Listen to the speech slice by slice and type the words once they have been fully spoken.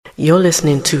You're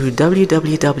listening to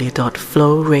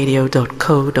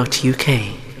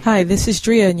www.flowradio.co.uk. Hi, this is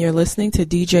Drea, and you're listening to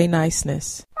DJ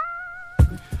Niceness.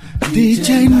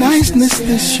 DJ Niceness,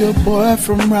 this your boy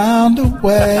from round the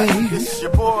way. This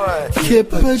your boy,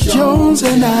 Kipper Jones,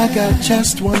 and I got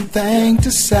just one thing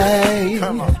to say.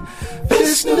 Come on.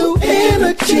 This new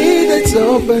energy that's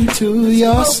open to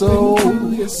your soul.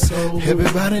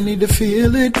 Everybody need to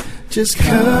feel it. Just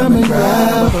come and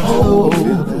grab a hold.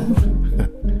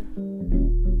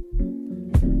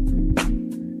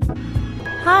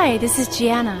 Hi, this is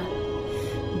Gianna,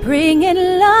 bringing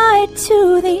light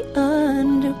to the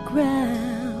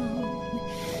underground,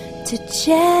 to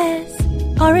jazz,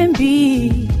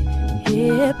 R&B,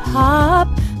 hip-hop,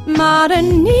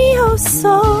 modern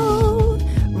neo-soul,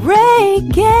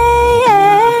 reggae,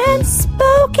 and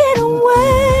spoken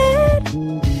word.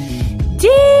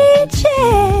 DJ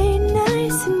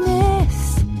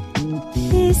Niceness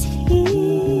is here.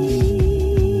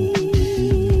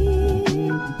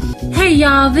 Hey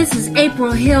y'all, this is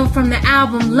April Hill from the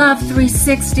album Love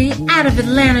 360 out of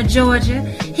Atlanta, Georgia,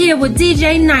 here with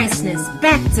DJ Niceness,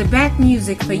 back-to-back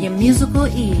music for your musical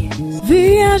ears.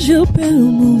 Viajo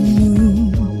pelo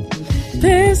mundo,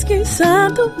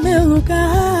 pesquisando meu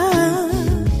lugar.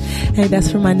 Hey,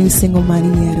 that's from my new single,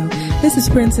 Marinero. This is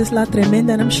Princess La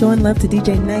Tremenda, and I'm showing love to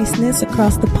DJ Niceness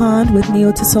across the pond with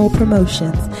Neo to Soul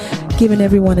Promotions, giving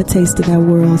everyone a taste of that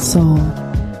world soul.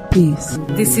 Peace.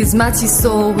 This is Mati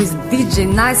Soul with DJ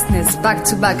Niceness,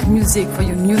 back-to-back music for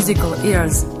your musical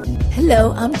ears.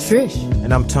 Hello, I'm Trish.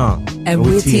 And I'm Tom. And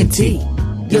we're TNT.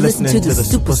 You're listening to the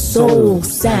super soul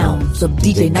sounds of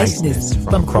DJ Niceness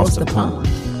from across the pond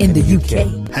in the UK.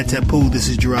 Hatapu, this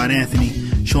is Gerard Anthony,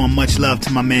 showing much love to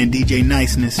my man DJ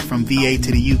Niceness from VA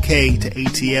to the UK to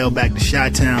ATL back to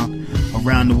Chi-Town,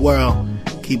 around the world.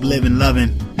 Keep living,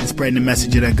 loving, and spreading the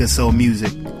message of that good soul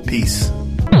music. Peace.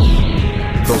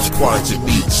 Those quality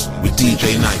beats with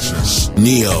DJ Niceness.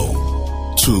 Neo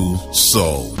to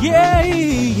Soul. Yeah.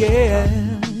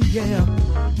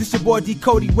 This your boy D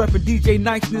Cody, rapper DJ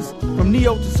Niceness from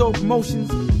Neo to Soul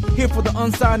Promotions. Here for the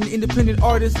unsigned and independent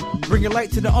artists, bringing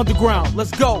light to the underground.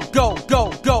 Let's go.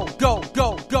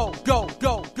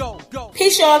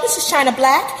 Peace, y'all. This is China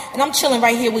Black, and I'm chilling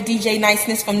right here with DJ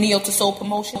Niceness from Neo to Soul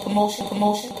Promotion.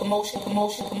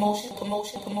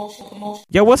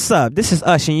 Yo, what's up? This is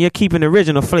Ush, and you're keeping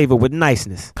original flavor with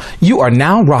Niceness. You are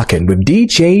now rocking with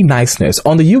DJ Niceness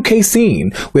on the UK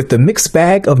scene with the Mixed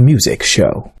Bag of Music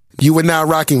show. You are now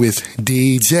rocking with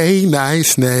DJ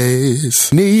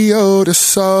Niceness, Neo to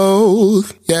Soul,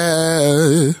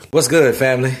 yeah. What's good,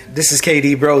 family? This is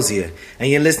KD Brozier,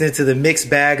 and you're listening to the Mixed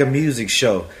Bag of Music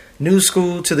show, new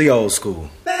school to the old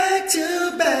school. Back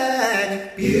to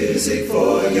back, music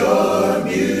for your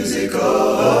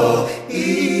musical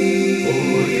ears.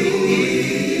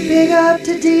 Big up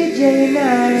to DJ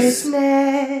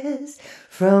Niceness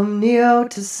from Neo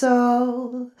to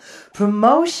Soul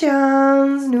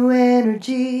Promotions, new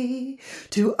energy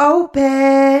to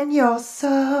open your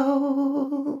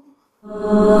soul.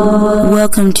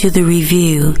 Welcome to the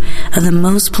review of the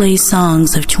most played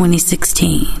songs of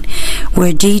 2016,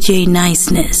 where DJ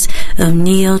Niceness of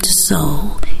Neo to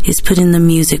Soul is putting the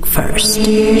music first.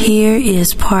 Here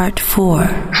is part 4.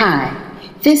 Hi,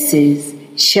 this is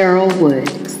Cheryl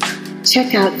Woods.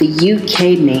 Check out the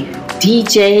UK man,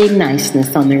 DJ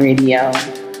Niceness on the radio.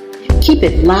 Keep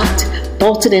it locked,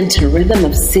 bolted into rhythm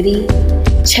of city.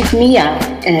 Check me out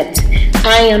at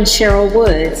I Am Cheryl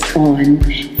Woods on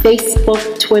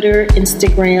Facebook, Twitter,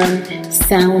 Instagram,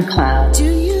 SoundCloud. Do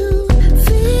you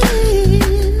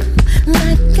feel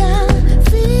like I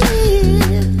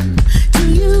feel? Do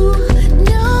you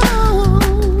know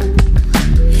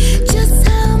just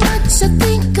how much I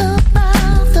think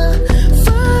about the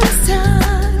first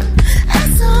time I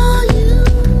saw you?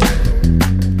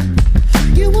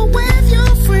 You were with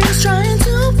your friends trying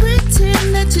to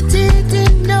pretend that you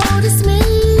didn't notice me,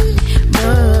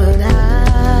 but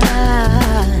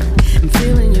I'm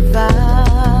feeling your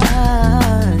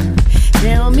vibe.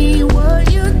 Tell me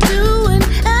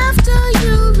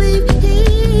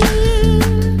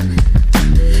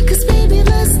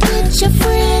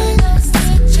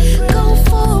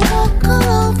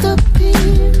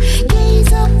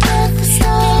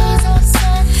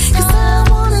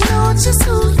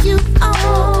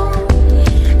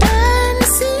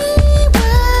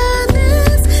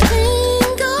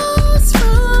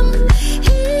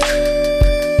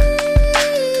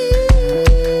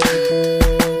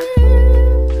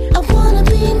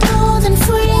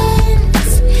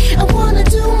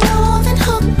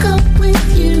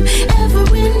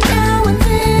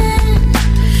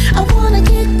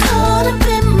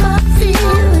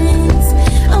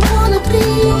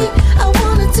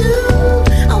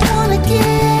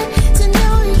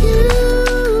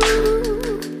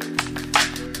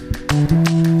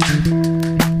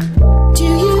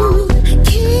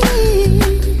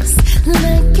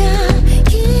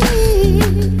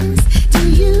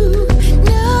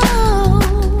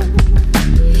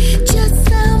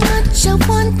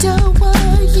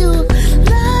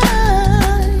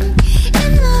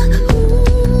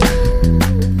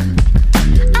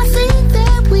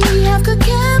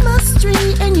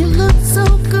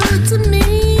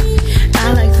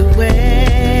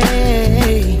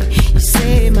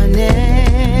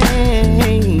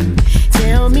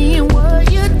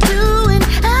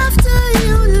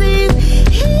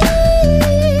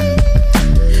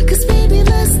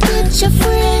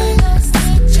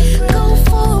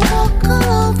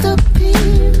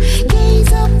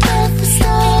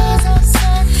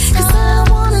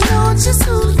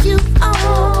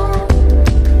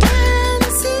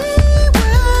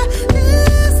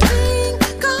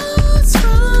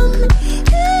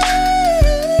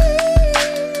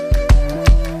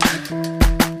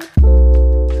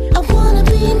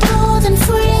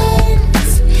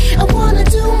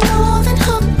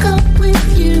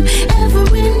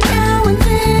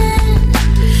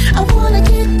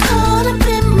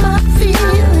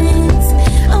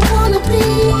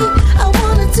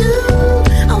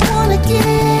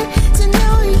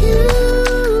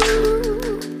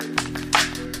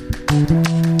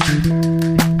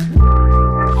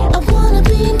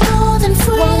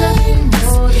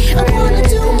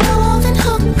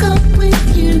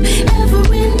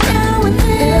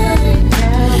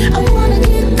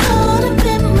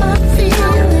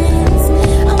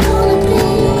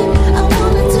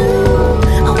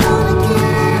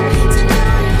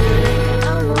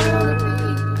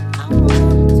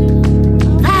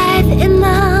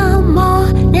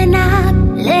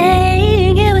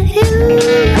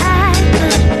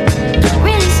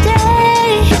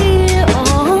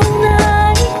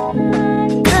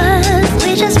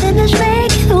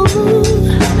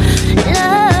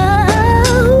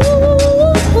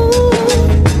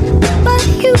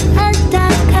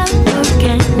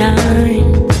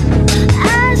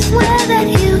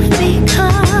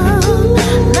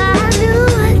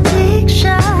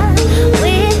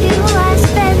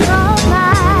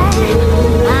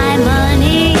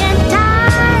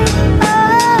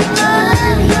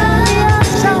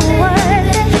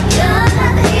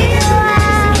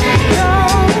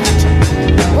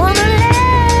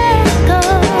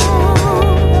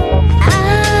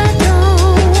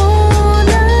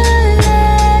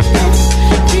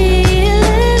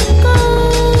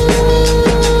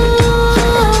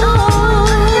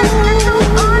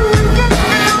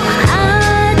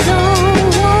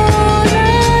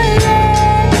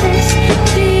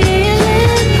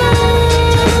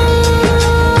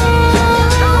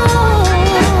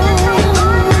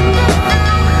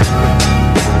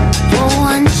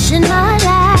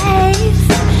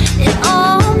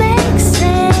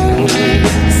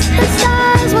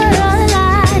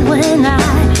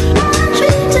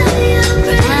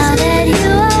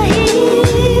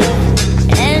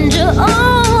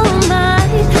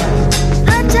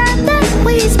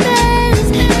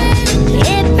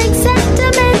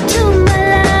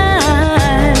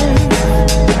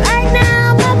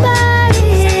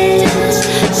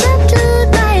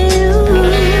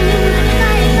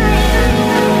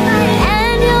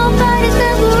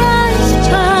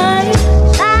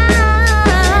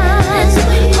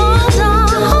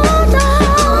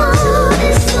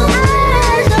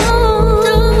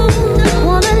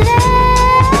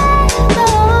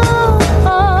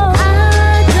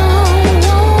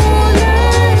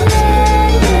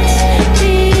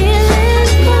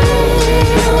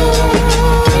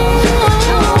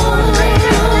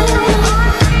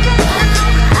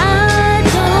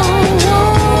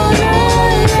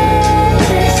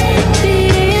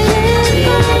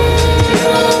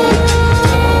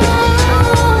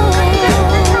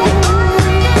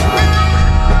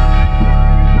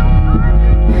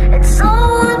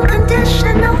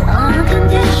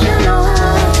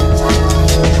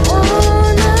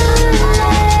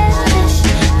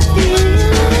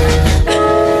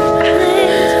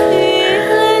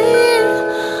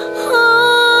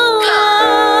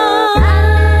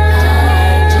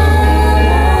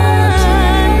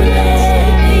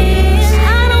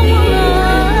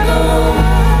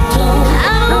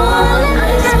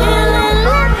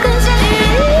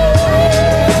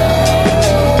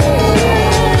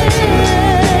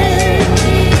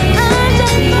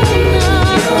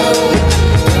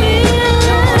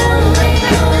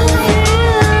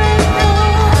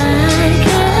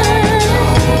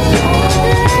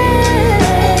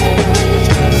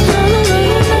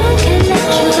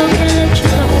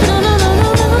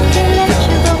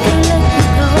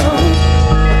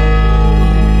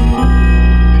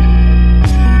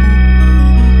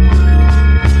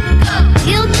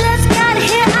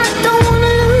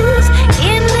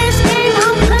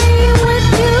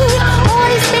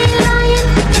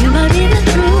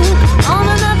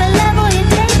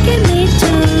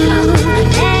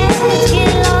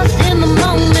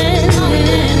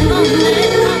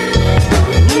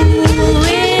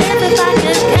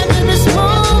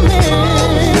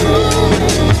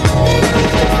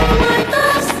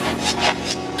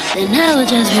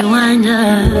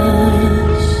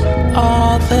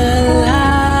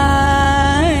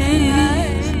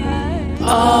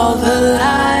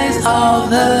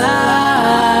the lies,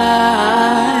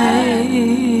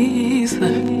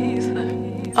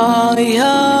 all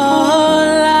your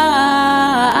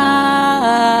lies,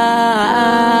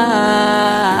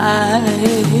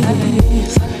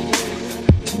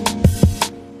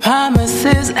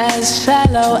 promises as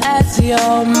shallow as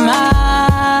your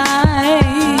mind,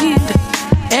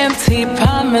 empty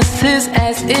promises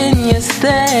as in your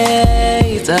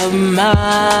state of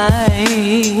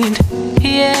mind.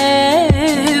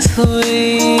 Yes,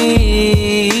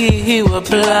 we were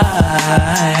blind.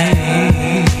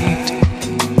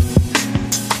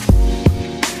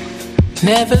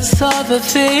 Never saw the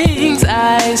things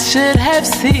I should have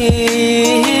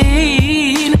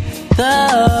seen.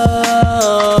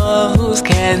 Those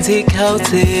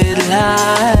candy-coated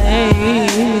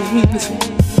lines.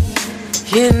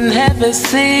 You never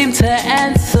seem to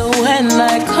answer when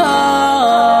I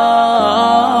call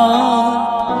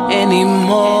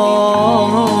anymore.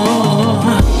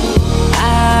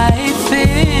 I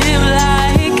feel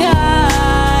like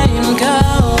I'm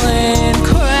going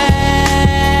crazy.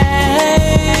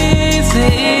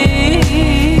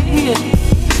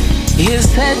 You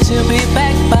said you'll be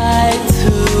back by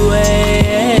 2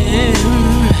 a.m.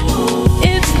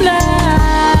 It's now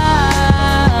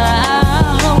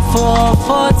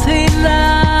 4:49,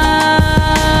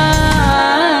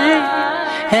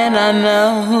 and I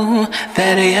know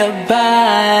that you're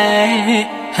by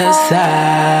her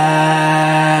side.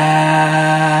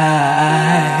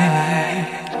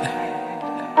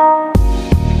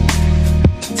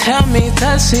 Tell me,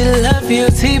 does she love you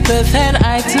deeper than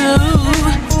I do?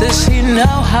 Does she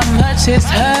know how much it's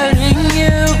hurting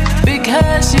you?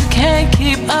 Because you can't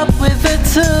keep up with the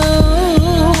two,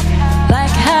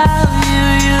 like how you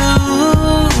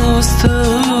used to.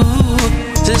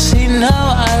 Does she know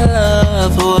our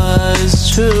love was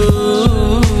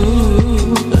true?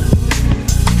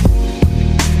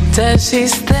 Does she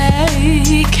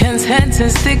stay content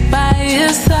and stick by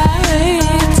your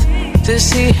side? Does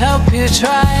she help you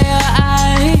dry your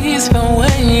eyes from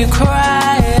when you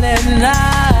cried at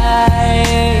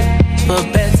night for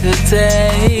better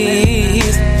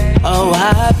days? Oh,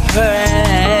 I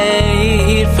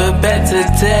prayed for better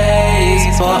days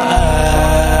for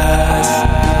us.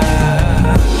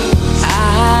 I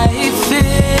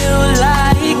feel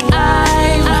like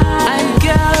I'm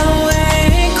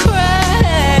going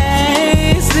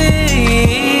crazy.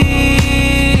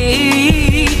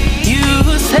 You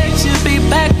said you'd be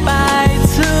back by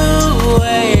 2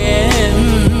 a.m.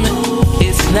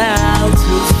 It's now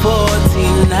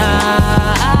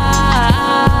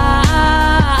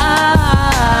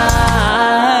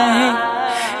 2:49,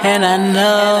 and I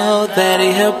know that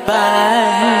you're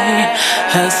by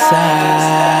her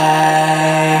side,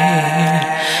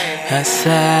 her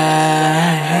side.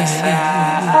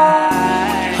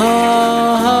 Oh,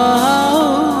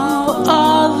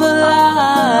 all the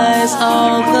lies,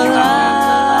 all the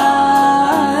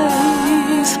lies,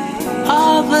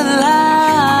 all the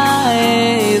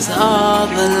lies, all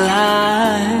the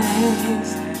lies,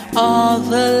 all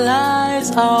the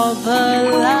lies, all the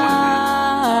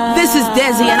lies. This is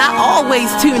Desi, and I always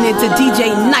tune into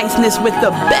DJ Niceness with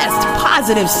the best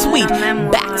positive, sweet,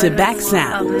 back-to-back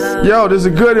sounds. Yo, this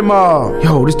is Goody Mob.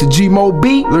 Yo, this the G-Mo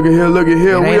beat. Look at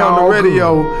here. We on the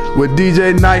radio with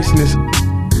DJ Niceness.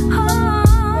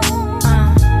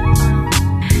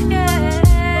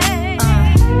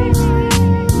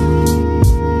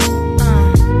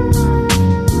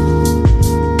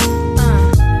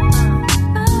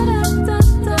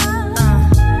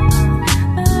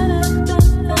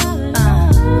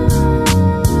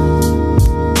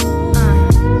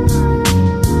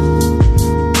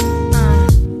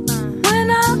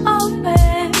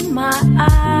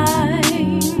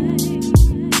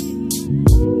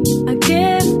 I get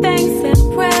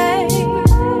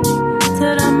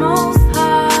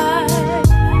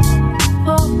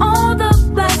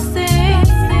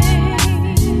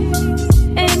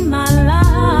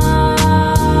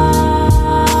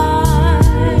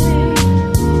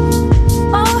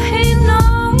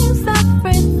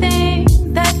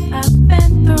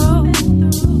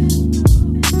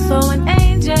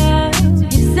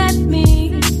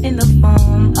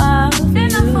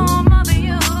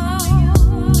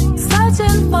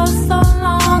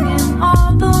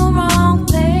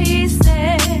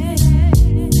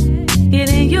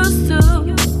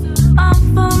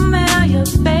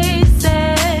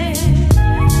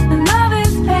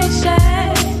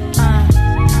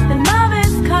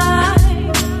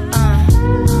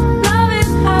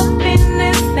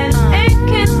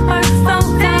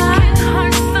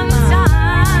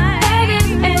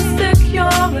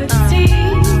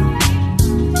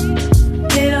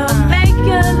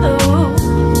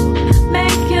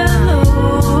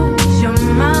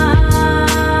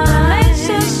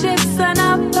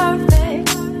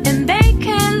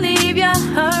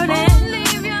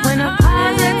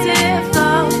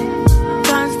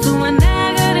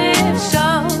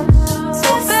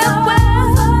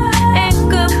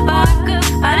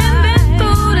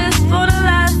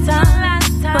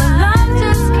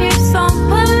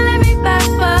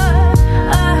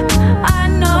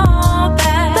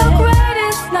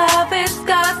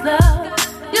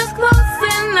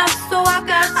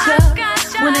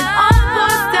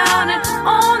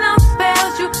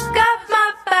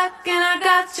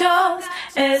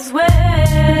is where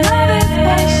love is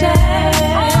patient.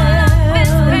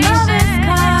 Love is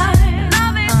kind.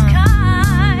 Love is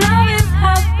kind. Love is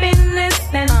happiness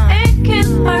and it can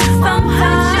hurt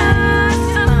sometimes.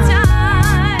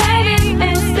 Hating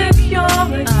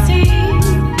insecurity,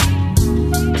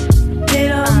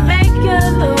 it'll make you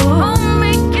lose.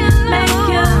 Make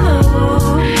you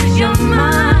lose your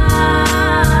mind.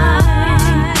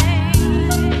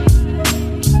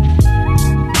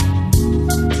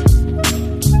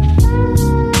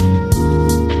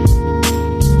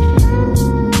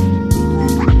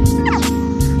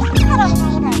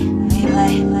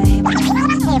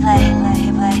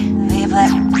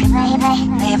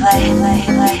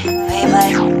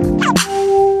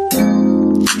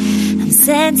 I'm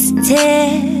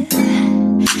sensitive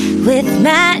with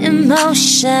my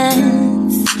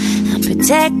emotions. I'm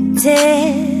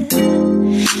protective,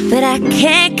 but I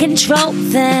can't control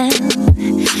them.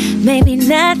 Maybe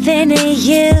nothing in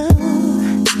you,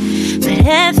 but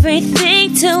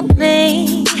everything to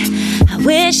me. I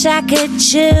wish I could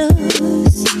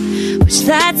choose which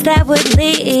thoughts that would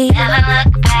lead. Never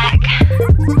look back.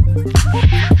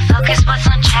 Focus what's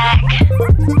on track.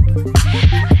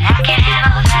 But I can't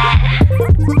handle that.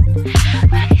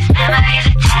 When these memories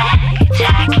attack.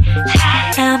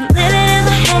 I'm living in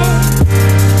my head.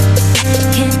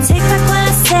 Can't take back what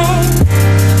I said.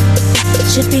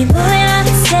 Should be moving on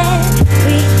instead.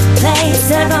 Replay,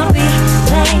 stuck on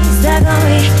replay, stuck on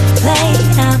replay.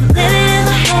 I'm living in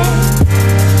my head.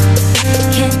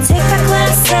 Can't take back what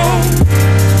I said.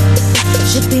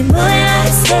 Should be moving on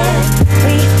instead.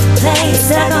 Replay,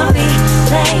 stuck on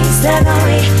replay, stuck on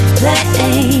replay.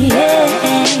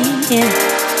 Yeah.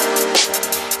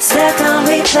 Stuck on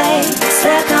replay,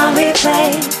 stuck on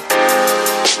replay.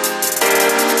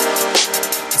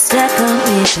 Stuck on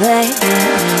replay,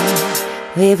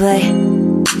 replay.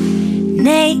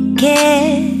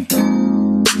 Naked,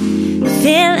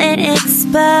 feeling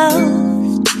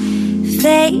exposed,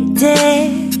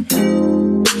 faded.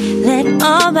 Let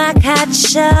all my cards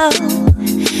show.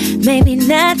 Maybe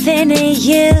nothing in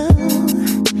you,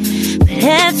 but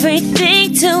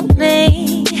everything to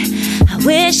me. I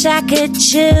wish I could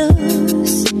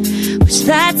choose which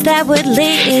thoughts that would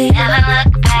lead. Never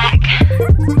look back.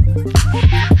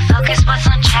 Focus what's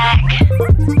on track.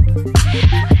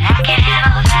 But I can't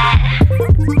handle that.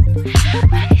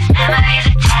 When these memories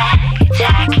attack.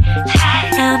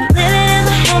 I'm living in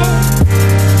my head.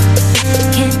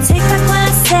 Can't take back what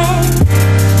I said.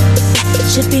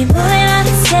 Should be moving on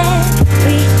instead.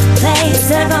 Replay,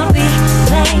 stuck on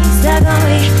replay, stuck on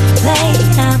replay.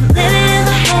 I'm living in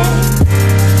my head.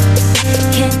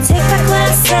 Can't take back what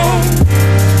I said.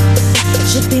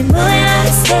 Should be moving on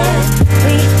instead.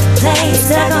 Replay,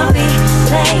 stuck on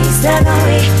replay, stuck on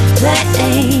replay.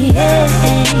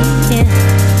 Yeah.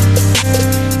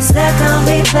 Stuck on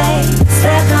replay,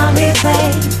 stuck on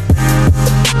replay.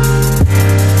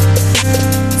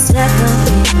 Stuck on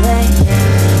replay.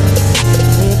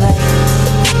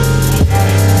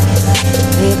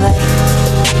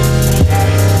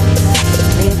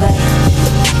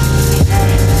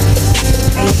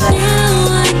 Now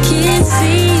I can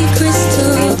see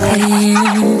crystal clear.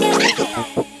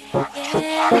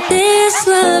 This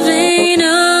love ain't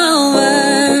over.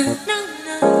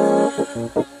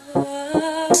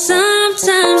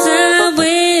 Sometimes I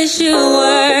wish you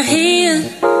were here.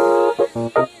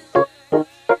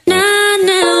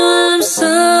 Now I'm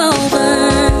sober.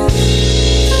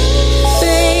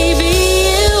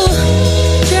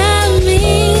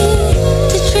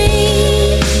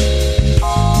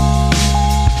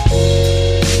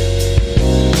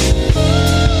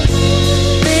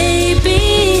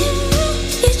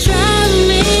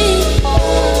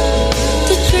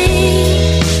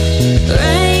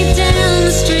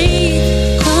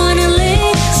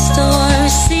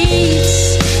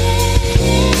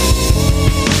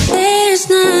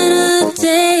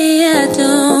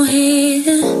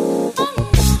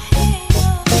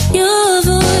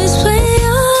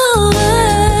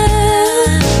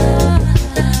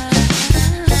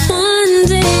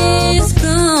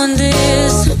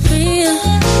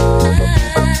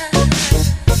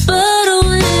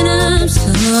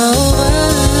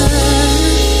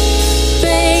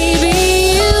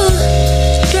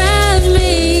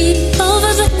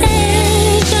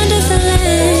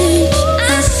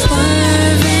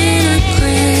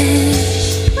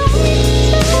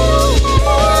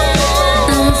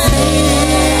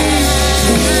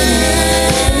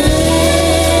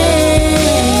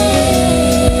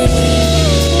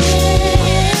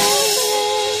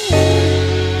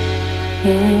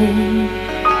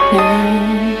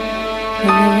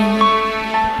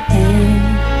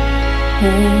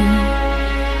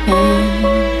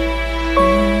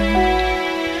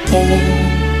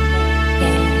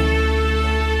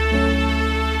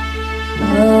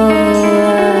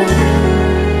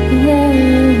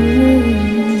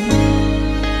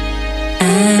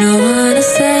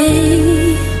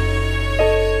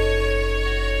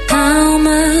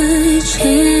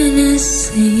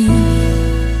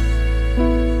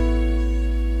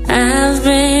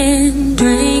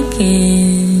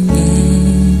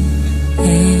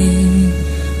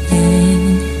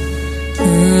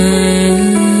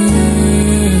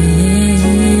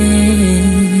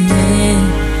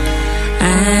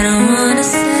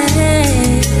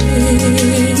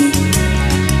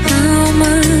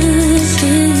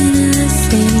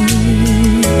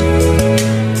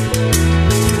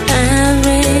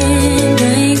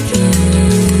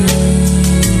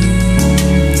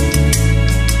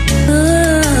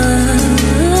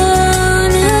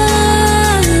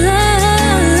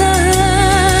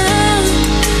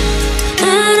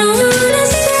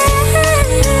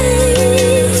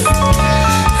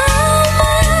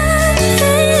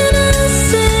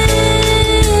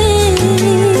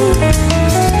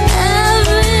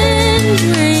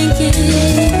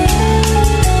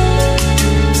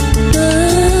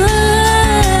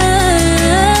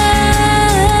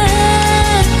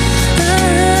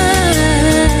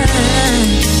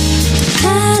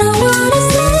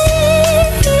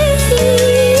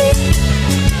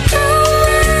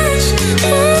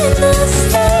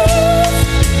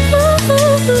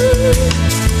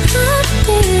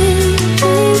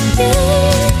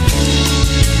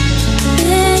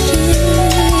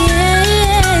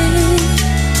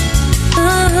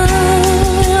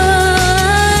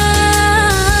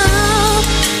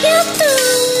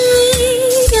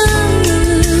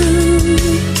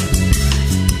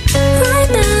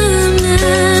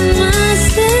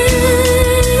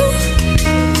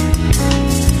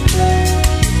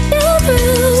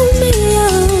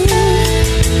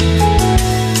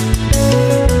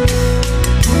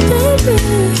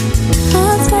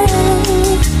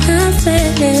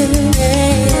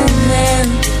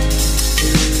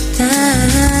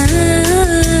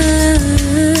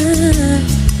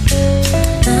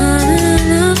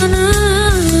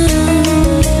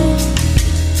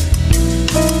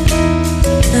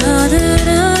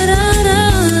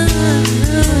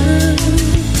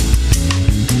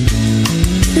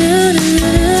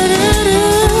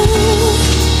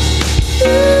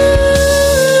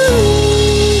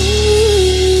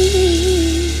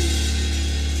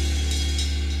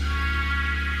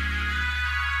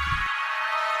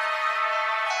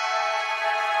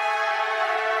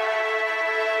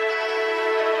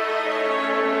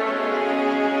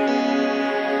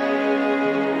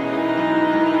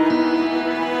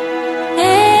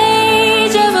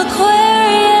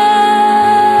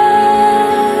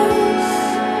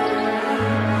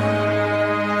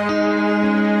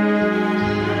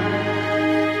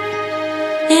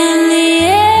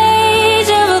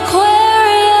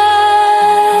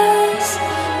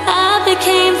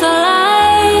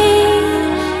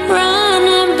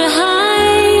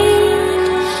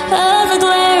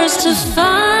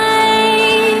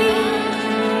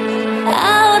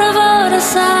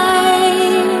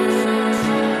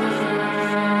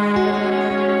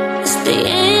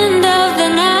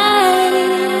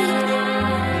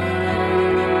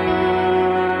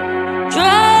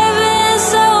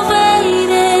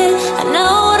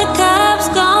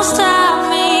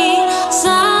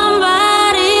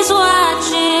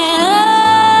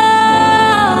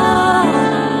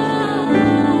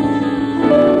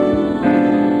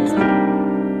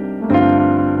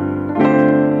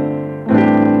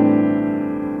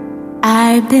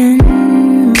 I've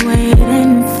been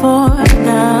waiting for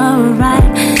the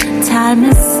right time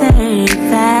to say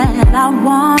that I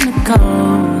wanna go.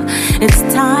 It's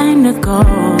time to go,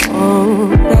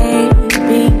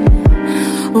 baby.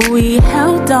 We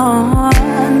held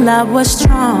on, love was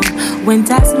strong, went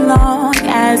as long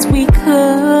as we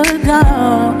could go.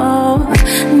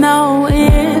 No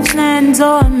ifs, ands,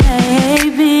 or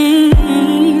maybes,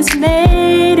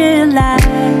 made it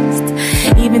last,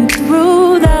 even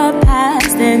through the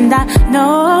past. And I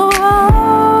know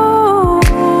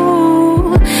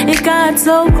it got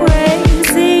so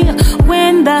crazy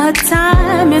when the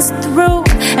time is through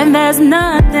and there's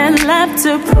nothing left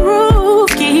to prove.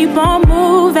 Keep on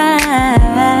moving.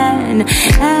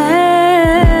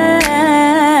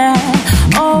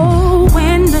 Oh,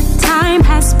 when the time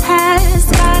has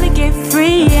passed, gotta get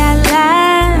free at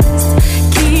last.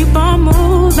 Keep on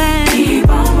moving. Keep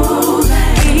on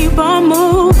moving. Keep on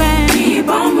moving. Keep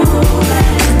on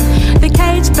moving. The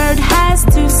caged bird has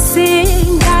to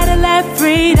sing. Gotta let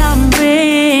freedom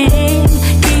ring.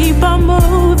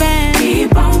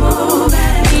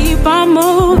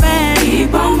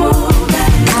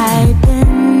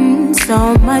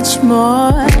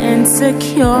 more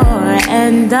insecure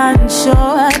and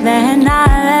unsure than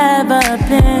I've ever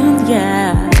been,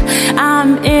 yeah.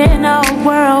 I'm in a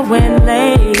whirlwind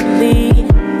lately.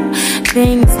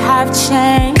 Things have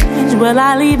changed. Will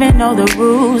I even know the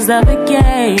rules of the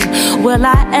game? Will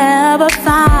I ever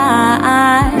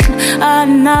find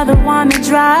another one to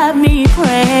drive me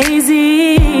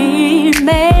crazy?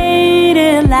 Made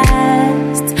it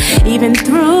last, even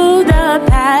through the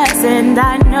past, and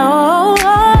I know,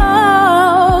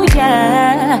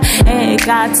 yeah, it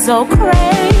got so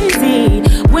crazy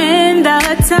when the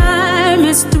time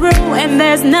is through and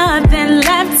there's nothing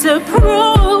left to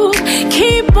prove.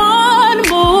 Keep on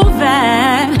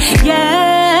moving, yeah.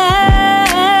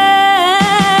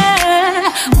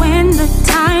 When the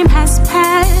time has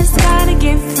passed, gotta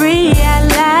get free at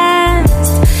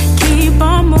last. Keep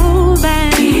on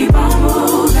moving, keep on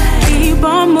moving, keep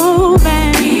on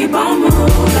moving, keep on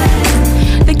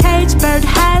moving. The caged bird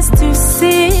has to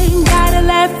sing, gotta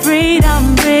let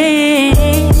freedom ring.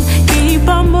 Keep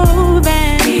on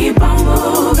moving, keep on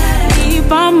moving,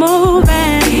 keep on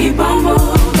moving, keep on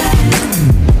moving.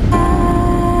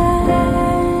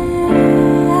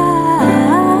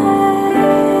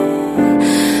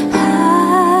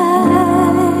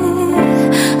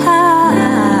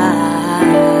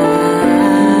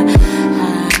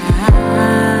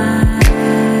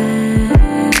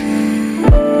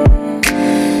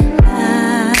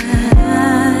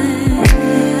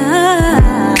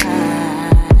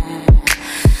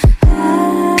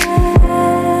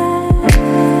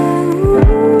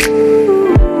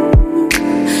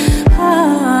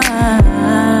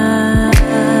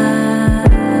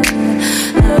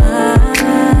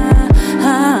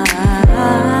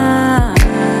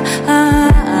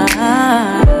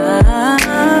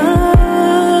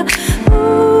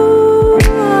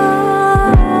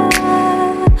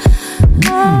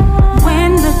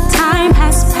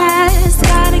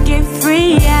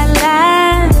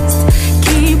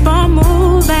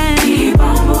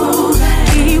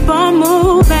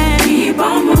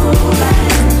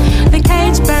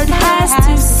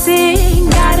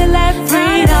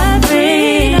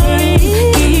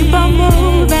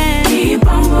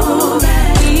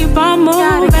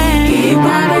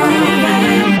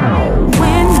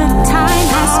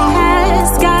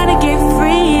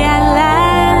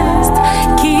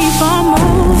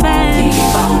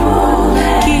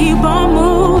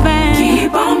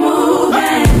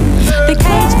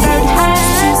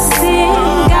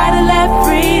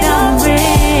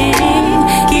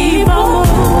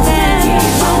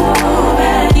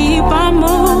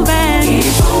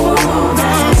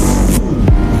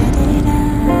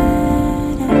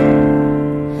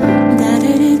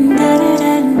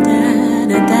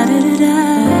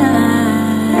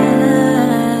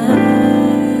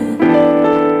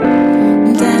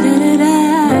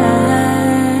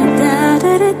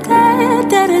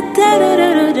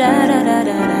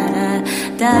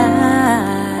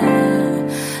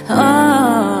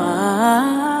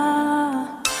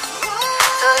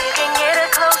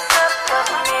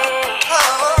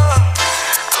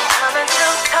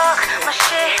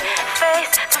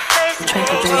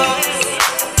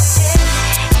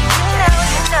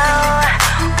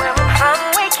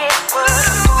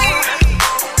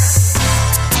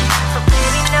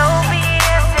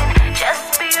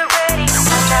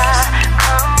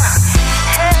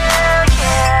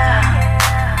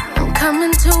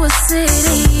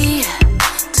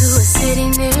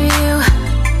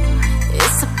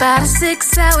 About a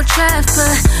 6-hour drive,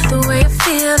 but the way I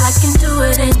feel, I can do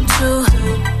it in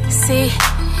 2. See,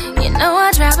 you know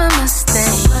I drive a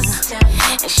Mustang,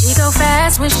 and she go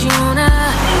fast when she wanna.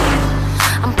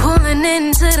 I'm pulling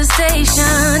into the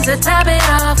station to top it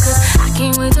off, cause I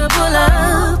can't wait to pull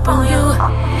up on you.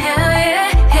 Hell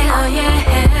yeah, hell yeah,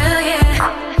 hell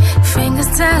yeah. Fingers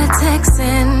tied to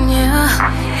texting you.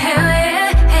 Hell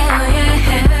yeah, hell yeah,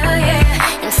 hell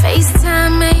yeah. And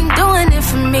FaceTime ain't doing it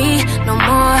for me no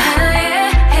more. Hell yeah,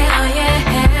 hell yeah,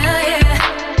 hell yeah.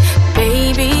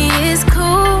 Baby, it's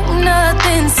cool,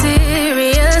 nothing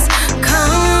serious.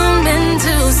 Coming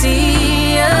to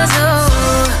see us,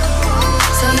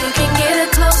 so you can get a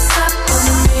close up on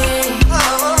me.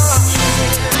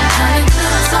 Honey,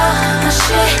 close off my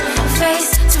shit,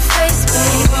 face to face,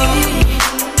 baby.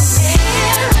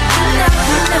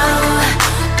 You know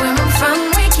where I'm from,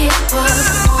 we get what.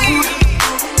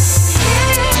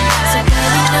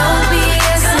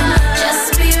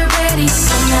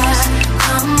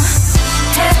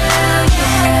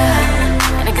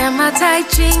 My tight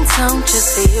jeans on just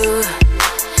for you.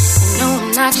 You know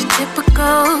I'm not your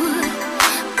typical,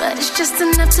 but it's just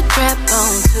enough to grab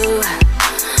on to.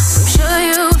 I'm sure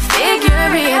you feel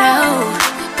figure it out.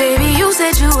 Baby, you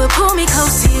said you would pull me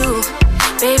close to you.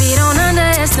 Baby, don't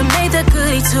underestimate the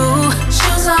goodie too.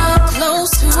 Shoes all close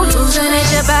to losing it.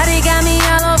 Your body got me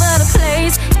all over the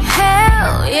place.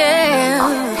 Hell yeah.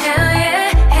 Hell yeah,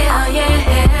 hell yeah,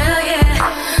 hell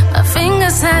yeah. My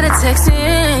fingers had a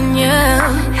texting, yeah.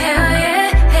 Hell yeah,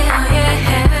 hell yeah,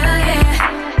 hell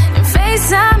yeah. And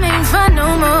FaceTime ain't fun no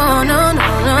more, no, no,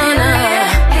 no, no.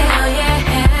 Hell yeah,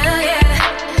 hell yeah.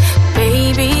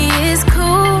 Baby, it's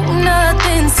cool,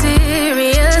 nothing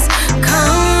serious.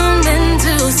 Coming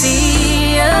to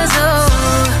see us, oh,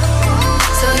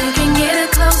 so you can get a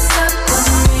close up of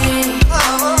me.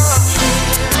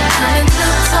 Coming to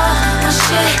talk my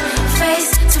shit,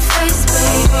 face to face,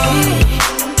 baby.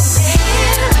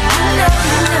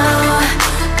 You know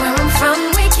where I'm from,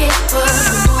 we get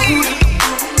bold.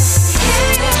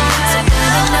 So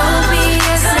gotta know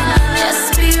BS and just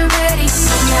be ready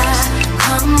when I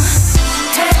come.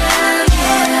 Hell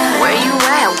yeah. Where you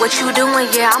at? What you doing?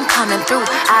 Yeah, I'm coming through.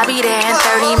 I'll be there in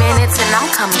 30 minutes and I'm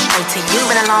coming straight to you.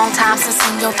 Been a long time since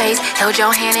seen your face. Held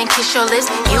your hand and kissed your lips.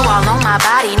 You all on my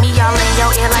body, me all in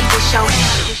your ear like this show.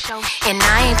 And I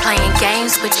ain't playing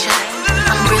games with you.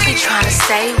 I'm really trying to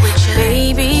stay with you.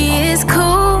 Baby, it's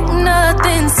cool,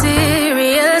 nothing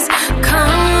serious.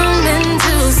 Coming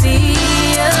to see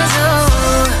us,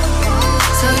 oh,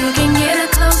 so you can get a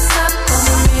close up of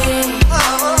me.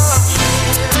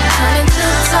 Coming to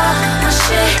talk my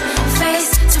shit,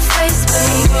 face to face,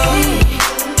 baby.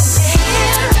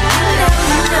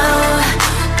 You know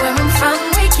where I'm from,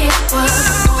 we get bold.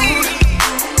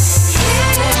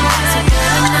 So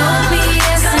gotta know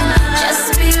BS and just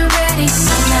be ready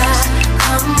when I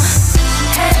come.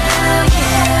 Hell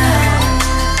yeah.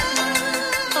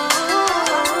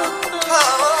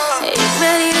 Are you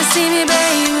ready to see me,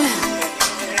 baby?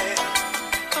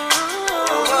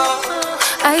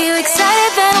 Are you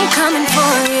excited that I'm coming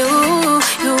for you?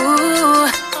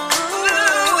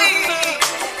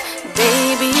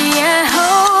 Baby, I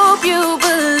hope you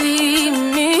believe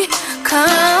me.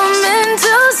 Coming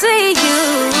to see you.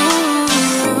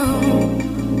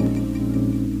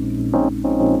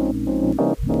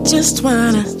 Just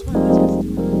wanna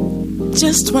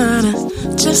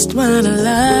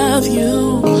love you.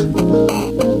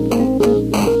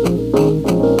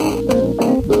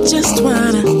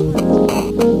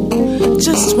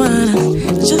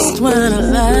 Just wanna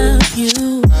love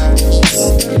you.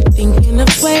 Thinking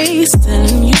of ways,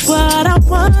 telling you what I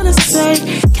wanna say.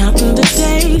 Counting the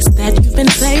days that you've been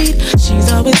played.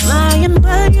 She's always lying,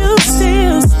 but you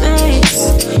still stay.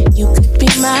 You could be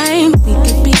mine, we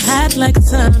could be hot like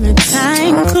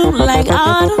summertime, cool like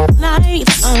autumn night.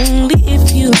 Only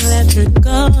if you let her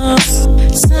go.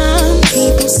 Some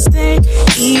people stay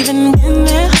even when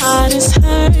their heart is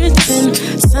hurting.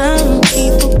 Some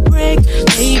people break,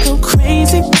 they go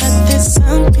crazy, but there's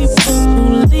some people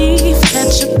who leave,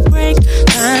 catch a break,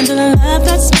 find a love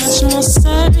that's much more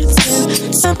certain.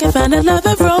 Some can find a love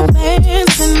of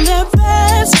romance in their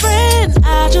best friend.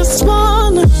 I just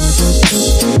wanna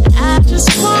love. I just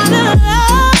wanna love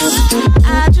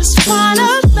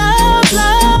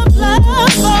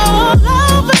all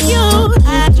over you. I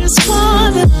just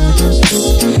wanna love.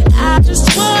 I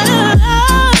just wanna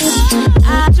love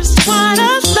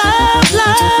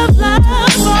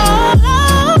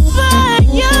all over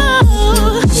you.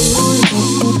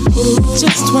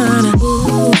 Just wanna love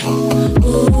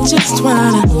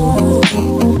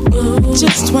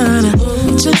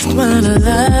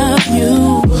you.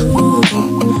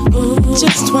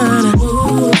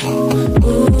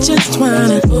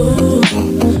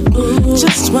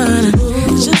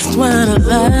 Just wanna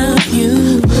love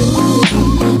you.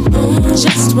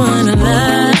 Just wanna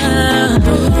love.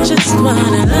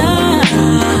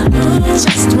 Just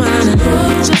wanna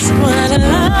love. Just wanna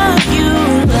love you.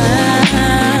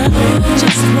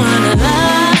 Just wanna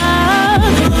love.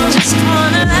 Just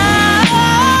wanna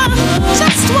love.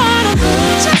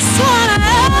 Just wanna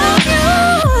love you.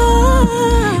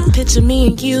 Picture me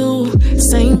and you,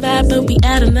 same vibe but we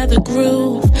add another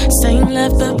groove. Same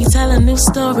love but we tell a new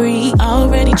story.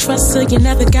 Already trust so you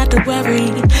never got to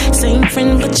worry. Same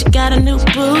friend but you got a new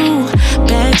boo.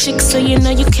 Bad chick so you know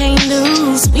you can't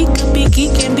lose. We could be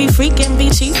geeking, be freaking, be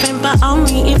cheaping, but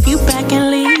only if you back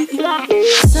and leave.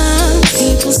 Some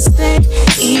people stay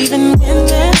even when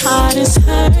their heart is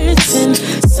hurting.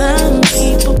 Some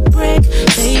people break,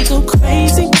 they go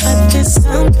crazy, but there's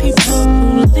some people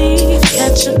who leave,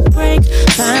 catch a break,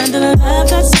 find a love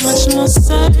that's much more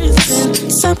certain.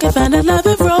 Some can find a love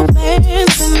of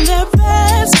romance in their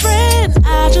best friend.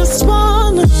 I just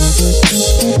wanna love.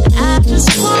 I just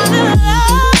wanna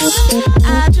love. I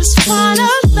just wanna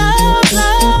love,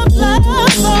 love,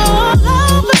 love, love.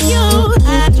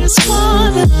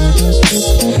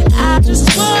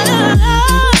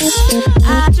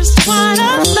 just wanna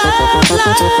love,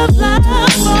 love, love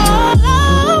all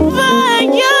over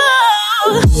you.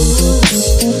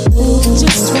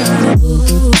 Just wanna,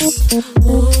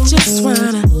 just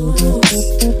wanna,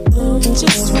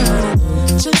 just wanna,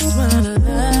 just wanna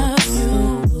love you.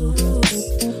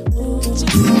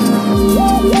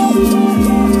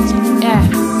 Yeah.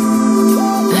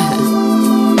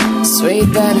 Sweet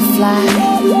butterfly.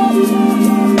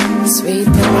 Sweet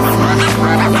butterfly.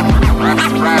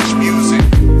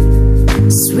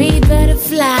 Sweet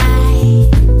butterfly.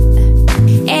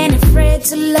 Ain't afraid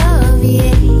to love,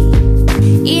 yeah.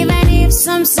 Even if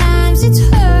sometimes it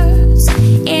hurts.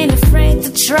 Ain't afraid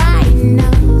to try, no.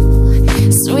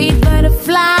 Sweet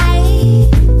butterfly.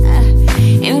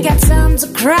 Ain't got time to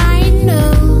cry, no.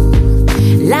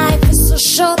 Life is so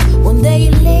short. One day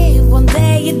you live, one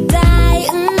day you die.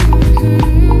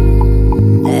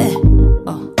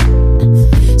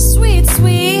 Sweet,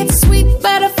 sweet, sweet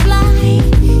butterfly.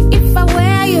 If I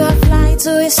were you, I'd fly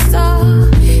to a star.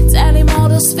 Tell him all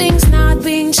those things, not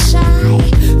being shy.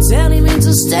 Tell him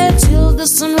to stay till the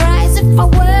sunrise. If I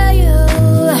were you,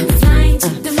 flying to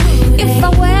the moon. If I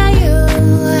were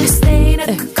you, stay in a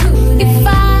cocoon. If I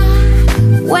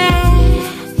were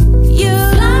you,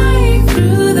 flying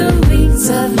through the wings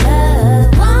of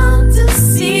love. Want to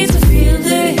see, to feel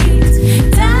the heat.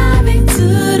 Dive into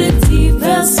the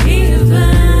deepest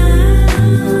heaven.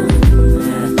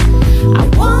 I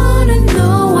wanna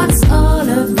know what's all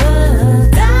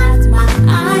above that my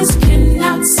eyes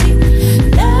cannot see.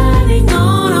 Learning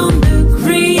on the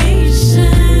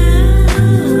creation.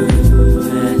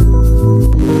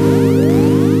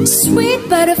 Sweet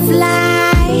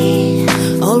butterfly,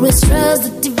 always trust the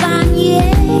divine,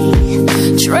 yeah.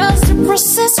 Trust the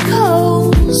process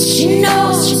goes. She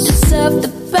knows she deserves the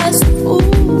best.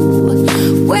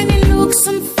 Ooh, when it looks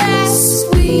unfast,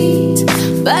 sweet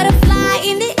butterfly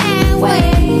in the air,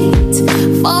 wait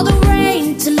for the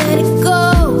rain to let it go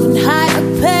and hide her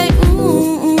pain.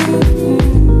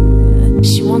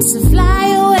 She wants to fly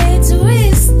away to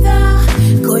a star,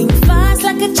 going fast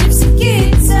like a gypsy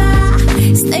guitar,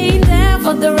 staying there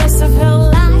for the rest of her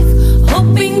life,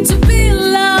 hoping to be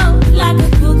loved like a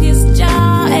cookie's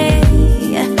jar,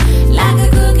 like a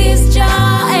cookie's jar.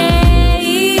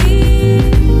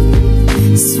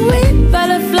 Sweet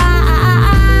butterfly,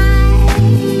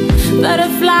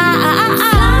 butterfly,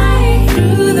 fly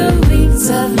through the wings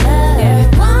of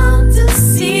love. Want to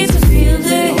see, to feel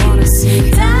the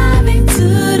heat. Dive into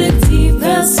the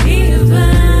deepest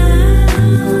heaven.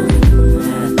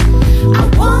 I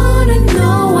wanna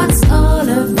know what's all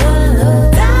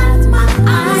above that my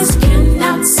eyes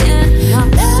cannot see.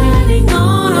 Learning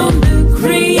on the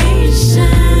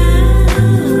creation.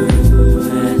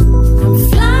 I'm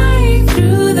flying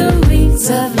through the wings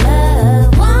of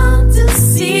love. Want to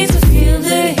see, to feel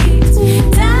the heat.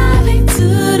 Dive into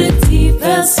the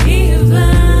deepest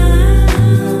heaven.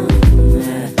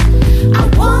 I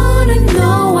wanna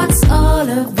know what's all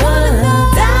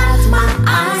above that my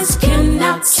eyes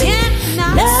cannot see.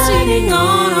 Learning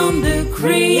on the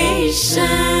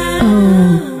creation.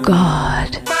 Oh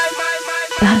God,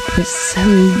 that was so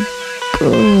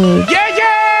good. Yeah,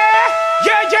 yeah,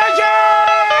 yeah, yeah,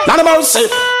 yeah. Not about say.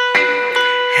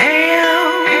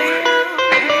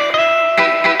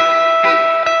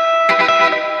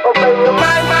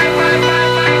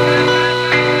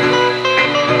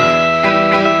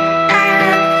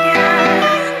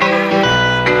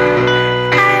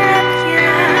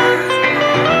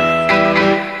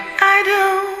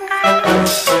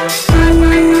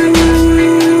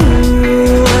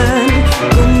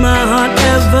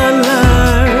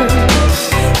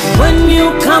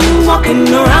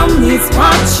 Walking around these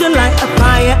parts, you light a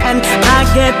fire and I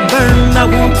get burned. I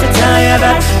want to tell you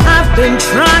that I've been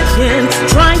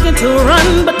trying to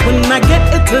run, but when I get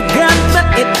it together,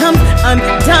 it comes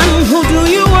undone. Who do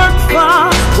you work for?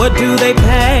 What do they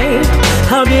pay?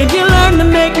 How did you learn to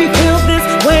make me feel this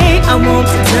way? I want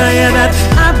to tell you that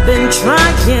I've been trying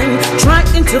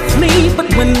to flee, but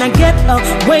when I get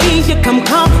away, you come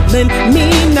calling me.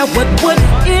 Now what would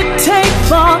it take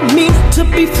for me to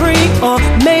be free? Or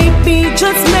maybe,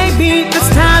 just maybe, this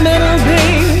time it'll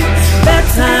be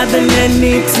better than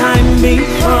any time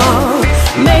before.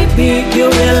 Maybe you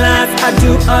realize I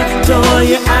do adore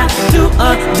you, I do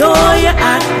adore you,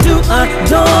 I do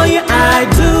adore you, I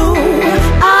do,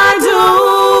 I do.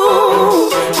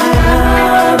 I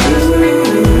love you.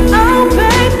 Oh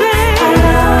baby, I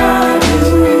love you.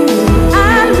 I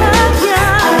love you.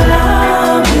 I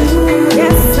love you.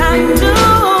 Yes I do.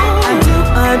 I do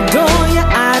adore you.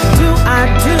 I do. I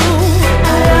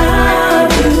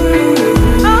love you.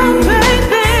 Oh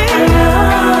baby, I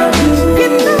love you. You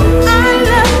know I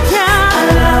love you. I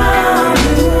love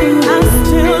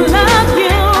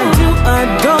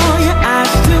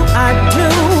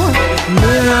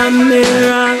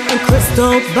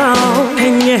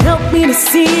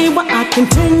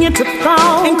continue to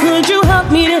fall? And could you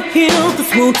help me to heal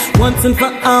this wound once and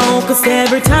for all? Cause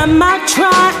every time I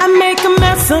try, I make a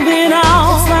mess of it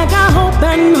all. It's like I hope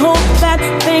and hope that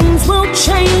things will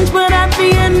change, but at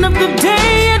the end of the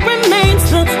day, it remains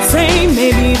the same.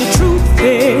 Maybe the truth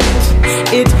is,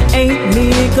 it ain't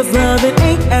me, cause love it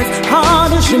ain't as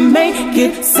hard as you make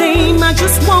it seem. I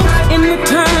just want in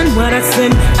return what I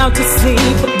send out to sea,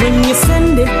 but when you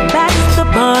send it back, the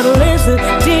bottle is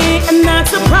empty, and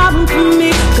that's a problem for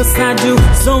me, cause I do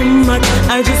so much,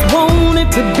 I just want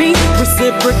it to be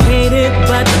reciprocated,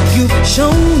 but you've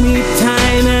shown me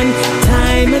time and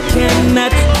time again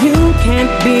that you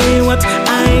can't be what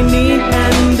I need,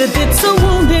 and if it's a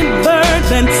wounded bird,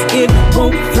 then it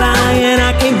won't fly, and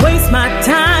I can't waste my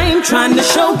time trying to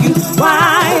show you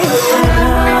why I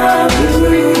love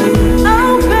you.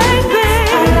 Oh baby,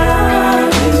 I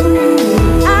love you.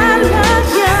 I love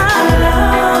you. I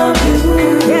love you.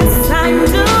 Yes I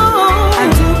do. I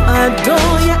do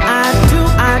adore you. I do.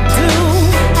 I do.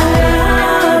 I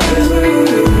love you.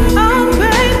 Oh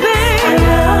baby, I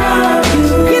love you.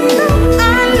 You know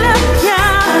I love you.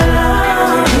 I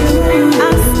love you.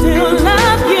 I still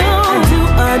love you. I do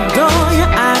adore you.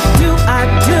 I do. I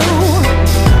do.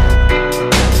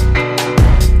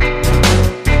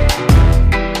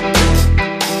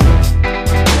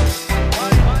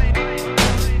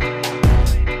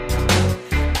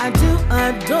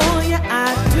 Adore you, I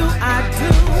do, I do.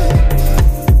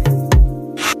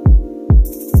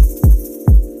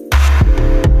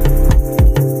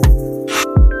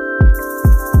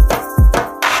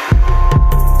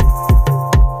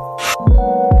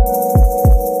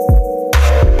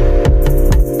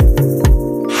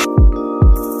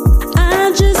 I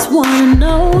just wanna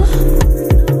know,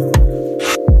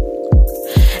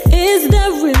 is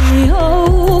there really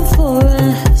hope for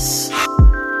us?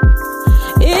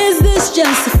 Is this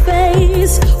just a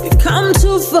phase? We've come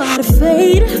too far to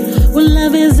fade when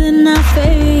love is in our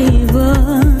favor.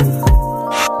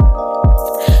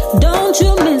 Don't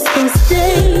you miss those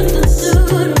days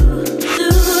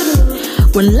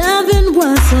when loving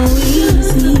was so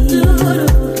easy?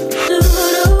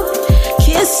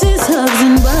 Kisses, hugs,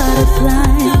 and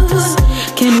butterflies.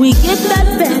 Can we get that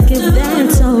back if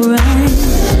that's alright?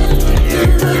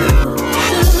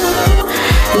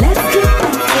 Let's get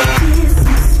back to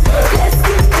business. Let's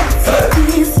get back to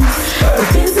business. The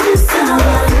business of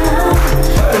our love.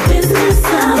 The business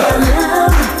of our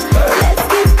love. Let's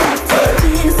get back to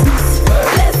business.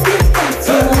 Let's get back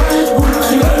to what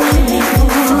we came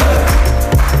for.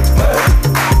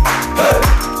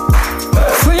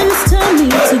 Friends tell me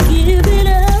to give it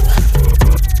up,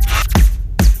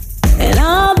 and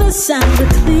all the signs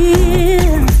are clear,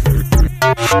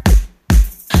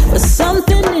 but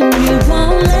something in me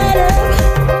won't let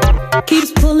up,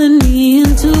 keeps pulling me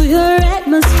into your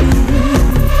atmosphere.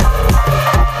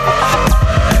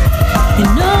 You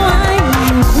know I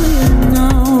ain't quitting, no.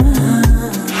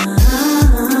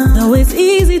 Though it's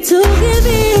easy to give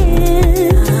in,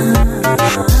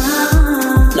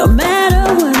 no matter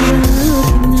what you're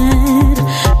looking at,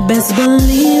 best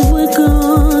believe we're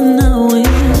gonna win.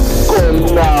 Come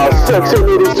now, sexy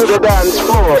ladies to the dance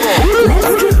floor. Let's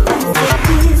get back to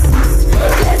business.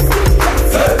 Let's get back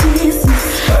to business.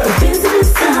 The business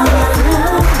of our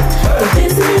love. The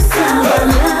business of our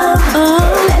love. Oh,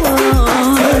 let's get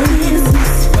back to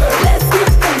business. Let's get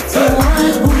back to what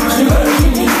we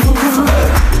came for.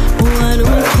 What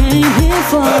we came here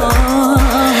for.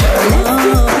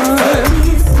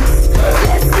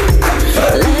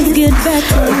 Let's get back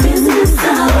to the business of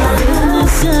our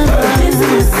business of our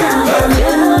business of our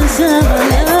business of our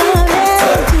love.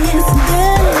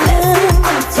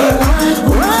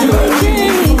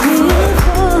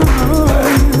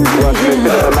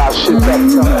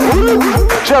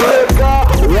 Jamaica,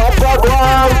 what a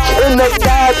grand in the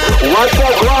start, what a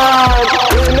grand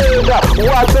in Asia,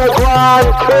 what a grand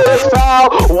Curacao,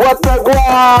 what a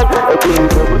grand.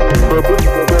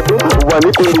 One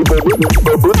it in the bubble,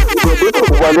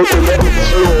 one it in the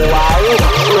slow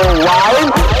wine,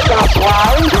 fast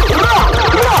wine, rock,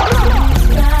 rock.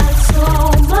 Got so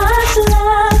much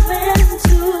loving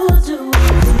to do.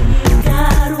 We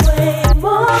got way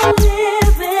more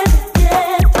living to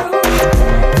get through.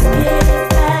 Let's get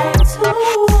back to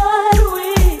what we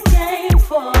came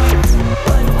for.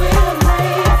 What we're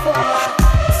made for.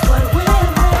 It's what we're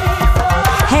made for.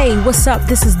 Hey, what's up?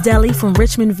 This is Deli from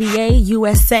Richmond, VA,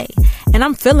 USA. And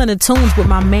I'm feeling the tunes with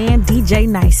my man, DJ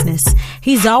Niceness.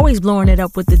 He's always blowing it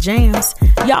up with the jams.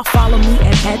 Y'all follow me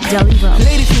at Deli Row.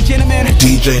 Ladies and gentlemen,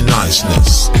 DJ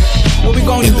Niceness. What we're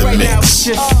going to do right now is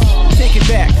just take it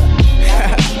back.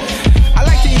 I'd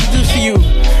like to introduce to you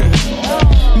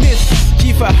Miss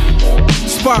G for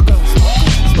Sparkle,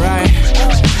 right?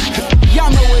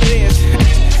 Y'all know what it is.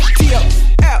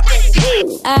 T.O.L.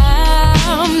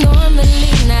 I'm normally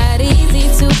not easy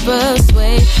to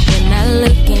persuade. When I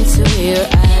look into your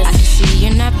eyes, I see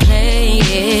you're not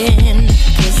playing.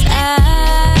 'Cause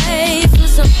I feel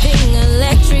something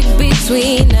electric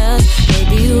between us.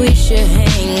 Maybe we should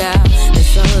hang out,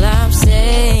 that's all I'm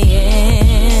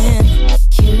saying.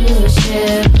 You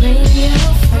should bring your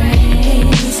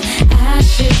friends, I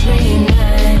should bring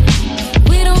mine.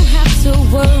 We don't have to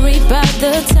worry about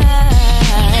the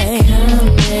time. Come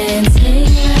and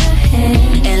take my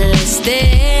hand, and let's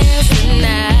dance the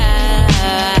night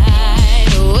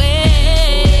away.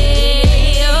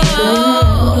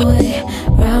 Oh.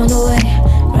 Round away,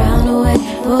 round away,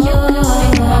 oh.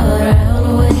 Round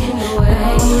away,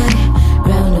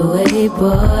 round away,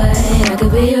 boy. I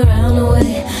could be around away,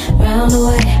 round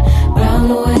away, round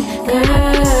away, girl.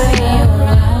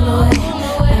 Round away,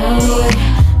 round away,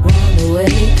 round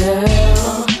away,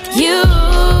 girl. You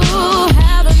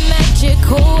have a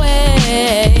magical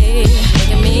way,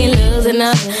 making me losing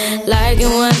up like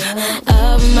in one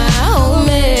of my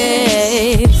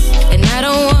homies. And I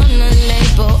don't wanna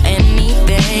label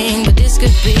anything, but this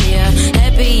could be a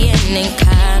happy ending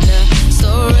kinda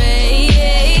story.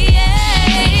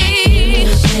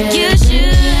 You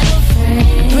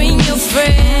should bring your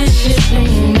friends.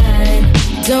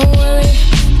 Don't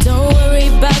worry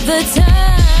about the time.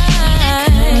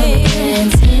 And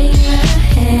take my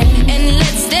hand, and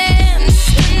let's dance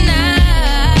the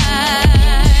night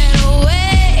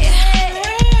away.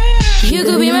 You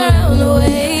could be my round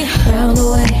away, round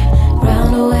away,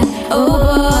 round away, oh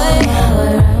boy.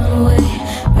 Round away,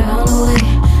 round away,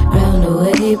 round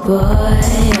away, boy.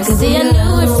 Cause see, I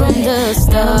knew it from the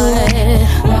start.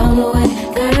 Round away,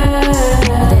 girl,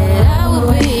 that I would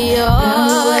be your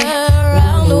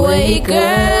round away,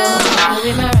 girl. I'll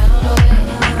be my round away,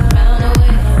 round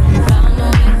away, round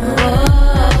away, oh.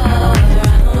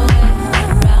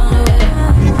 Round away, round away,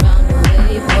 round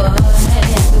away, boy.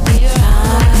 I could be your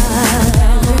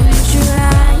round away,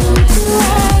 trying to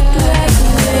act like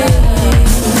me.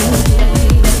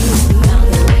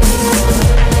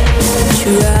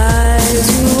 Try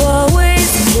to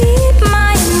always keep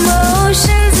my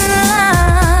emotions in line.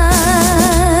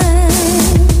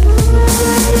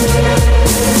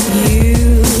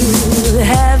 You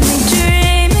have me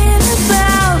dreaming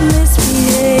about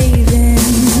misbehaving.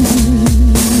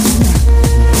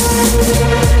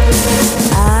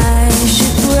 I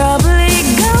should probably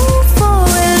go for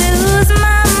it, lose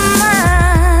my mind.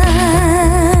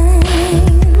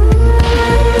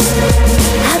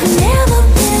 I've never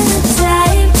been the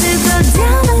type to go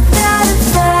down without a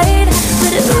fight,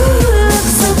 but ooh,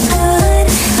 looks so good.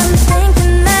 I'm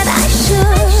thinking that I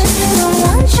should. Don't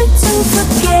want you to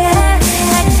forget,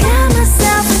 I got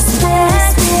myself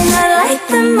respect. Not like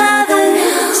the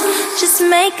mothers, just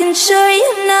making sure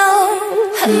you know.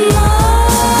 More,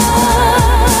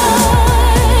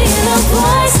 no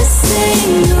voice to say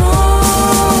no,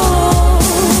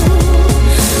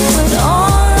 but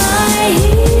all I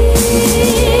hear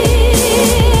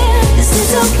is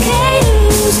it's okay to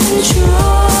lose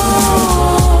control.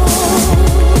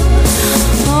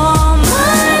 All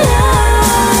my life,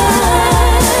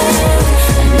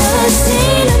 I've never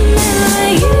seen a man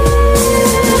like you.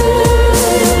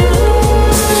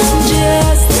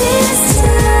 Just this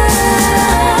time,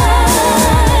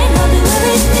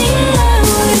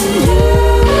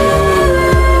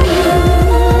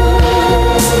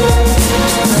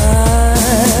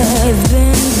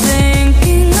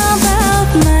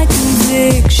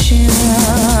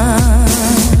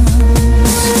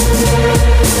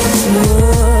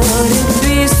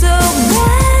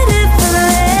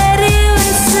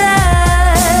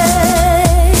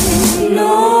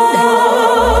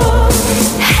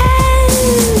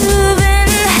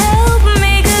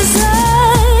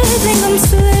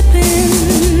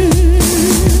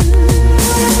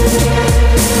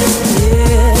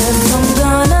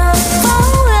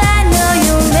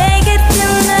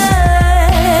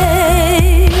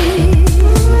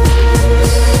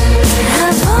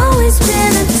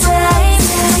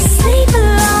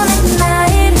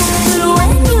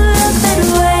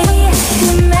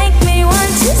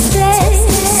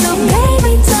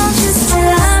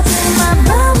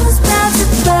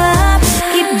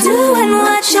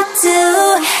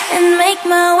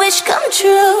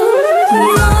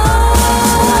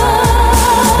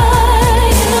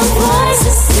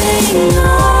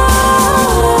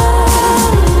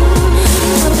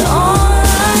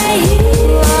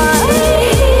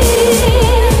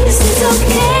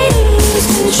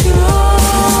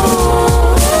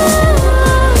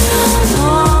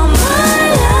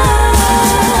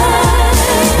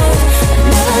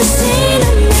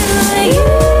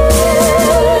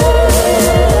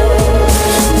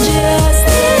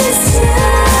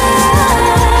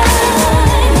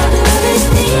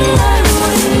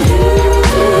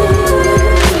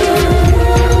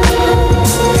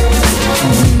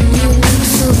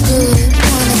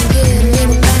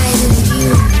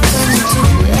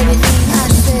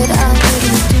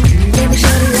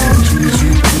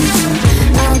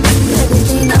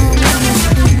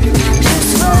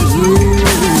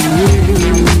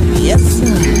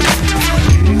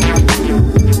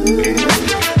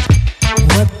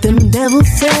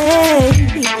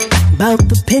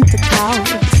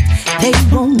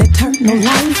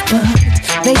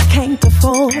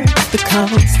 the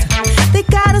coast. They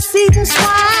got us eating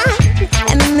swine,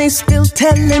 and they still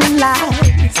telling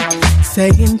lies,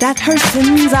 saying that her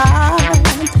sins are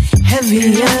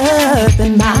heavier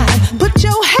than mine. Put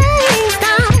your hands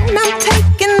down, I'm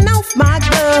taking off my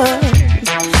gloves,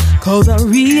 'cause I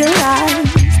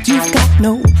realized you've got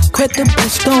no credible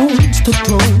stones to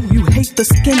throw. You hate the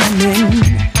skin I'm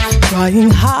in,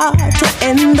 trying hard to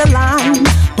end the line,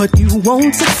 but you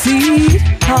won't succeed,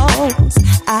 'cause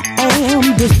I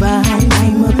am divine.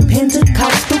 I'm a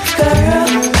Pentecostal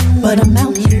girl, but I'm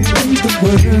out here in the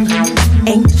world.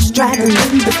 Ain't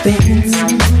straddling the fence,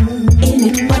 in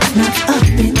it but not up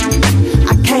it.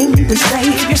 I came to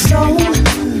save your soul,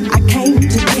 I came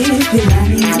to give you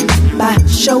life, by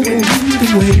showing you the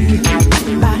way,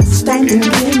 by standing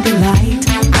in the light.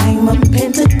 I'm a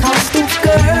Pentecostal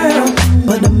girl,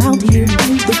 but I'm out here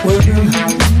in the world.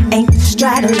 Ain't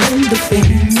straddling the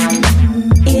fence,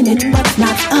 in it but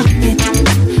not up it.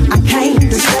 I came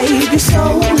to save your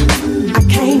soul, I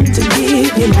came to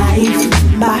give you life,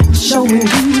 by showing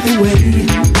you the way,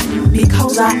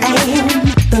 because I am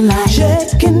the light.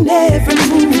 Checking every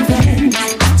move and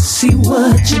I see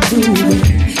what you're doing.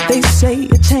 They say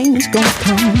a change gon'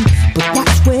 come, but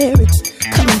watch where it's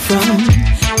coming from.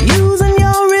 Using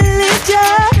your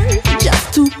religion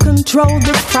just to control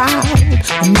the crowd,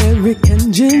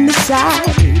 American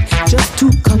genocide just to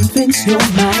convince your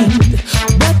mind.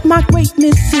 But my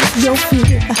greatness is your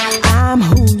fear, I'm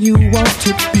who you want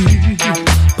to be,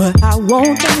 but I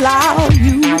won't allow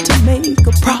you to make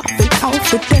a profit off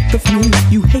the death of me.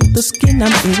 You hate the skin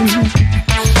I'm in,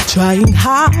 trying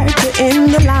hard to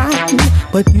end the line,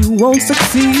 but you won't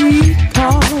succeed,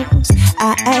 'cause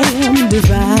I am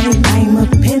divine. I'm a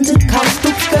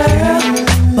Pentecostal girl,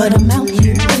 but I'm out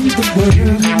here in the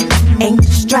world. Ain't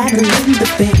straddling the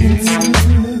fence,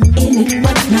 in it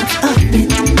but not up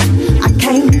it. I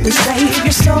came to save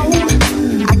your soul,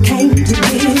 I came to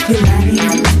give you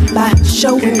life, by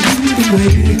showing you the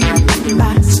way,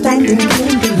 by standing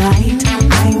in the light.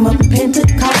 I'm a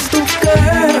Pentecostal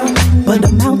girl, but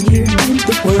I'm out here in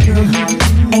the world.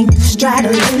 Ain't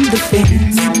straddling the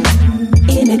fence,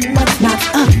 in it but not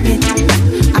up it.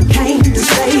 I came to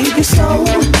save your soul,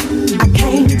 I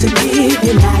came to give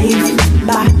you life,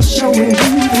 by showing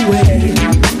you the way,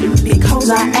 because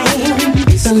I am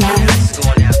the light.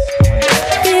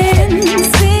 Been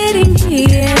sitting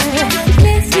here,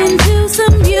 listening to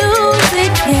some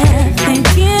music, yeah,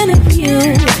 thinking of you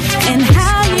and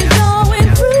how you're going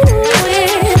through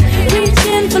it,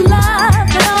 reaching for love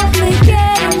but only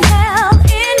getting hell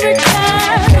in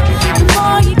return. The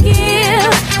more you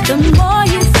give, the more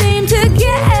you seem to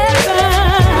get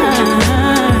burned.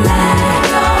 Let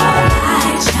your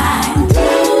light shine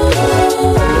through.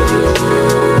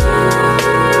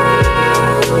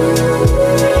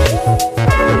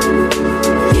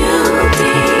 You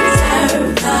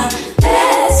deserve the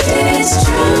best, it's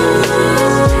true.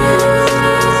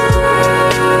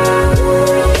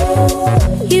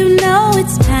 You know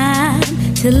it's time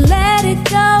to let it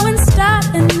go and start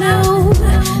anew,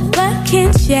 but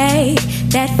can't shake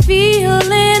that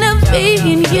feeling of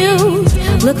being used.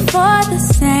 Look for the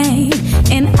same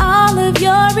in all of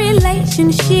your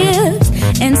relationships,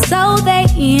 and so they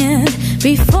end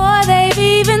before they've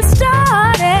even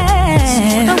started.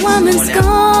 A woman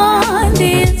scorned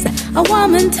is a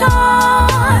woman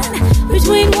torn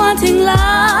between wanting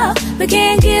love but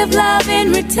can't give love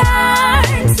in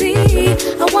return. See,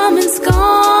 a woman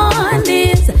scorned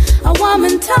is a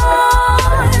woman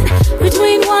torn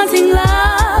between wanting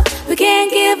love but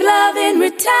can't give love in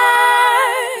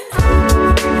return.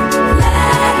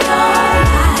 Let your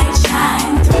light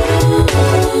shine through.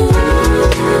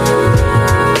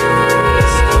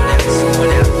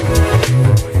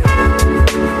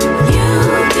 You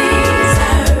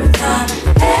deserve the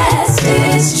best,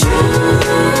 it's true.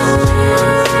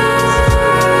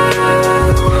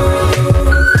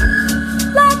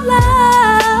 Let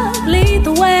love lead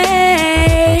the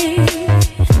way.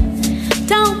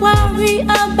 Don't worry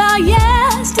about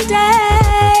yesterday.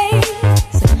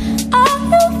 Oh,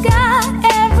 you've got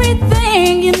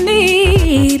everything you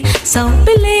need. So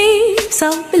believe, so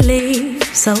believe,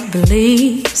 so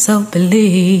believe, so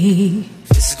believe.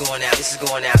 This is going out, this is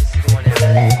going out, this is going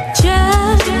out.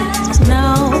 Just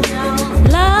know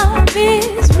love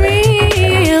is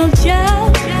real.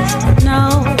 Just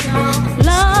know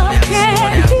love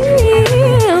can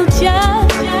heal.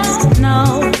 Just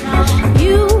know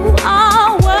you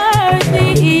are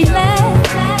worthy.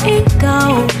 Let it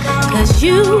go, 'cause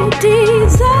you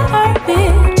deserve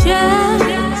it.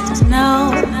 Just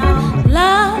know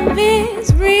love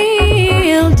is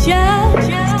real. Just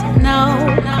know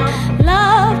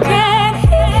love can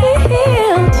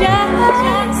heal.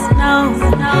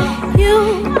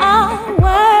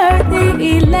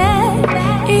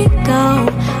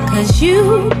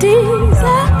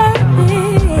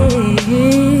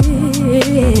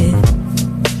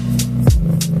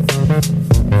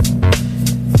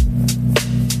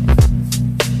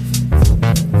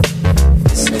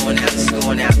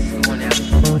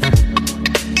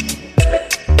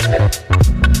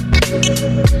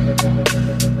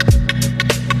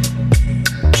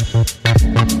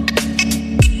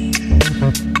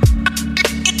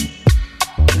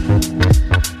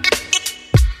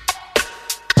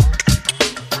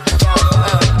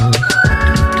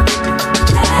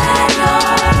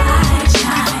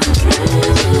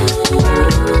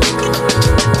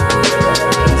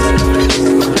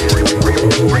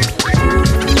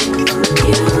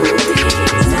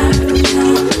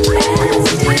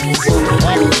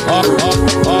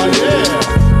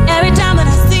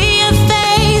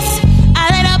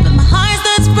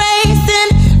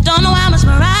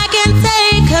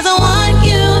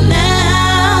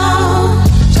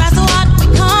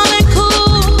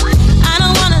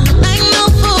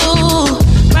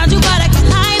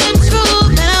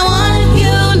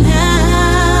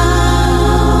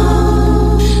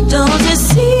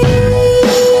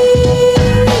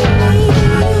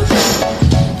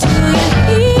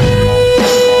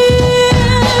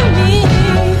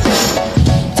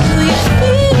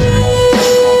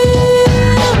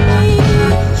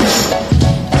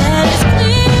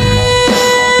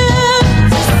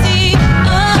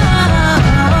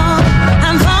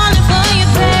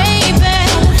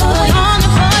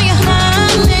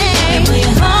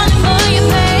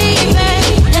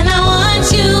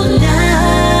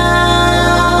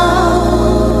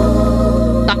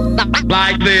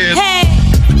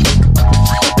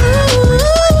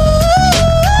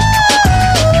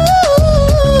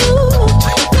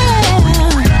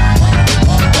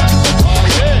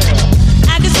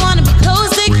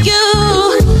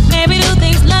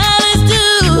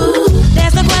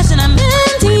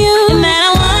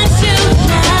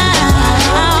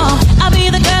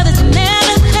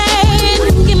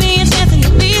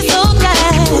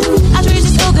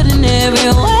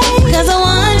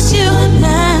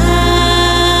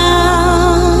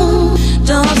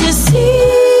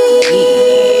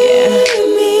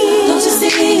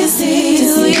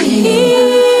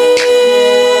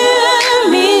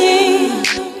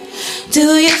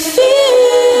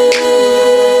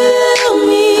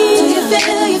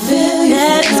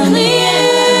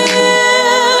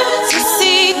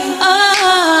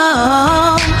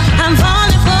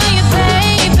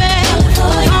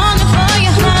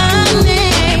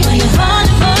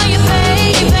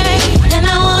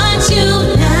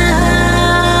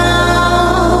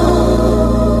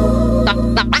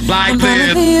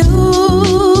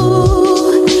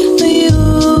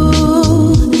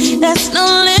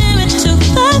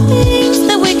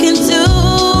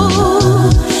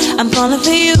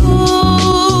 for you.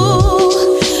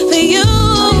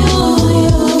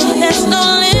 There's no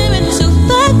limit to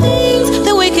the things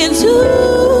that we can do.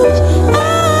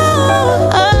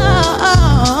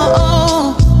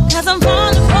 Cause I'm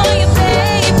falling for you,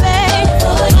 baby.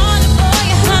 Falling for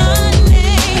you,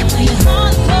 honey.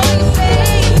 Falling for you,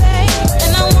 baby.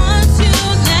 And I want you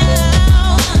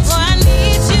now. Oh, I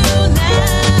need you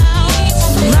now.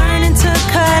 I'm learning to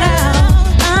cut out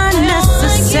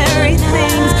unnecessary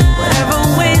things. Whatever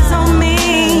weighs on me,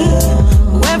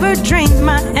 whoever drains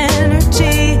my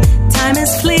energy. Time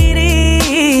is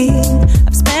fleeting.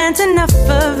 I've spent enough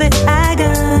of it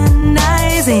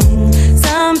agonizing.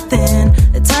 Something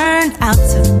that turned out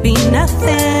to be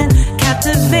nothing.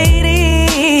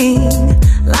 Captivating.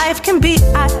 Life can be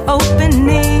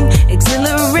eye-opening,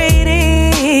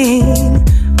 exhilarating,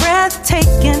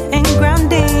 breathtaking and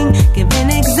grounding. Giving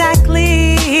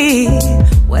exactly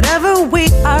whatever we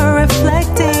are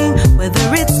reflecting.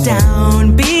 Whether it's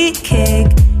downbeat,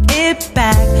 kick it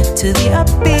back to the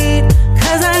upbeat.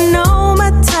 Cause I know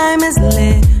my time is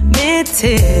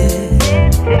limited.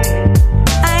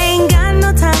 I ain't got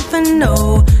no time for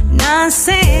no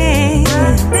nonsense.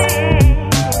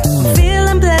 I'm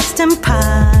feeling blessed and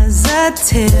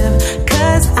positive.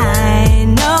 Cause I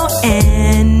know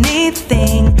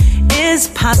anything is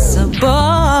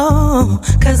possible.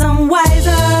 Cause I'm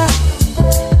wiser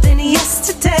than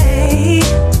yesterday.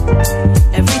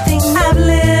 Everything I've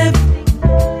lived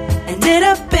ended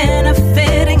up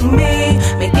benefiting me,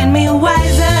 making me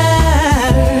wiser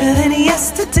than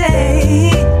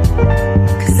yesterday.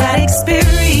 Cause that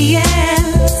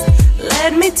experience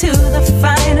led me to the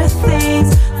finer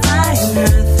things,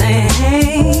 finer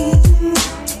things,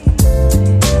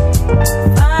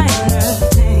 finer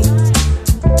things.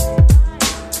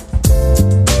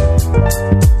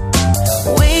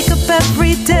 Wake up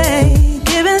every day,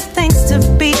 giving thanks to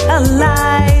be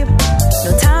alive.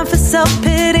 No time for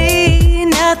self-pity,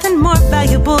 nothing more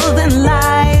valuable than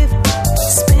life.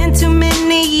 Spent too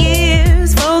many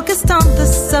years focused on the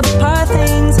subpar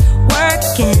things,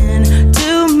 working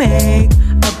to make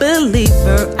a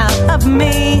believer out of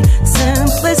me.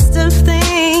 Simplest of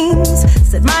things,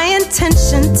 set my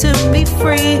intention to be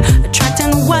free,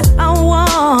 attracting what I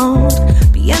want,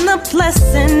 being the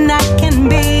blessing I can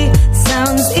be.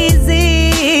 Sounds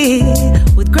easy,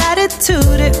 with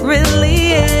gratitude it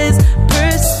really is.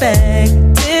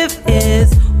 Perspective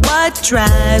is what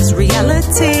drives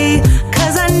reality.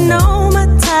 Cause I know my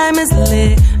time is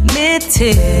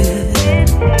limited.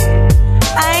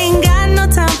 I ain't got no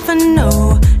time for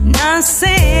no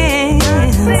nonsense.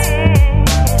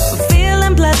 I'm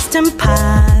feeling blessed and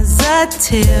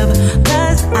positive.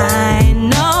 Cause I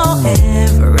know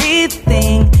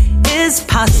everything is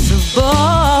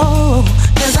possible.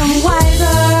 Cause I'm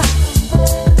wiser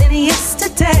than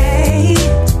yesterday.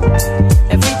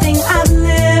 Everything I've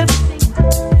lived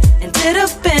ended up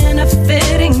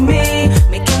benefiting me,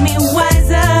 making me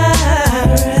wiser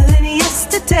than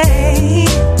yesterday.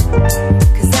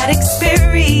 Cause that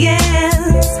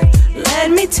experience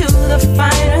led me to the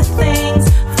finer things,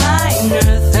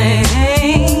 finer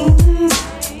things,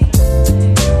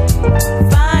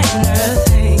 finer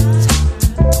things.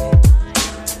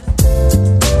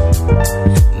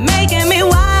 Making me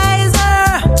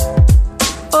wiser,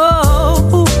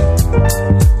 oh,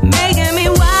 making me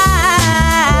wiser,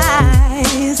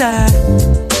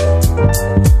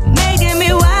 making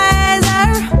me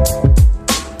wiser,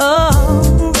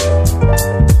 oh.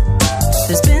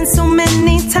 There's been so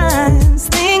many times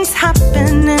things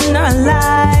happen in our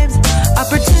lives,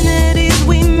 opportunities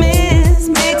we miss,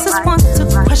 makes us want to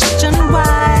question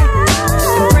why.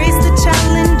 Embrace the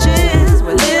challenges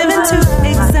we're living to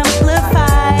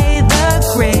exemplify the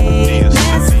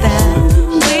greatness that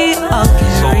we all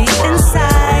carry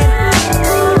inside.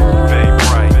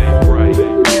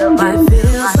 Life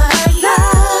feels like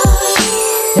love.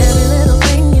 Every little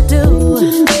thing you do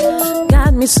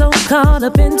got me so caught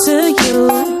up into you.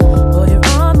 Boy, you're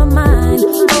on my mind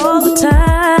all the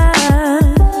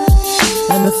time.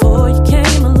 And before you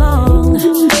came along,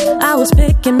 I was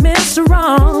picking Mr.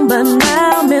 Wrong, but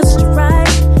now Mr. Right,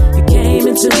 you came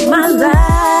into my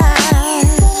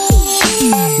life.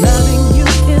 Loving you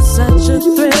is such a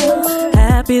thrill.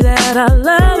 Happy that our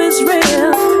love is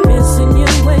real. Missing you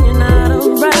when you're not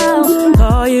around.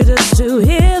 Call you just to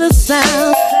hear the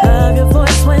sound of your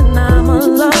voice when I'm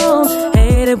alone.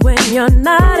 Hate it when you're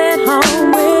not at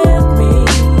home with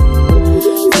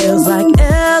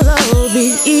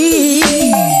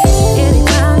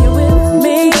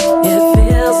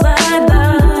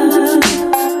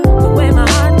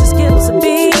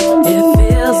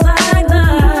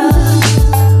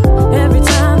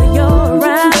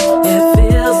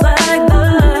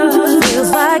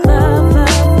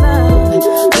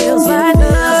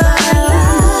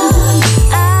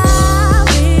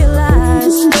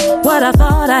what I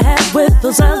thought I had with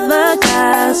those other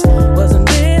guys wasn't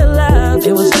real love,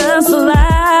 it was just a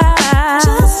lie.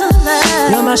 Just a lie.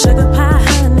 You're my sugar pie,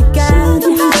 honey guy,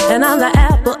 and I'm the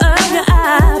apple of your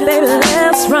eye. Baby,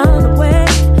 let's run away,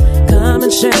 come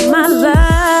and share my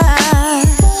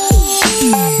life.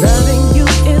 Loving you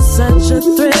is such a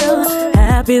thrill,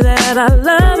 happy that our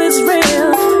love is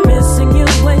real. Missing you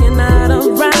when you're not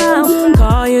around,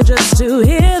 call you just to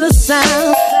hear the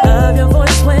sound of your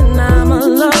voice when I'm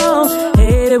alone.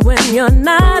 Hate it when you're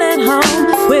not at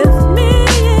home with me.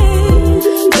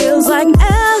 Feels like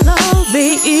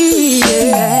L-O-V-E,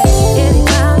 yeah.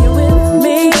 Anytime you're with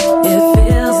me, it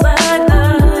feels like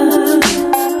love.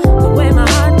 The way my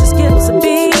heart just skips a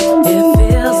beat, it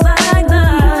feels like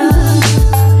love.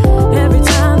 Every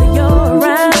time that you're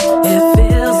around, it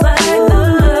feels like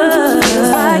love. Feels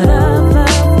like love,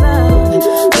 love,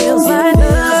 love. Feels like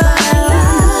love.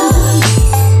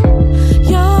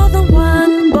 You're the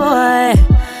one, boy,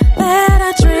 that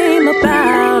I dream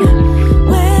about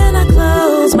when I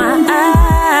close my eyes.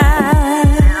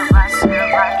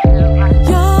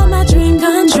 You're my dream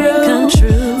come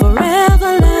true,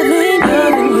 forever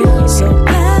loving you. So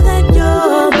glad that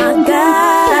you're my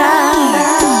guy.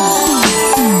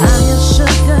 I'm your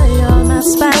sugar, you're my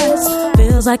spice.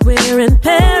 Feels like we're in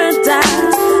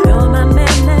paradise. You're my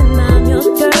man and I'm your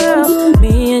girl.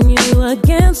 Me and you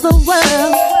against the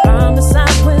world. Promise I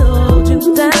will hold you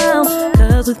down,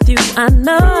 'cause with you I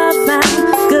know I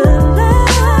found good love.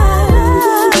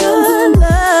 Good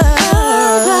love.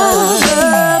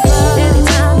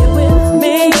 Anytime you're with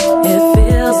me, it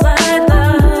feels like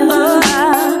love.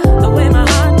 The way my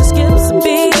heart just skips a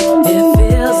beat, it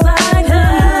feels like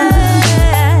love.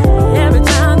 Every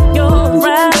time you're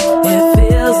around, it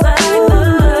feels like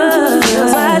love.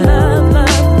 Feels like love,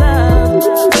 love, love.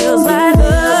 Feels like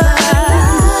love.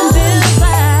 Feels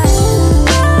like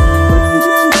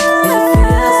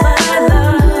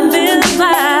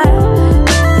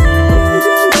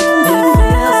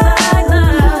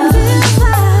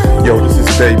Yo, this is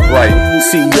Bay Bright,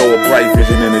 CEO of Bright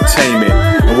Vision Entertainment.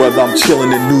 And whether I'm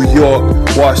chilling in New York,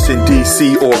 Washington,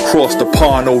 D.C., or across the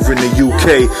pond over in the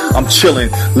UK, I'm chilling,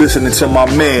 listening to my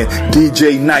man,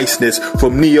 DJ Niceness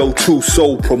from Neo 2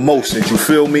 Soul Promotions. You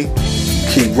feel me?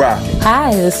 Keep rocking.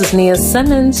 Hi, this is Nia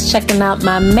Simmons, checking out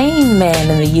my main man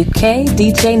in the UK,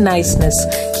 DJ Niceness,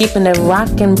 keeping it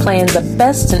rockin', playing the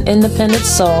best in independent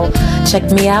soul.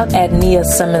 Check me out at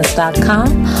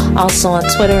niasimmons.com, also on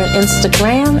Twitter and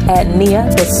Instagram at Nia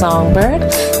the Songbird,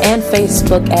 and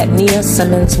Facebook at Nia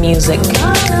Simmons Music.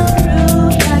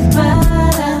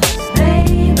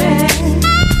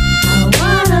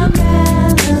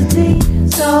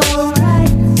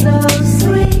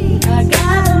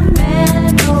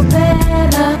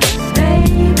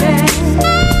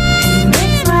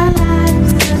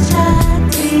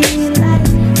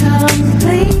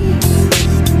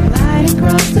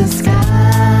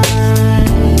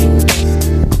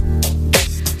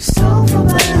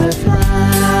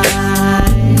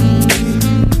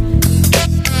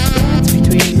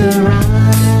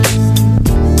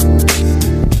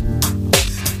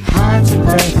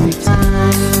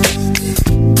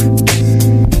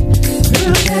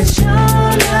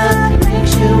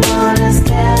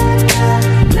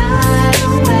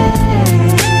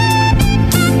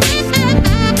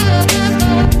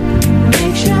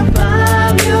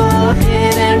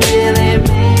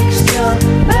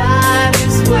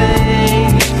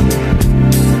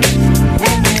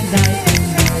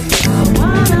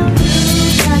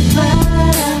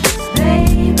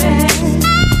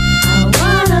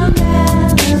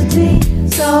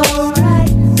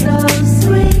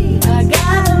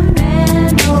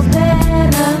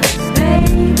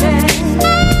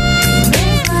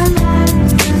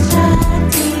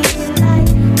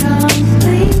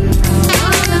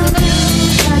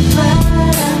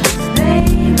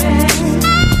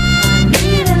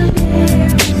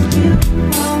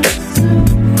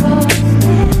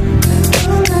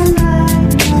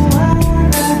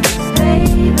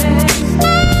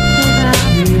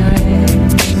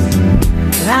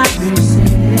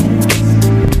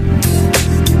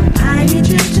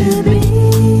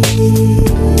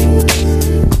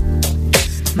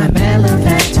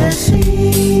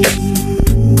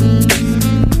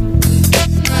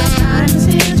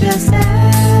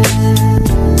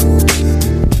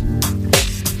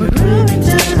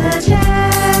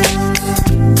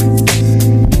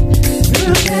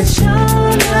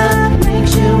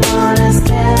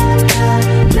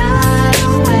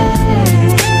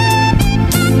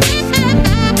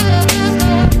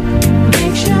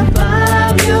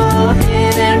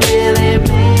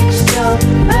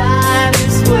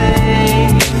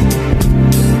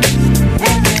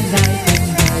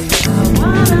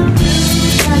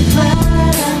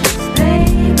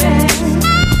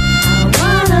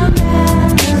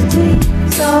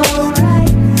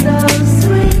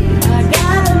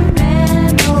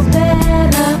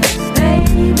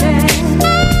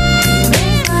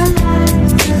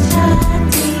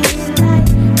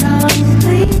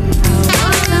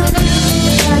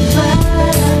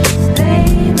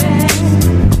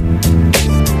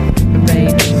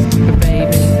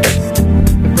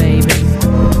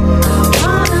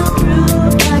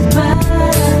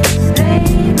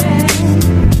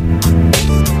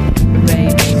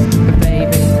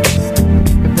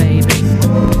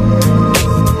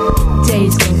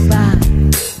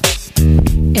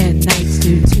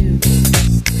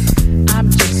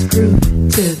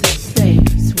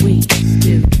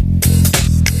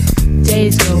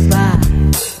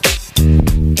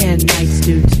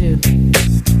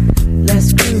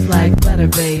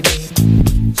 butter, baby.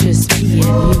 Just me and you.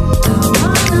 I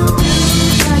wanna be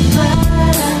like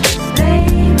butter,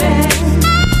 baby.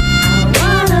 I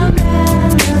want a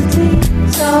melody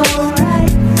so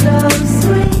right, so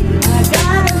sweet. I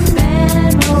got a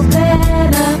man more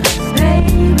better,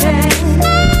 baby.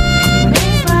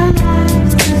 Make my life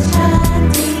such a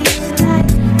delight,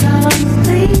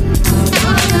 complete. I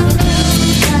wanna be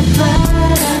like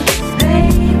butter,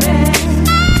 baby.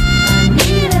 I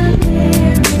need a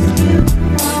living you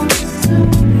want to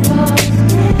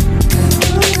forget.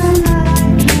 Moving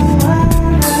like no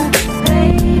other,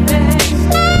 baby.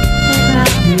 And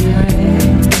I'll be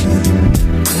raised,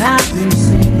 I'll be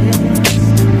said.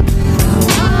 I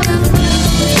wanna be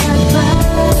like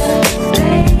butter,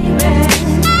 baby.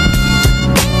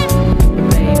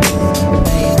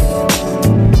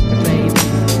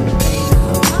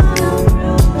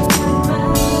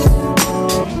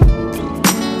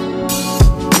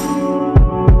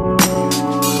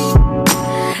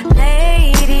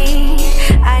 Lady,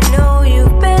 I know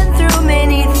you've been through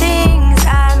many things.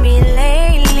 I mean,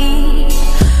 lately,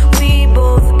 we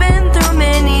both been through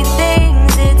many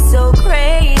things. It's so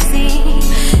crazy.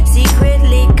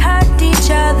 Secretly cut each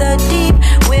other deep.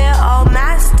 We're all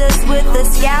masters with a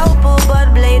scalpel,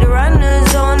 but blade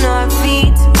runners on our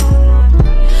feet.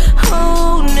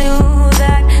 Who knew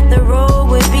that the road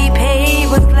would be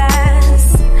paved with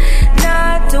glass?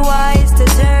 Not wise to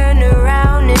turn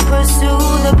around and pursue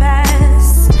the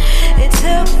past. It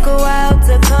took a while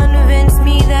to convince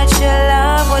me that your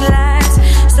love would last.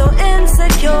 So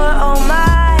insecure, oh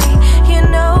my, you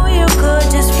know you could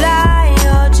just fly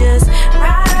or just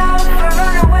ride off or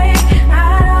run away.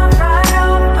 Ride off or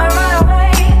run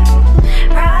away.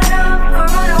 Ride off or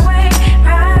run away.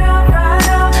 Ride off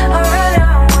or run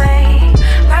away.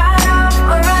 Ride off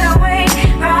or run away.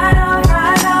 Ride off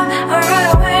or run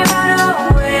away. Run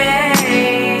away.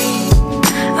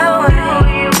 Away.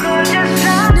 You could just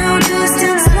fly. No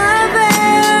distance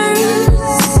lovers.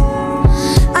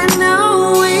 I know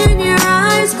when your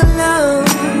eyes glow.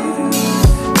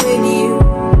 When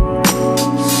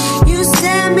you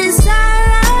stand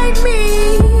beside me,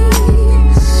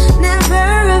 never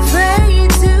afraid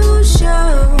to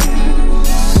show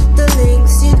the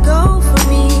lengths you'd go for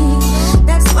me.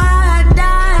 That's why I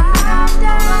die.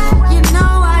 You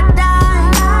know I die.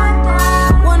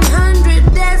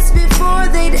 100 deaths before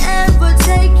they'd ever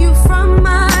take you from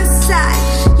my side.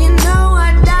 You know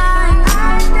I die.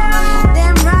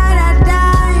 Damn right I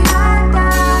die.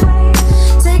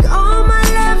 Take all my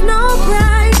love, no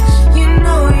pride. You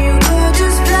know you could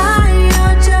just fly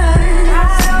or just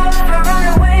ride off or run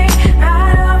away.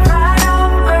 Ride off or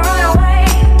run away.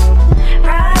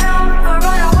 Ride off or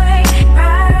run away.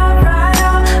 Ride off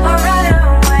or run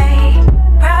away.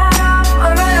 Ride off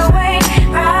or run away.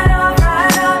 Ride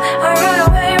off or run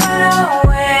away.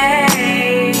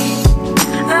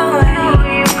 Run away.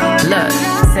 Look,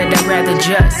 said I'd rather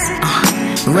just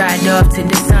ride off to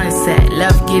the sunset.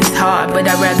 Love gets hard, but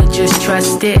I'd rather just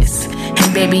trust this.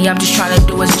 And baby, I'm just trying to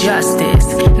do us justice.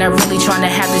 Not really trying to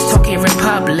have this talk here in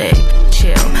public.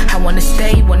 Chill, I wanna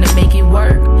stay, wanna make it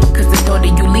work. Cause the thought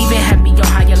of you leaving had me on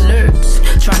high alerts.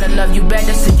 Trying to love you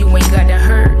better so you ain't gotta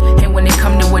hurt. And when it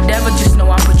come to whatever, just know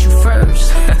I put you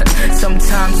first.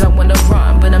 Sometimes I wanna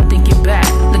run, but I'm thinking back.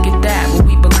 Look at that, what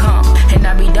we become. And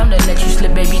I'd be dumb to let you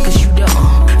slip, baby, cause you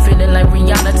dumb. Feeling like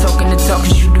Rihanna talking the talk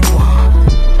cause you do.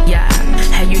 Yeah,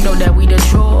 and you know that we the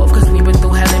truth. Cause we been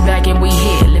through hell and back and we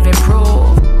here, living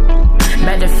proof.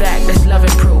 Matter of fact, that's love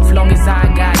and proof. Long as I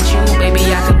got you,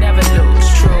 baby, I could never lose.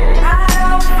 True. Ride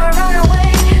off or run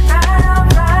away. Ride off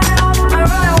or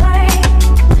run away.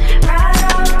 Ride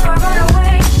off or run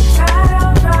away. Ride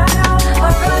off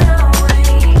or run away.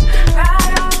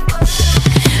 Ride off.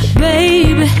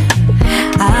 Baby,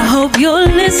 I hope you're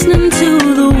listening to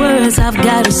the words I've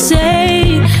got to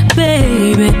say,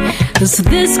 baby. Cause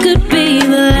this could be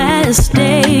the last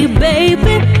day,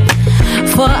 baby.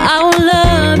 For our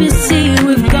love, you see,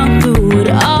 we've gone through it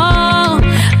all,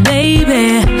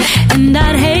 baby. And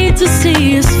I'd hate to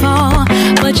see us fall,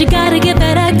 but you gotta get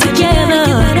that act together.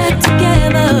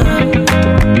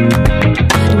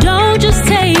 Don't just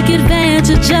take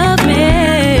advantage of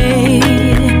me.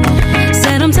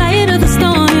 Said I'm tired of the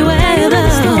stormy weather.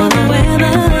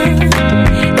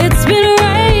 It's been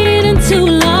raining too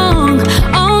long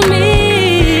on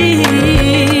me.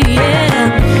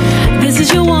 Yeah, this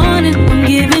is your warning. I'm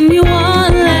giving you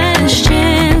one last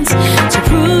chance.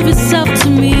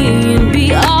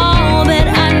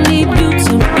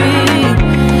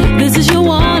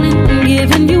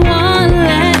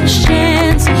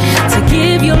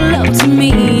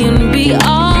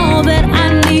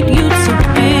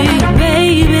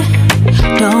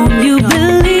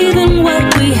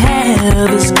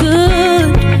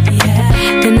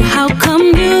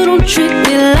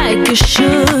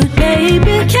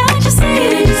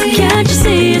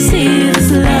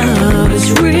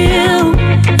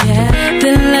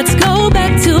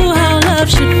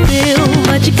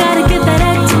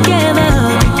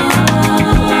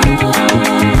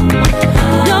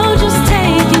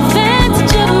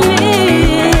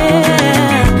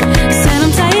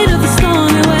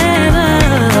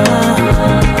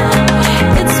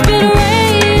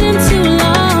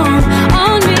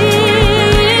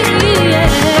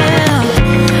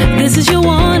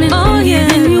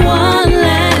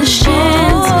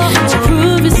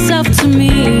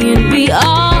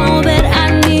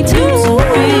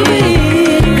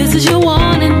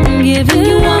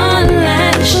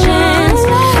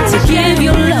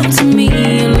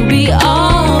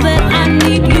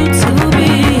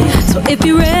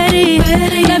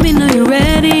 let me know you're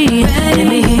ready. Let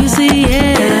me hear you say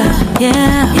yeah,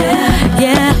 yeah,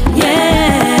 yeah, yeah.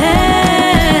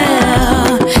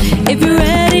 If you're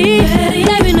ready,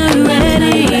 let me know you're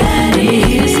ready. Let me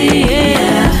hear you say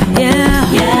yeah,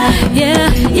 yeah,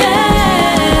 yeah, yeah.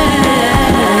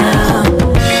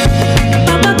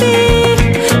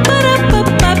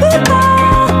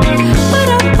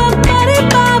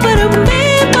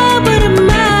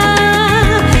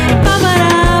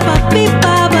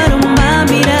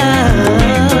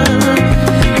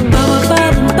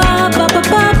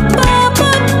 Ba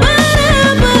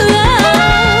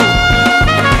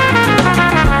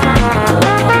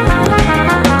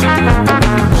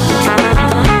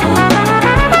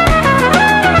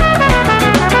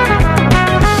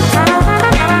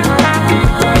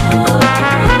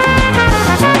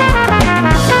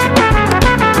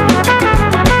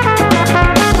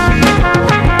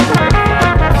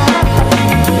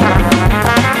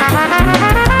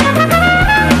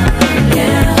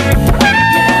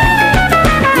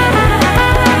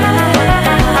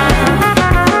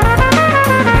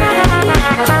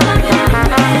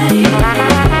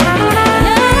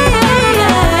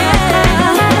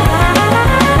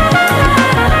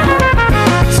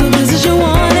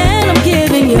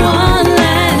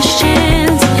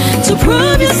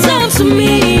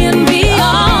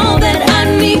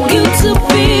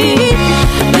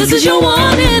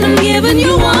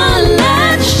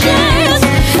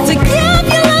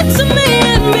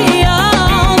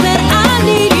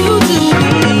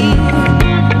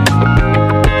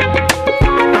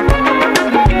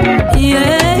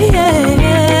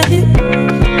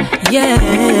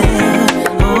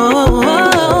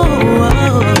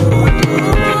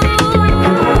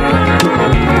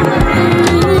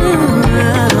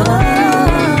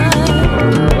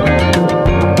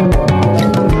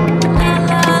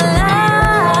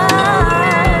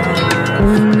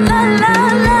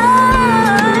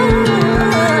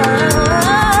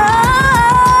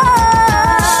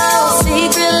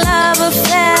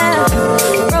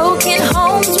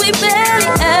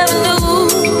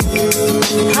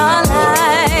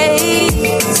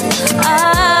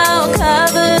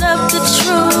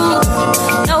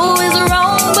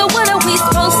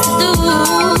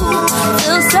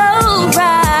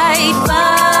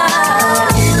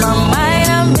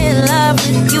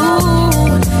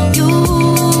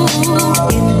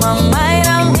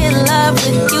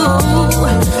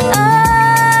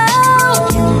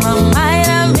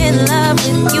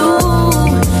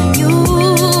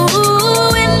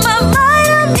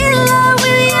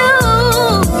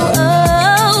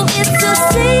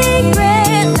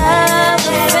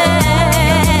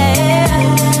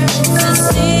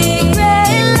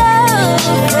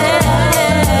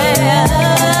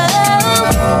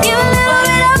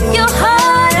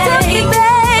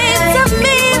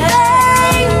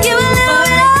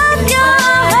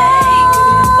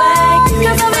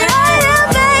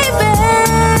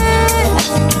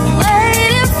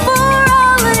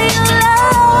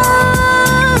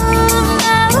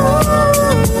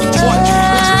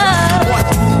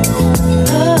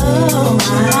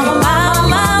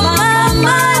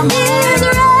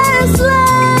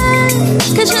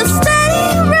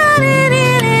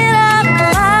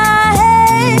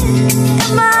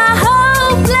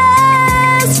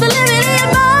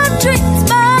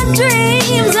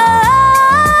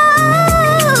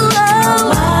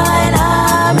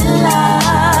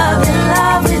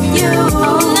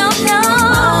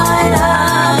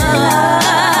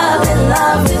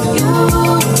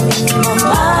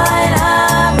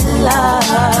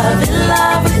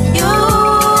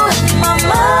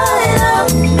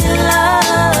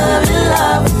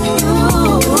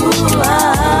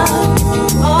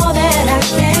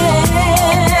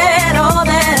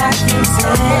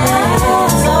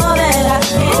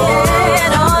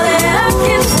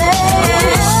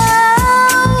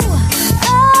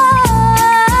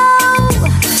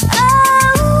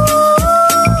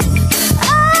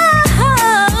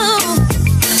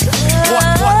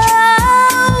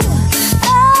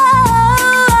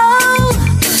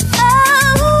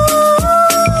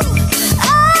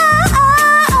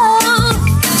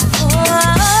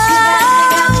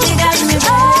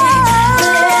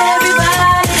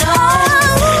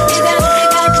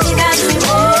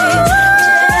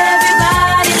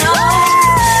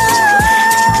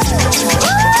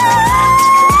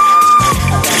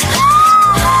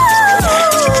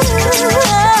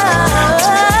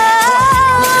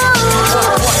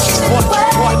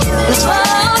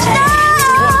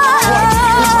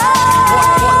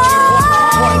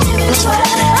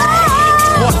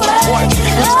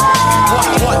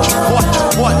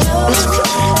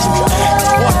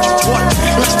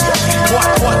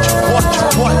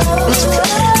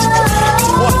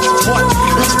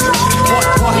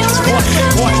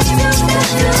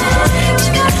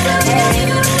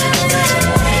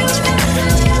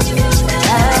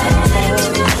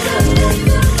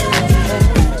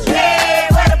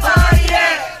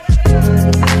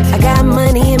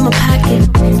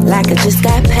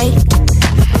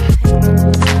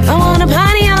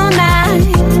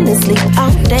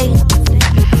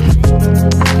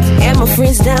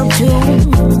friends down too.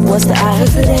 What's the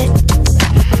odds of that?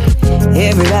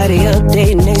 Everybody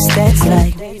updating their stats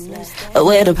like,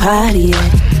 where the party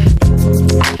at?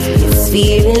 It's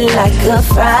feeling like a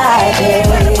Friday.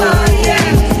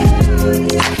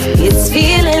 It's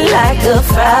feeling like a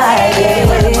Friday.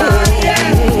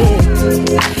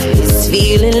 It's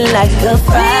feeling like a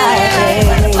Friday.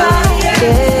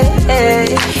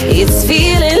 It's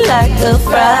feeling like a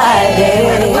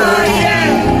Friday.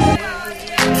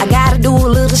 I gotta do a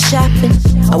little shopping.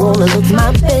 I wanna look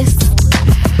my best.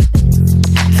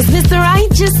 Cause Mr. Right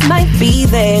just might be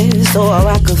there, so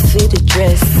I could fit a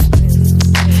dress.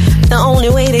 The only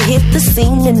way to hit the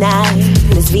scene tonight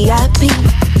is VIP.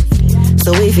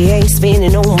 So if you ain't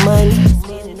spending no money,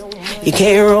 you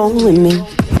can't roll with me.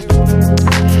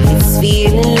 It's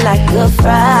feeling like a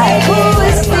Friday. Oh,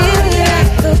 it's feeling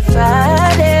like a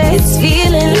Friday. It's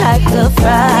feeling like a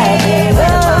Friday.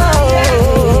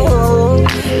 Oh,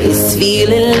 it's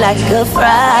feeling like a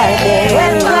Friday.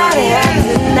 Everybody has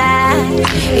tonight.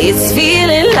 It's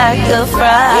feeling like a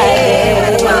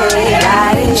Friday.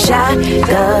 Riding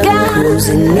shotgun,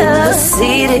 cruising in the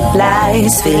city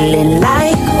lights, feeling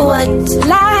like what?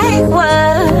 Like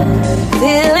what?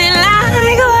 Feeling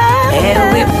like what?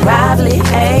 And we probably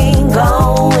ain't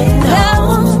going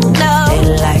home. No. And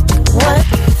like what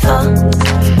for?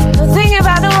 Think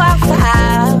about the Waffle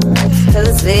House, cause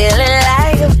it's feeling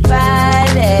like a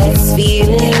Friday. It's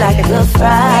feeling like a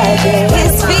Friday.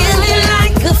 It's feeling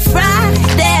like a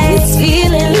Friday. It's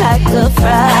feeling like a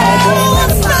Friday. Oh,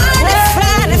 Friday,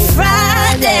 Friday,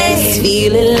 Friday. It's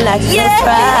feeling like a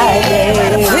Friday.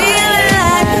 Feeling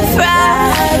like a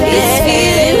Friday. It's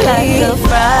feeling like a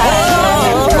Friday.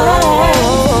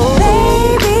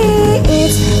 Baby,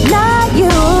 it's not you.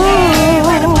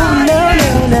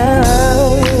 No.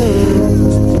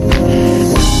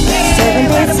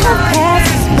 7 days have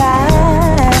passed by.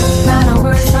 Not a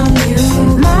word from you.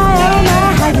 My, oh my,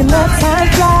 how you let time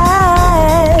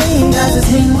fly. Cause it's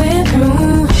been went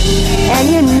through. And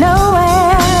you nowhere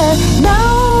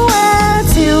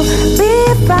to be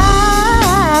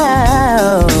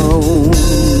found.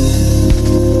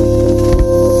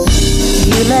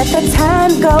 You let the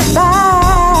time go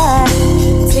by.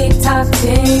 Tick tock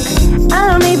tick. I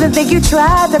don't even think you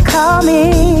tried to call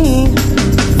me.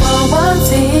 For one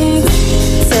thing,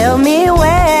 tell me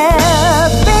where,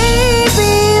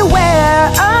 baby,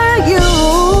 where are you?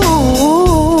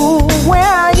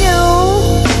 Where are you?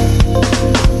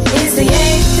 It's the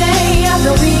 8th day of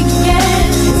the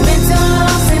weekend. It's been too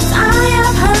long since I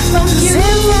have heard from you.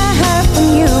 Since I heard from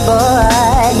you,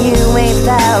 boy, you ain't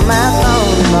dialed my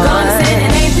phone, boy. Gonna send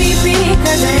an APB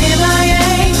cause you're MIA.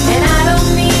 And I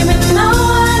don't even know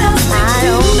what else to do. I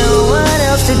don't know what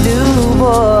else to do,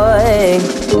 boy.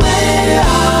 Where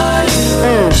are you?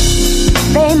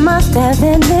 They must have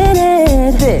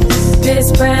invented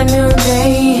this brand new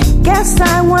day. Guess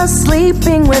I was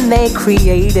sleeping when they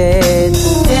created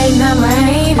day number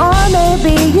 8. Or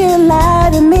maybe you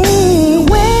lied to me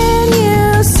when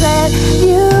you said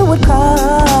you would call.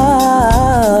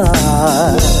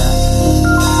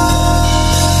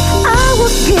 I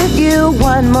will give you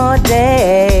one more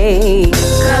day,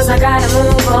 cause I gotta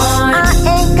move on. I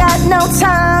ain't got no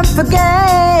time for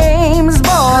games, boy.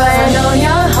 I know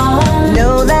you're home.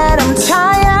 Know that I'm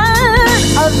tired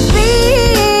of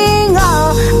being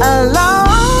all alone.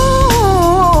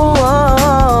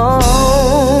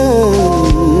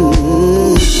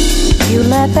 You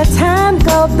let the time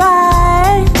go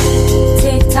by.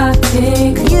 Tick tock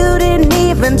tick. You didn't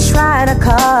even try to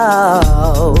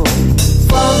call.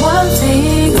 For one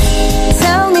thing,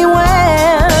 tell me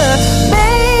where,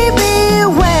 baby,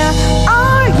 where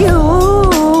are you?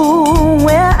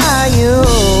 Where are you?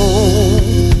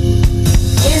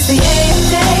 It's the 8th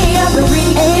day of the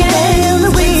week. 8th day of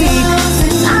the week.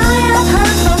 Since I have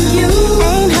heard from you.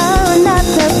 Ain't heard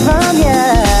nothing from you.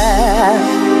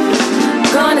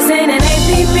 Gonna send an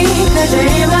APB cause you're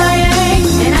MIA.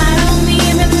 And I don't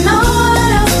even know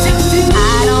what else to do. I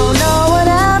don't know what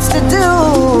else to do.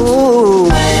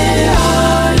 Where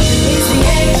are you?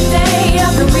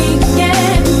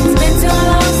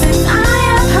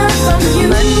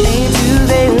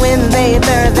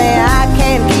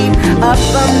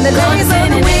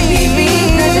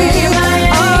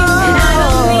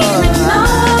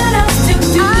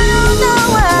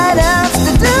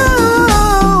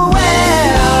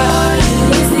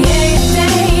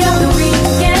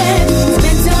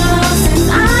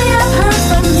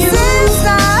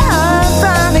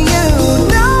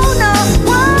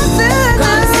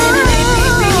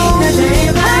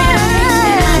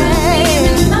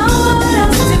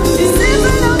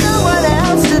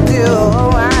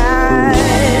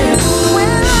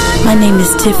 name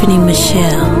is Tiffany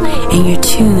Michelle, and you're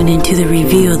tuned into the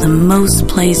review of the most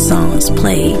played songs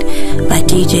played by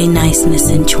DJ Niceness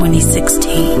in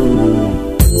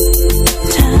 2016.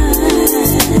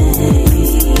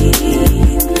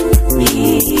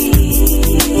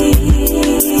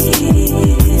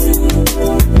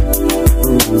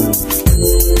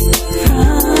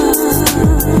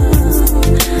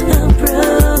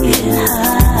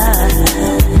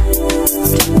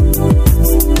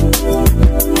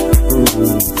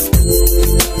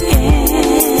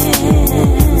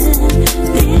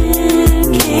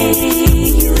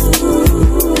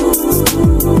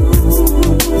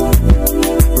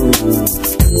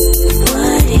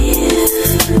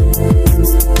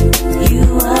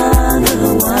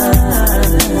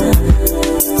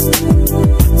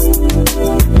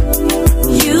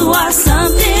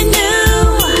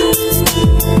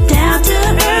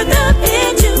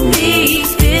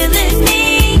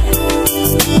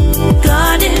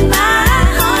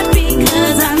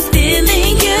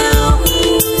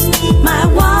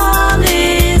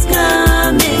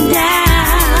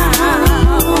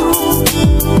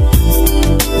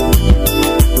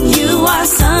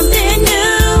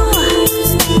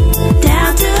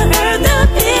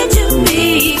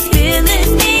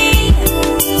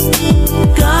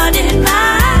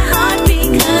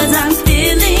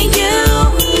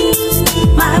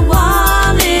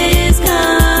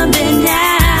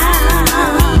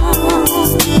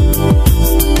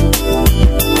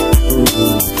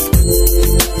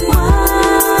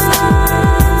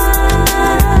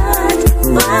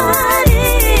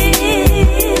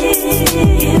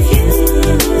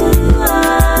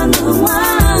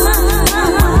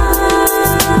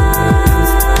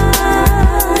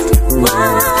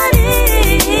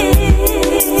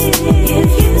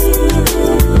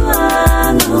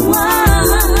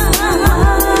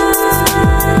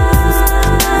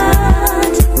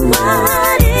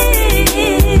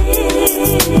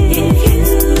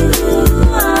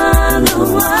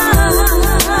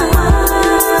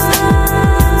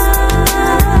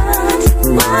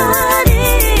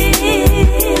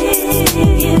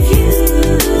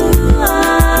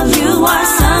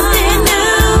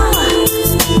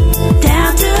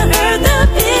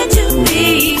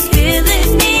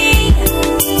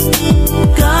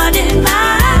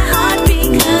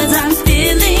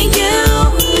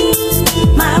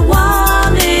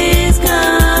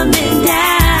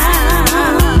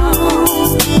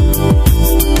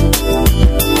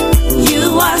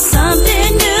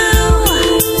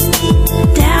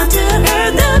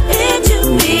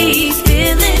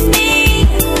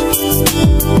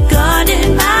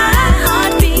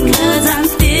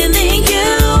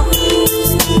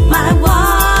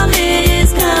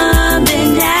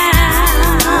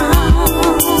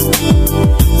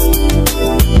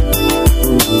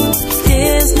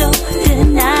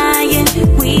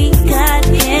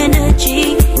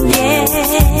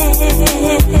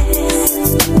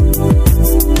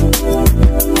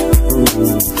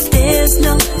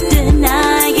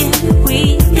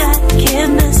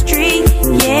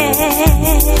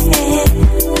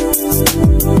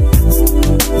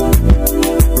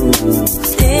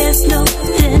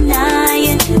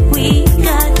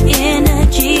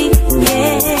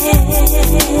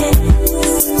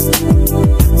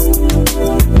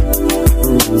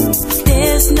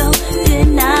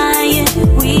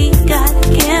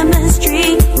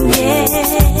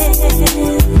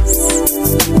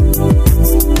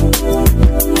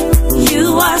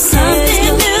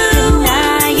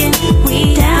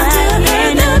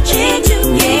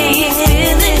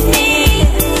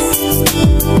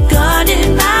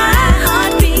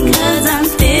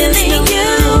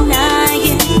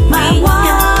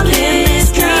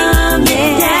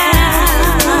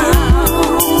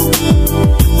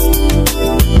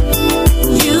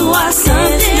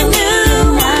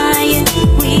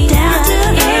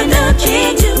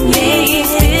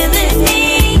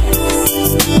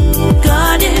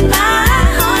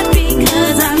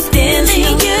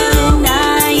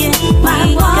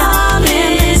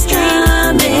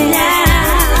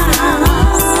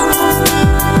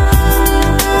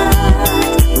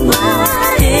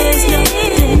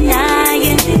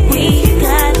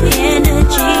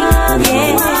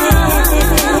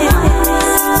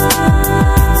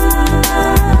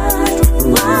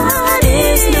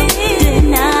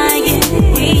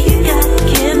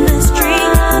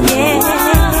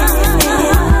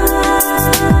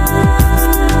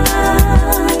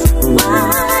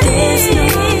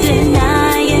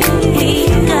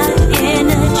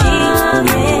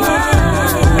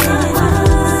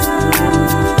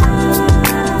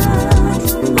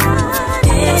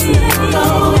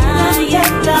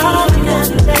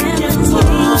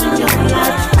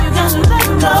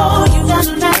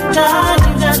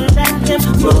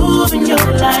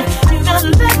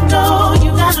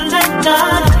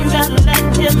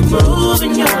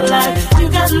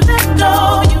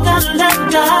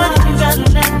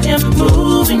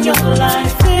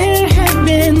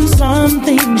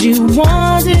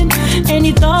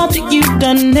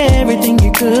 doing everything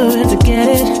you could to get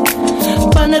it,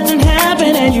 but nothing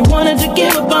happened and you wanted to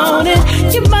give up on it.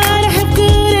 You might have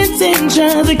good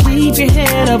intentions to keep your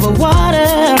head over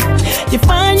water. You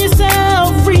find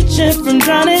yourself reaching from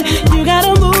drowning. You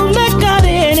gotta move like God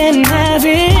did and have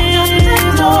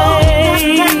His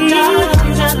way. You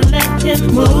gotta let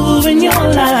Him move in your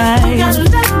life. You gotta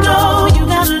let go. You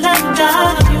gotta let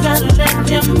God. You gotta let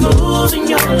Him move in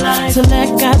your life. To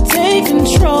let God take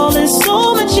control is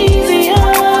so much easier.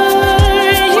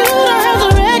 You don't have to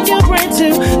wreck your brain to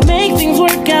make things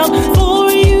work out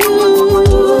for you.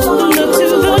 Look to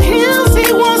the hills, He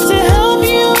wants to help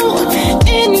you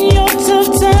in your tough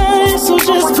times. So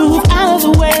just move out of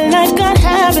the way, let God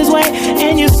have His way,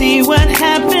 and you see what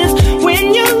happens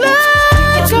when you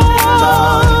let go.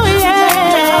 Yeah,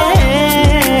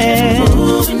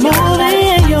 moving your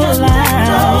life. You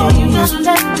gotta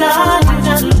let God. You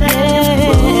gotta let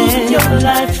Him move in your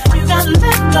life. You gotta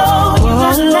let go. You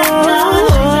gotta let God.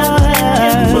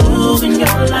 Move in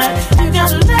your life. You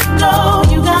gotta let go.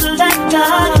 You gotta let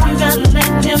God. You gotta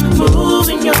let Him move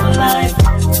in your life.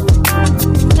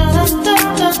 Da da da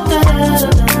da da da.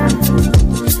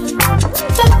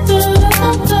 Da da da da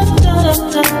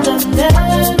da da da.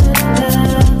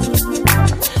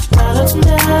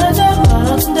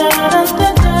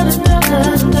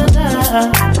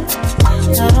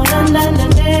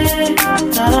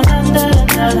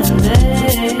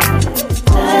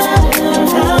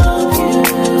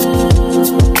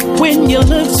 When you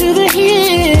look to the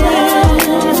hills,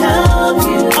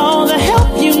 all the help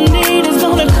you need is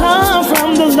gonna come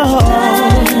from the Lord.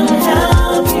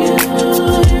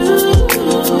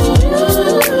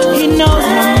 He knows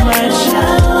how much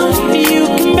you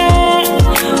can bear,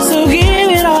 so give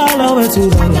it all over to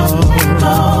the Lord.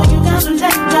 You gotta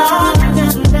let God, you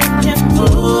gotta let Him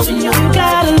move in your life. You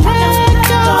gotta let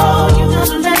go, you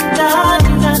gotta let God,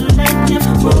 you gotta let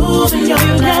Him move in your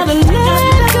life. You gotta let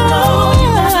go,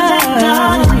 you gotta let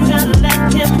God, you gotta let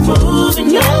Him move in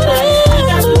your life. You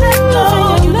gotta let go,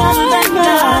 you gotta let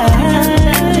God, you gotta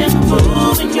let Him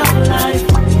move in your life.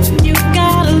 You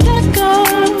gotta let go,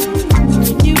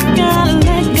 you gotta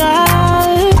let God,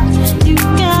 you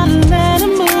gotta let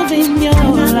Him move in your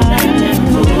life.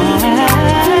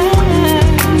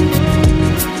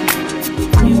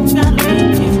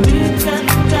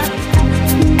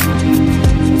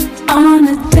 On a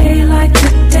day like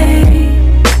today,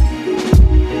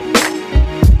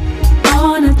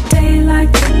 on a day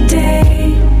like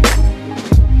today,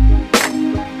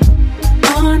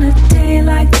 on a day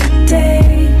like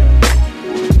today,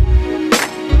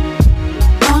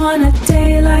 on a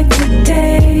day like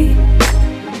today,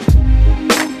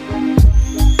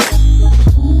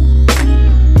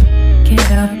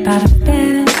 get up out of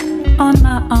bed on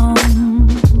my own.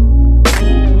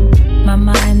 My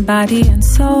mind, body, and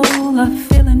soul are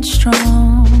feeling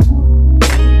strong.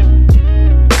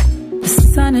 The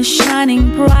sun is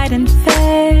shining bright and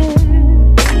fair.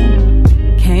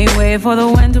 Can't wait for the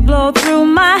wind to blow through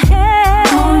my hair.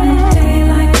 On a day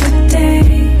like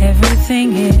today,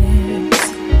 everything is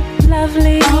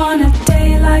lovely. On a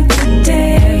day like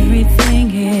today,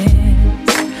 everything is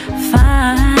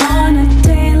fine. On a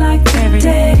day like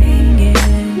everything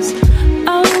is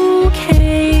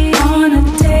okay. On a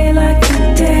day like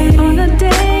today, on a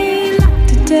day like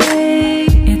today,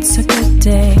 it's a good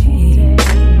day.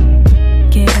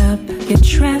 Get up, get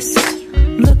dressed,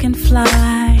 look and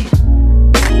fly.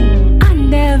 I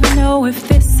never know if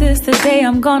this is the day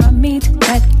I'm gonna meet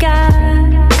that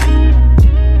guy.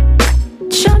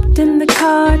 Jumped in the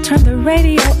car, turned the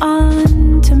radio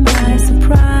on. To my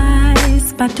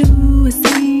surprise, Badu is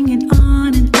singing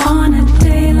on and on. A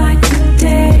day like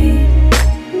today,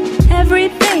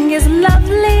 everything is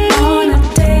lovely. On a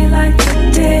day like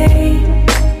today,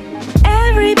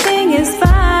 everything is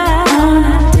fine. On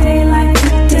a day like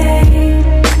today,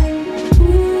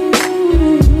 ooh.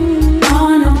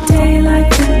 On a day like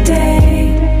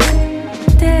today,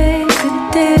 day to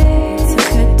day, it's a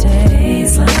good day.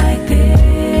 Days like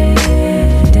this,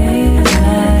 days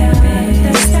like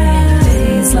this,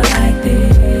 days like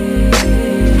this.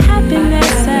 Happy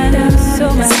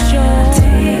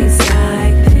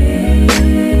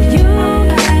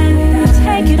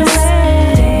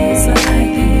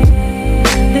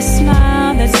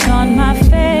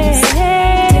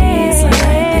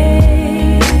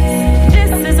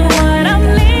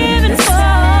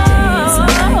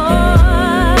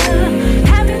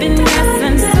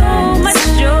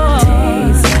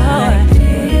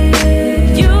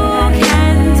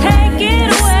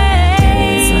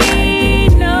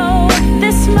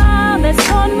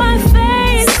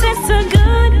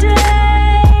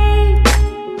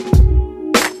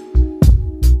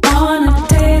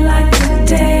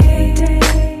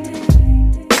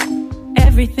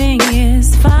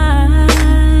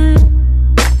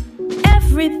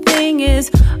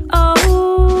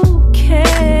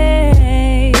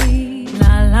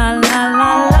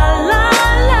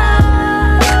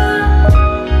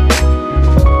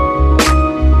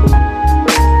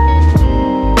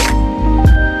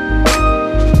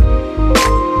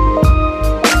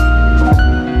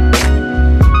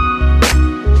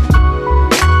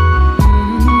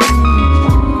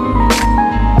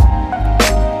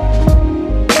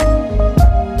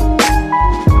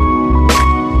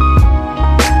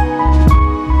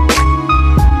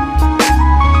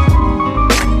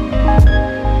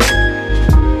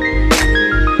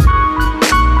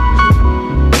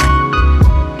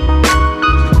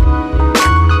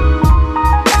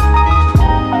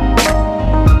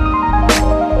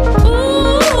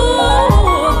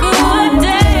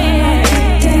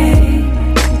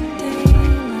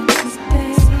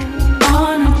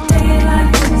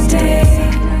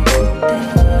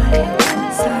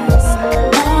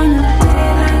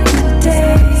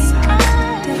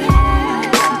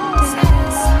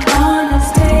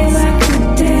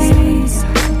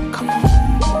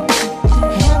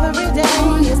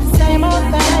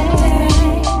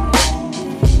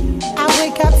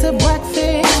to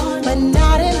breakfast, but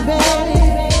not in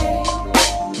bed.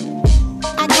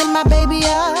 I get my baby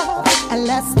up and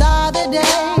let's start the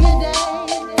day.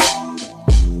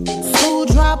 School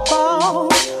drop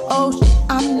off, oh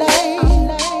I'm late.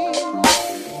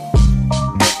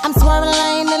 I'm swerving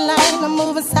lane to lane, I'm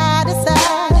moving side to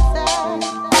side.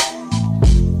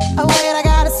 Oh wait, I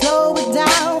gotta slow it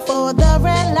down for the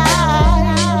red light.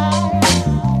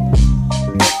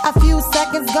 A few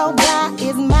seconds go by,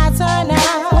 it's my turn now.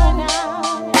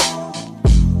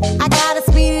 I gotta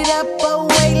speed it up, but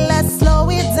wait, let's slow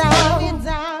it down.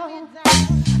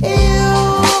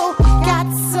 You got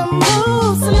to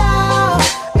move slow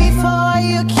before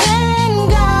you can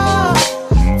go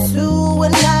to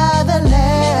another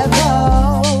level.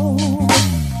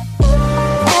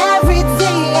 Every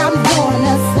day I'm doing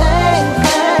the same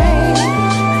thing.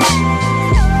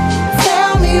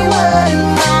 Tell me what am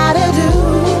I to do?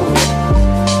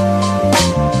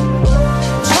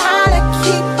 Trying to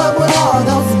keep up with all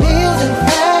those bills and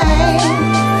things.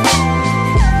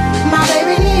 My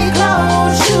baby need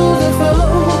clothes, shoes and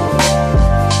food.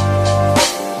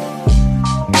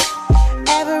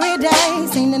 Every day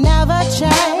seem to never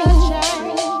change,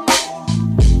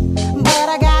 but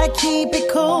I gotta keep it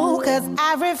cool, cause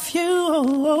I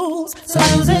refuse to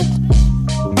lose it.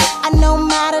 I know no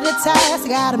matter the task, I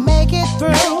gotta make it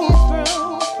through.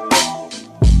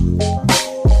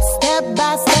 Step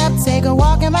by step, take a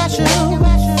walk in my shoes.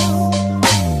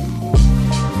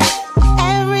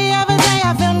 Every other day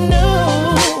I feel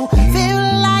new, feel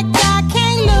like I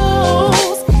can't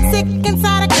lose. Sick and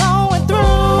tired of going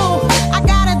through. I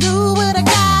gotta do what I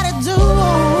gotta do.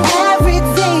 Every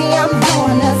day I'm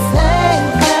doing the same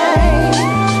thing.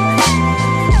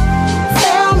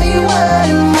 Tell me what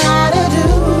am I to do?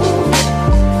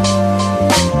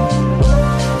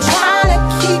 Trying to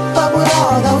keep up with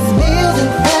all those bills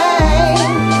and things.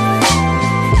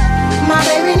 My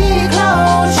baby need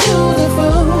clothes, shoes and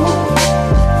food.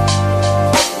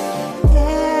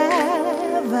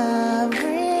 Every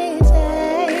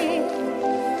day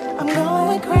I'm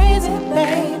going crazy,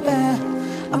 baby.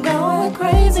 I'm going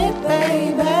crazy,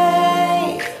 baby.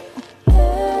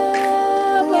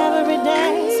 Every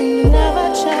day seems to never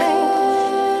change.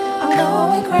 I'm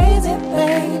going crazy,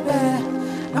 baby.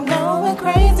 I'm going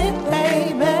crazy,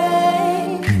 baby.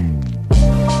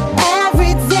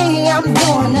 Every day I'm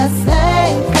doing the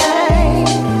same thing.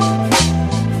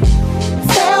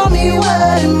 Tell me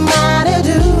what am I to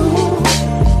do?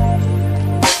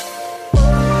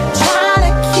 Trying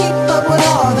to keep up with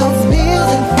all those bills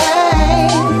and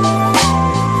things.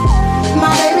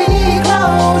 My baby need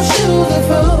clothes, shoes and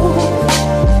food.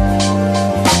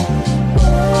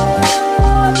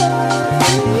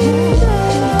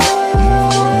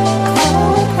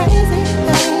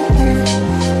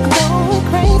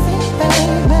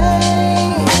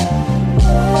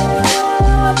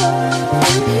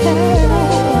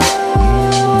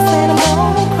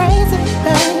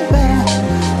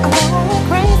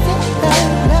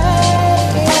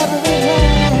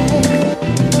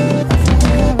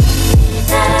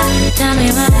 Tell me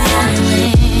what I'm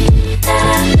doing.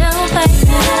 Don't fight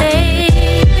me, baby.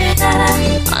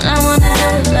 All I wanna do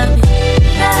is love you.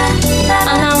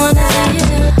 All I wanna say is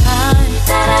your heart.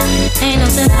 Ain't no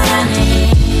sympathy.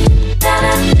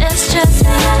 That's just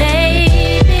me,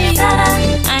 baby. I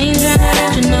ain't tryna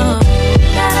let you know.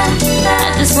 I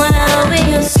just wanna open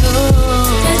your soul.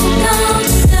 'Cause you don't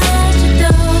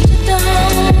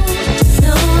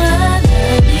know what I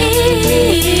need.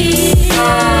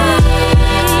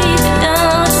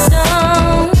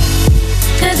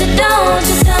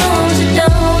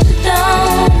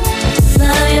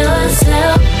 Love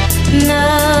yourself, no.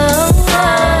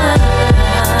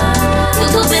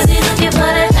 You're too busy looking for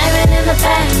that diamond in the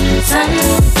back.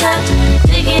 Sun's up,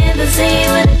 digging to see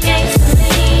what it takes to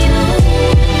lead.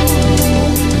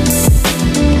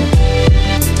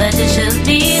 But it should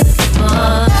be for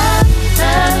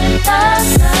love, love,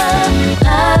 love,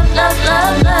 love, love,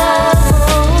 love, love.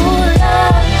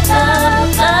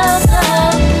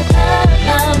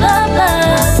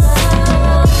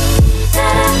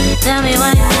 Tell me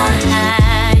why you wanna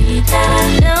hide.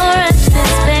 Don't rush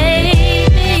this,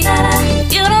 baby.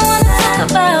 You don't wanna talk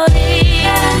about it.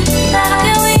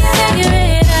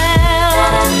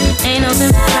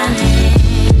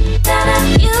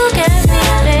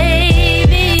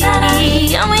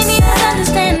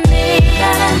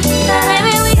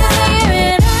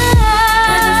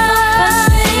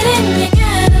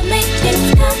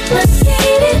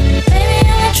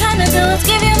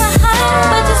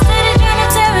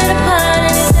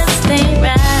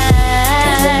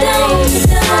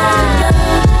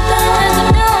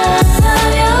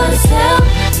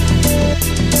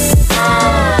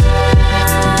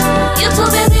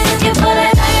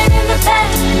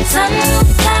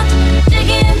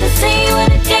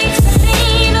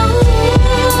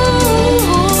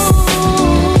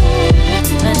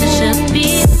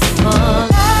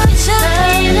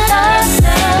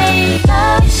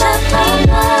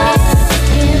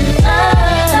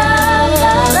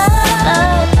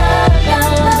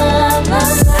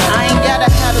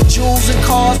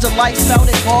 lights out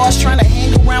at bars, trying to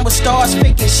hang around with stars,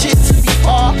 faking shit to be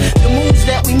par. The moves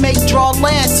that we make draw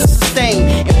land to sustain,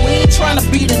 and we ain't trying to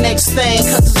be the next thing,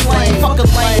 cause it's lame, fuck a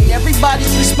lane. Everybody's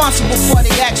responsible for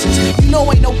their actions. You know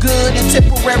ain't no good in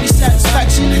temporary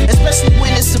satisfaction, especially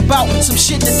when it's about some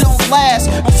shit that don't last.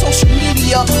 On social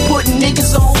media, putting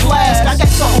niggas on blast. I got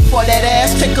something for that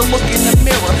ass. Take a look in the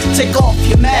mirror, take off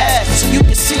your mask so you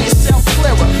can see yourself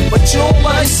clearer. But you don't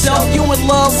love yourself, you in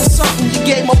love with something. You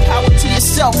gave more power to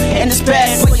yourself, and it's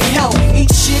bad for your health.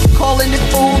 Eat shit, calling it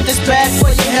food, that's bad for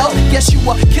your health. Guess you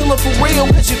a killer for real,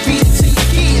 cause you feed it to your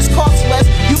kids. Cost less,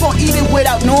 you gon' eat it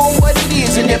without knowing what it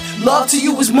is. And if love to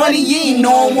you is money, you ain't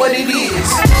knowing what it is.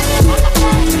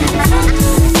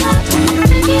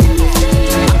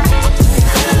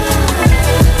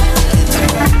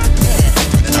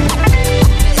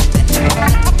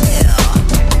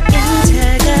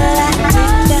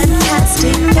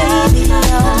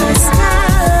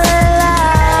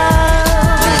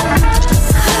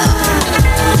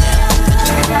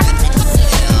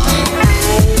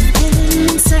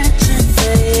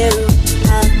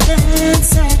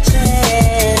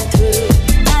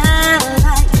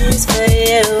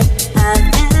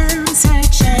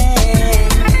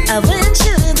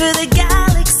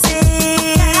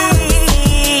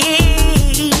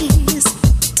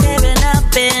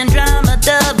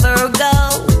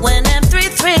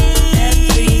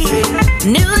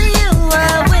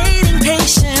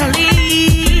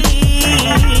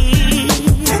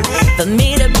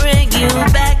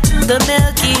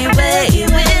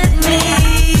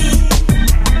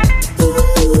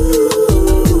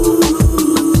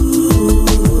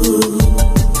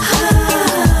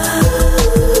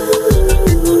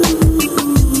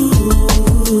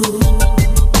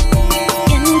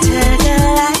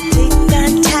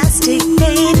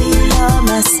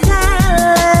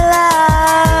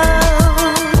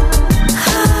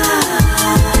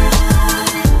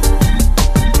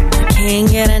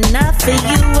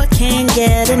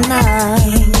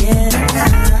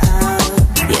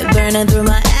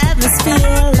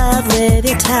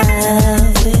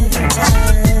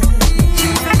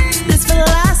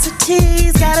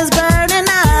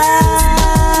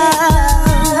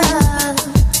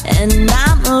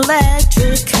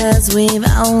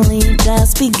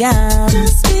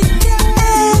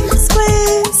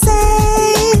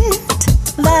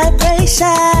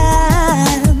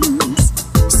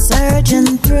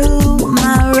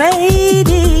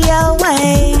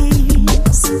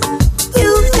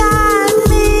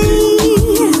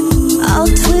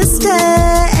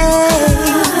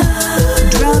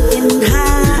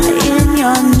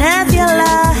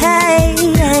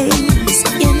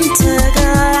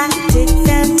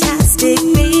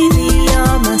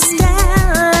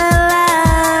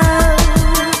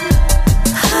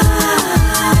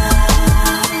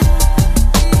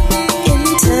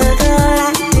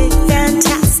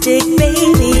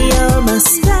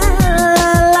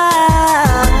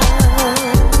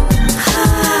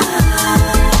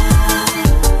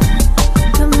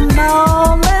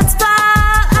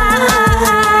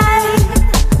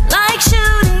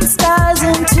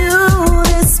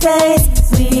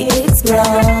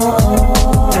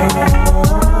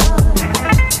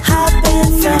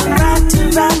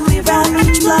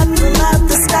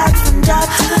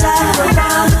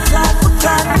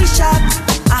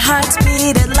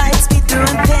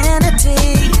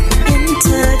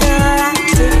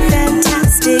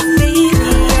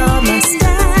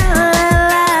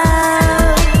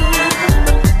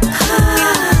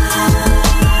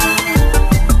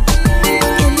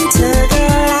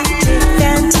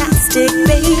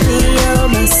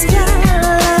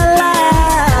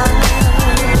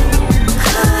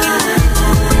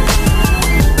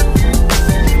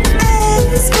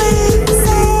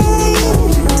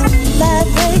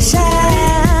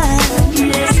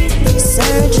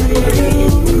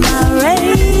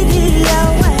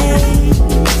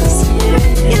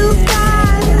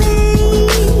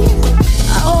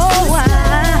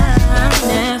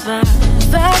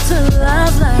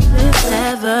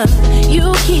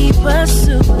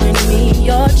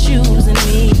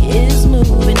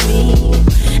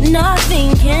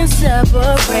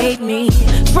 separate me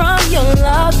from your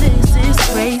love. This is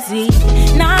crazy.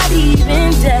 Not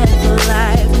even death or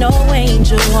life, no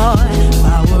angel or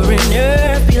power in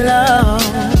earth below.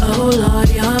 Oh Lord,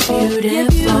 you're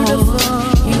beautiful.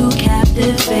 You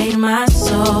captivate my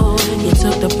soul. You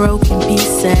took the broken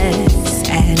pieces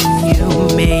and you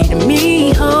made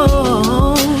me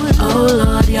whole. Oh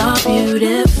Lord, you're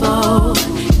beautiful.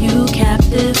 You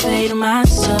captivate my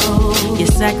soul. You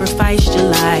sacrificed your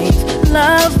life.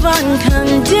 Love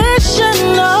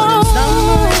unconditional.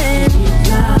 Someone you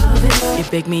love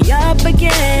pick me up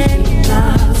again,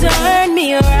 turn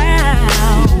me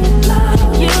around.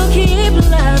 You keep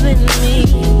loving me,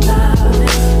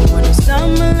 when I'm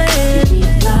stumbling.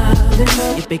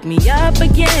 You pick me up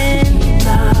again,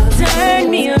 turn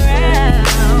me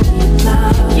around.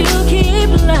 You keep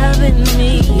loving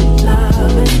me.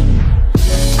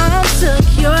 I'm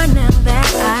secure now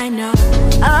that I know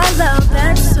a love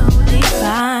that's so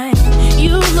divine.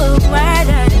 You look right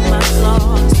at my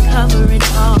flaws, covering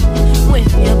all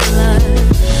with your blood.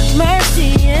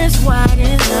 Mercy is wide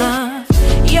enough,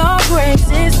 your grace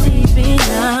is deep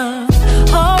enough.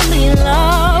 Holy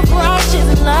love,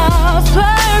 righteous love,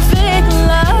 perfect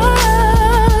love.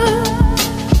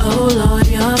 Oh Lord,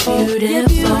 you're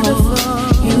beautiful.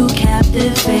 You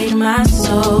captivate my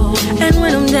soul. And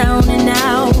when I'm down and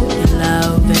out,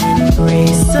 love and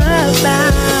grace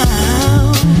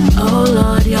abound. Oh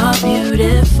Lord, you're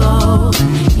beautiful.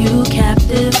 You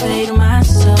captivate my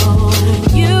soul.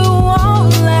 You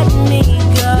won't let me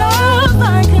go. Love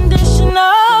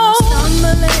unconditional.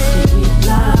 Stumbling,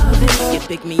 you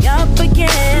pick me up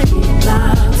again,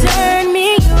 turn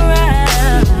me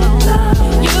around.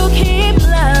 You keep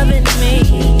loving me.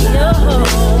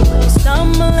 Oh,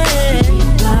 stumbling,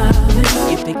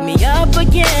 you pick me up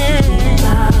again,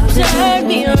 turn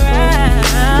me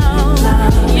around.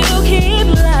 You keep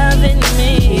loving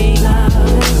me. What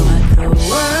the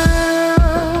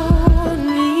world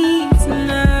needs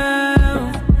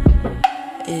now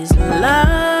is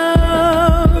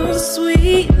love,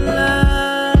 sweet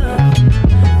love.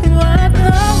 What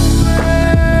the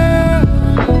world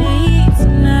needs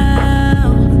now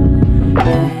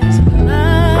is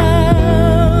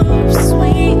love,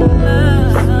 sweet love.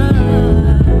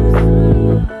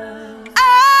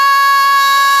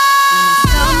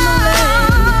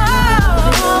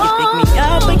 You pick me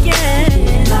up again,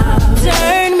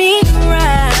 turn me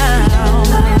around.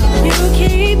 You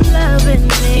keep loving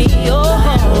me.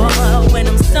 Oh, when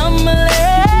I'm stumbling,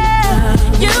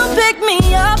 you pick me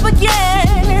up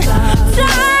again,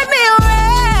 turn me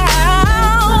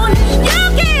around. You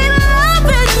keep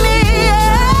loving me.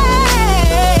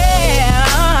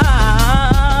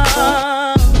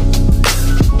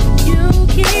 You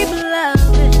keep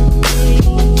loving me.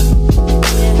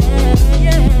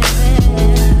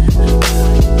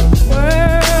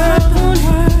 World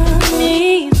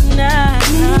needs now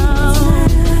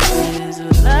is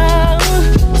love,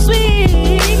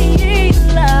 sweet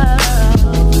love.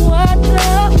 What the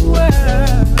world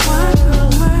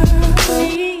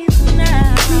needs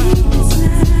now is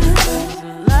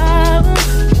love,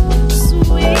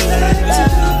 sweet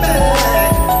love.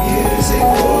 Music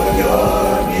for your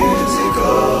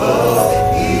musical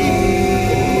ears.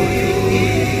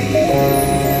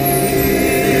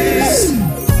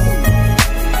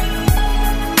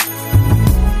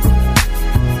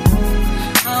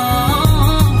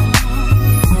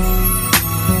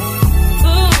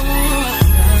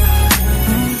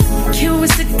 Can we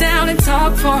sit down and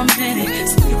talk for a minute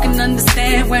so you can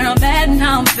understand where I'm at and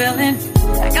how I'm feeling?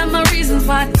 I got my reasons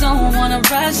why I don't wanna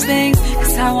rush things,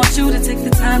 'cause I want you to take the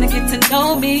time to get to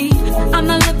know me. I'm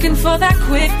not looking for that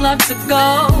quick love to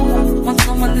go. Want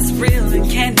someone that's real and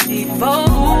can't be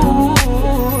bold.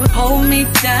 Hold me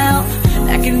down,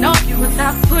 I can argue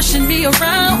without pushing me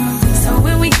around. So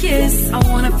when we kiss, I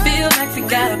wanna feel like we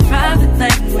got a private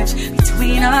language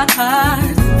between our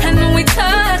hearts. And when we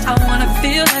touch, I wanna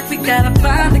feel like we got a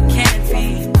bond that can't be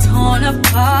torn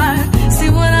apart. See,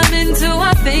 what I'm into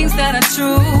are things that are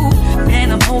true, and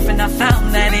I'm hoping I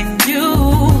found that in you.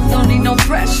 Don't need no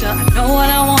pressure, I know what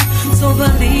I want, so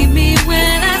believe me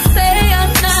when I say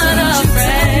I'm not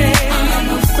afraid. I'm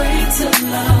afraid to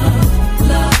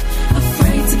love,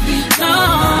 afraid to be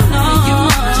loved. No, you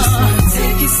just wanna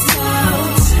take it slow,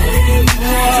 take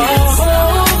it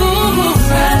slow.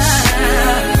 Rush,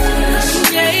 yeah.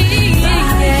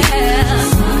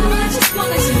 I just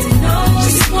wanna get to know you.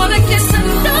 Just wanna get to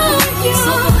know you.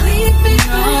 So believe me,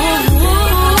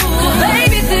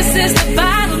 baby, this is the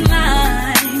bottom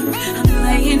line. I'm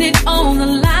laying it on the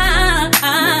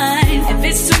line. If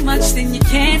it's too much, then you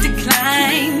can't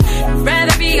decline.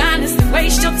 Rather be honest than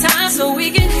waste your time, so we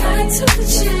can cut to the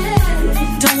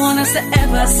chase. Don't want us to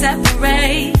ever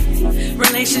separate.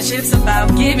 Relationships about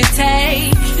give and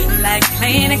take, like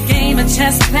playing a game of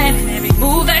chess, planning every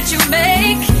move that you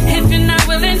make. If you're not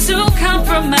willing to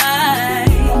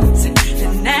compromise,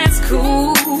 then that's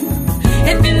cool.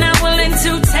 If you're not willing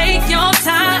to take your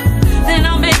time, then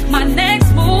I'll make my next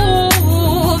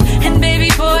move. And baby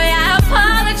boy, I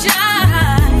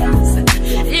apologize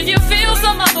if you feel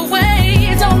some other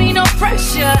way. Don't need no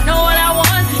pressure, know what I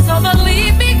want, so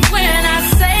believe me when I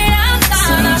say I'm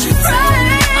not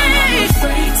afraid. I'm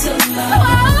afraid to love.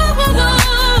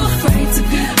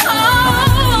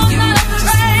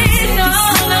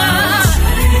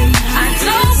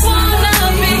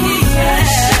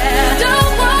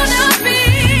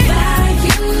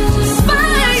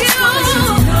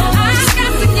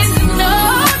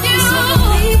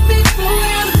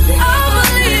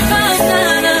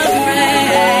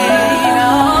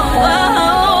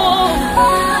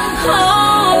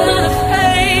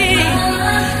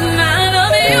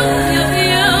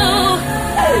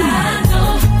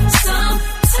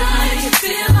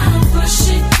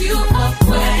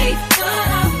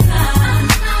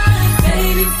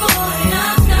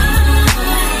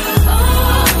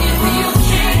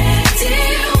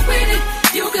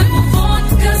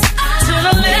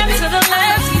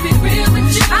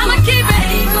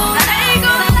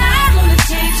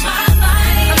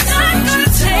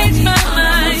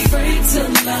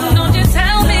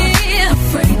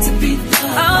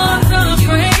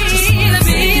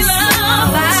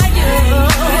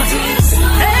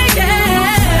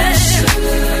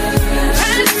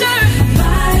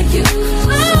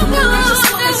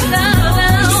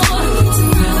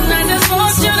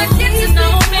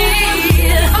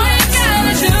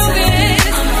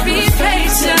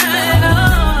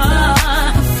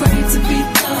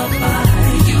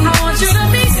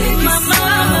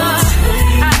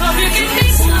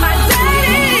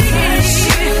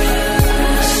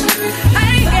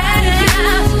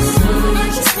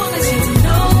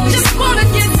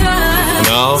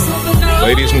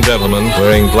 gentleman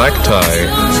wearing black tie,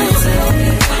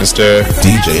 Mr.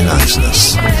 DJ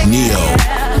Niceness, Neo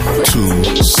to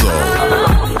Soul.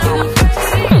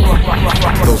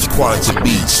 Those quality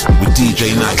beats with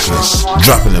DJ Niceness,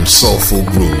 dropping them soulful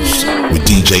grooves with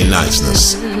DJ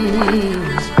Niceness.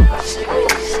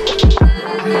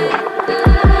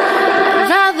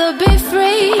 Rather be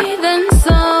free than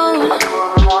sold.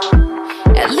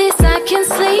 At least I can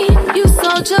sleep. You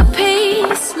sold your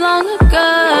peace long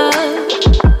ago.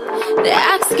 The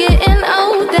act's getting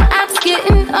old, the act's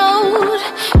getting old.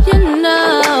 You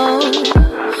know,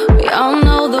 we all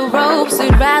know the ropes.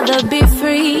 We'd rather be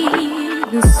free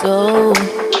than sold.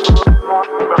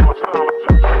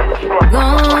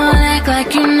 Gonna act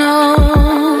like you know.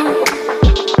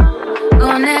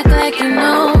 Gonna act like you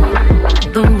know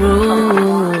the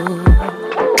rules.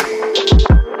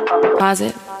 Pause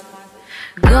it.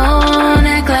 Gonna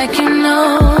act like you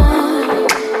know.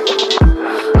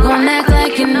 Gonna act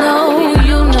like you know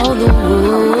the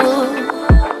rules.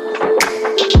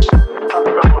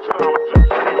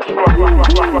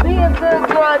 Be a good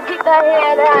girl, keep that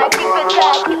head high, keep it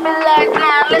tight, keep it locked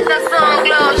down. Let that song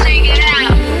glow, shake it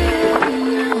out.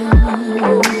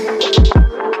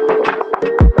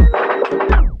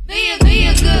 Be a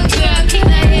good girl, keep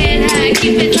that head high,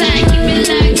 keep it tight, keep it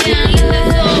locked down. Let that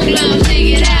song glow,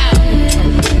 shake it out.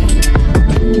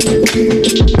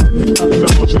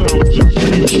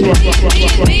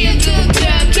 Be a good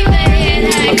girl, keep that head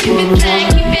high, keep it tight,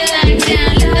 keep it locked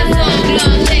down. Let that song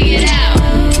glow, shake it out.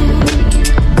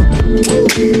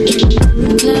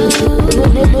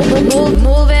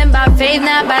 Moving by faith,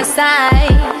 not by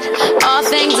sight. All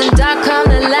things in dark come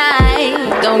to light.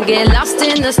 Don't get lost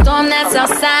in the storm that's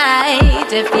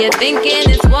outside. If you're thinking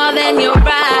it's war, then you're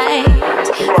right.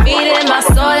 Feeding my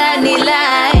soul, I need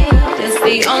light. It's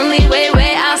the only way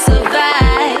where I'll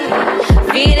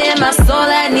survive. Feeding my soul,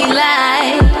 I need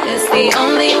light. It's the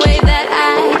only way that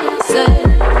I survive.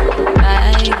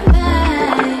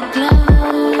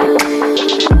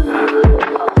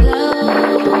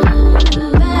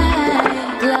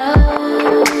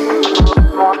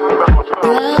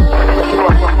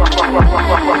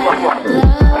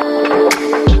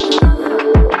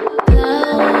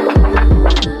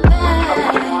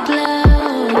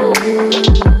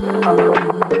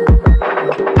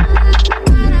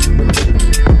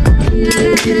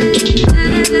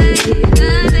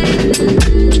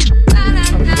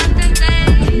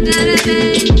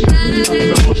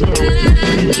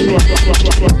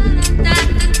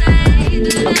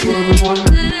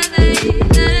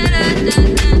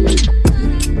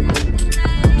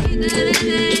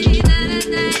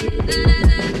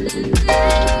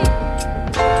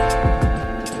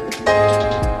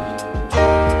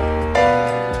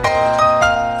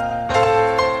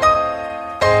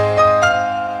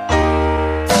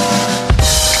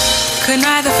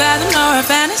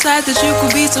 That you could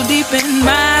be so deep in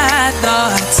my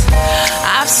thoughts.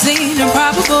 I've seen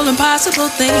improbable, impossible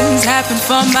things happen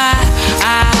for my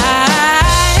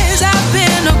eyes. I've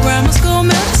been to grammar school,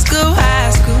 middle school,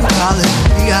 high school, college,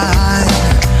 beyond.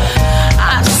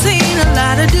 I've seen a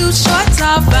lot of dudes, short,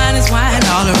 tall, fine as wine,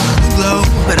 all around the globe,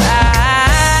 but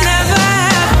I never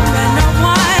have met no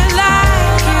one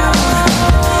like you.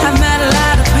 I've met a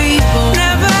lot of people,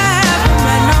 never have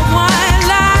met no one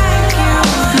like you.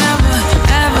 Never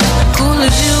ever cool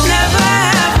as you, never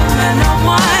ever met no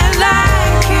one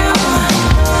like you.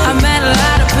 I met a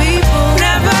lot of people,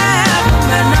 never ever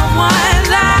met no one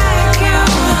like you.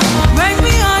 Break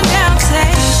me on down,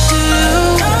 say do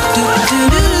do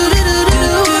do do do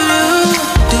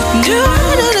do do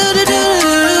do do do.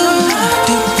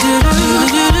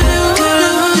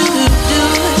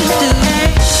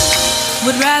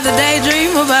 Would rather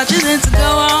daydream about you than to go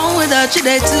on without you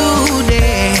day to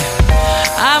day.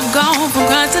 I've gone from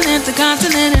continent to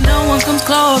continent and no one comes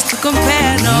close to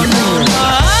compare. No, no, no.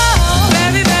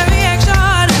 Very, very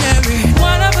extraordinary,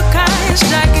 one of a kind,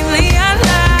 strikingly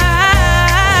alive.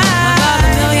 About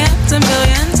millions and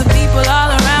billions of people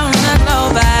all around the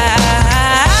globe. I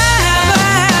never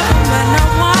have met no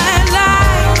one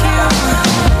like you.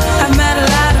 I've met a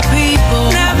lot of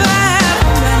people, never have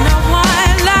met no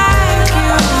one like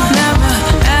you. Never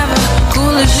ever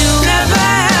cool as you, never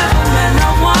have met no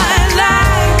one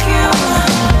like you.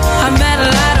 I met a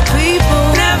lot of people,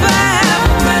 never have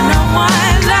met no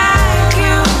one like you.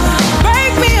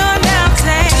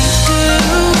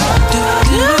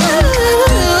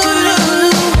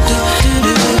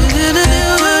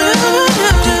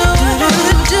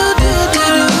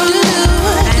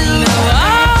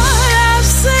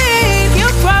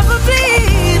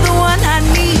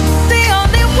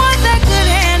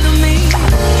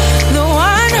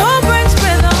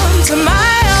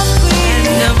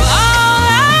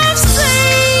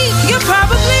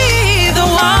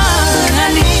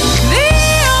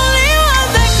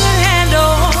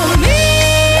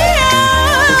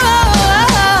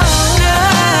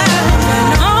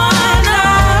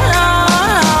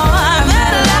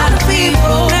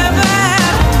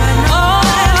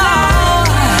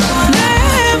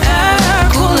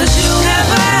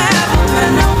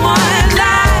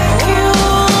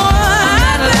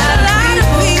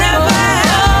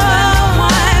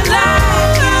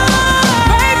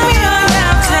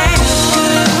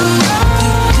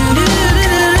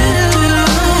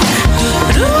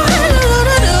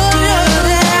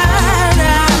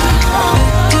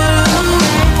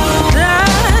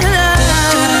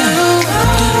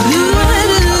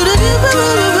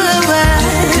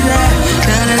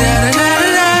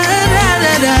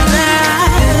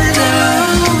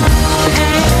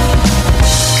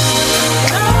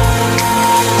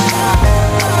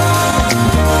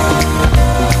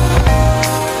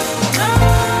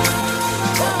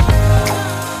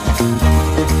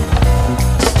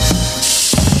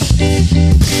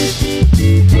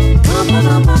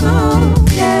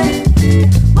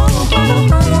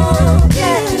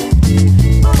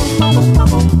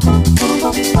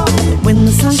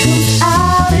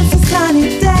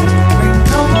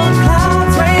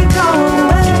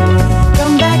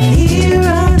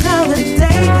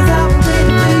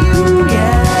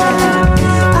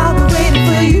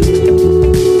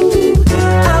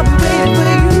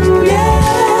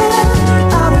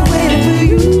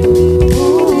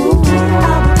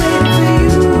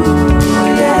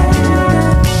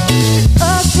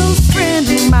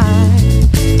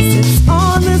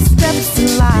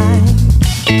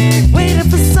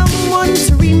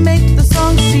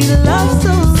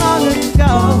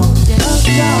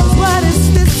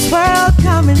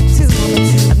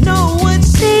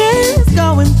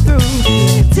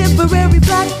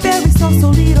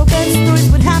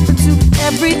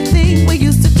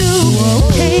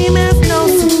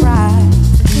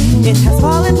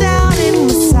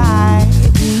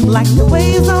 like the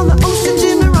waves on the ocean.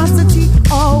 Generosity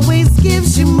always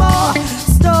gives you more.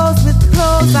 Stores with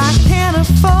clothes I can't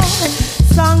afford.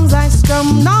 Songs I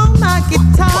strum on my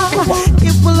guitar.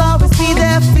 It will always be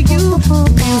there for you.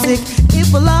 Music, it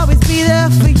will always be there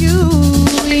for you.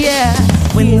 Yeah.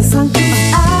 When the sun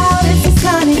comes out, it's a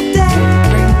sunny day.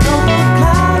 Rain go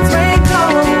clouds, rain go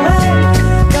away.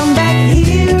 Come back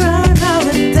here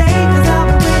another day, 'cause I'll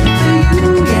be waiting for you.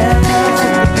 Yeah.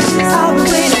 I'll be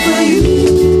waiting for you.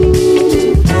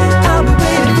 I'll be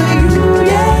waiting for you.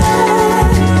 Yeah.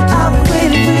 I'll be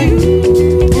waiting for you.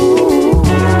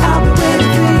 I'll be waiting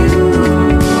for you.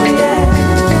 Yeah.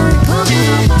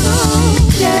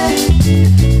 Yeah.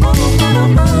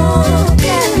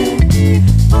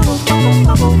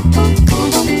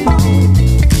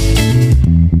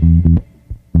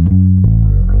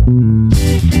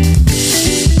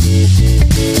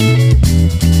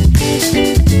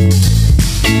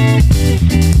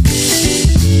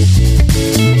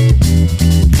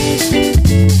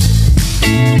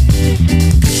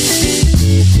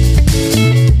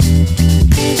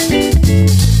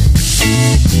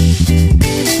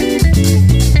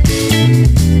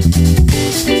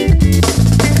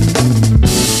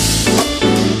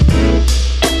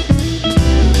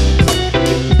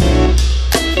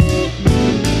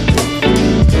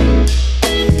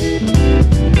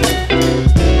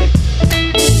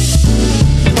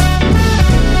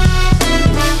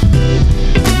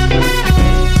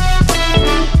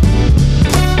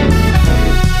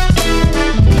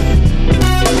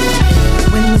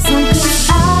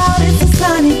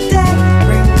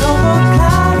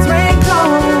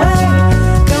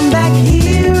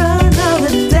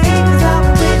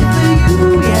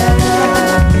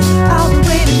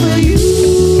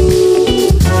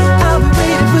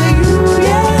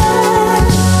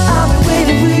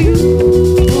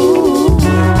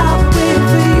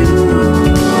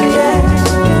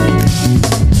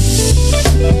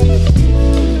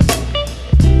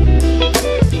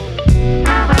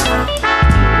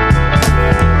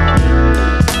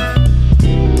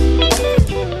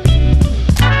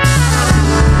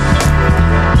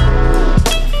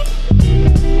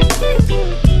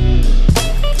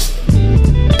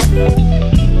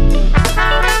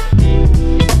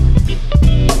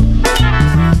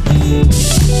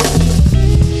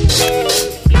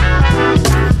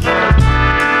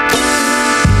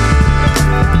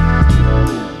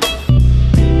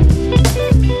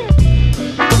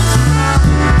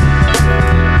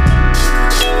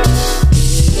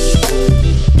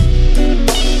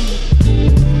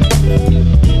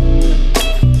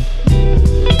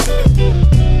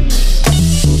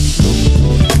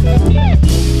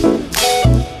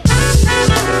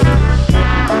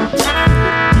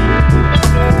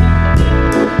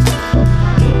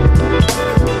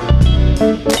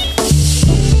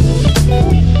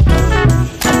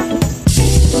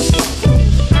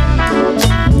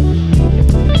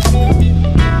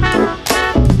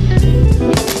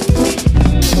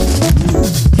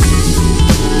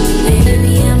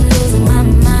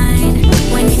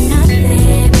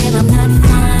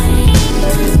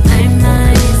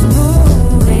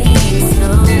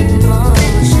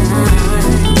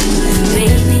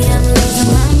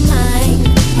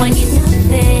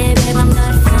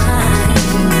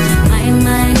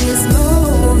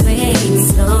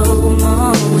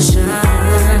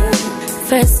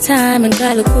 time and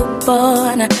got a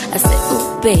coupon. I said,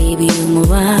 ooh, baby, you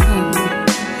move on.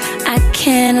 I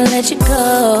can't let you go.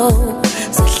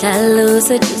 Uzohlala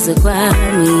useduze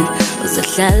kwami,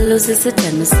 uzohlala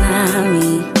usisithando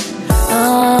sami.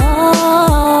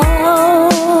 Oh,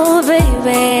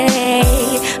 baby,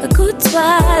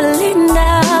 kuthwala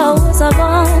indawo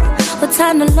uzabona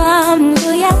uthando lwami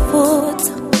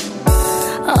luyaphutha.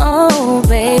 Oh,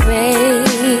 baby,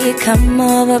 come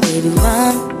over, baby,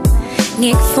 wami.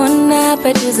 Ngikufuna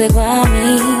eduze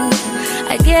kwami.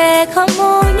 Akekho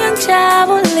omunye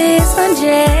ongijabulisa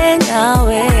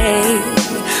njengawe.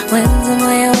 Wenza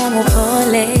umoya wami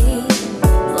uphole.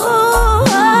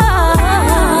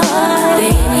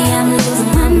 Baby, I'm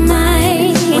losing my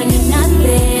mind. When you're not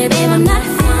there, babe, I'm not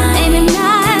fine. Baby, I'm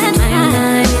not fine. My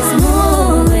mind is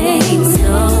moving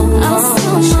slow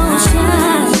motion.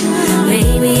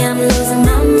 Baby, I'm losing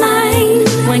my mind.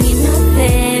 When you're not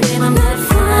there, babe, I'm not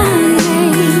fine.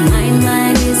 My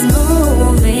mind is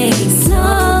moving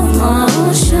slow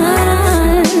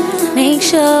motion. Make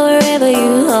sure wherever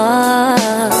you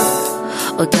are,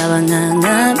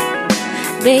 utawangangami.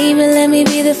 Baby, let me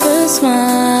be the first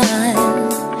one.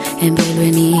 And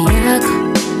baby, ni yako.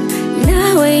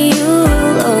 That way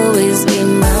you'll always be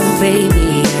my baby.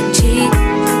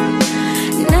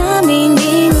 Nami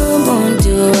ni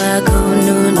umuntu wako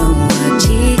nuno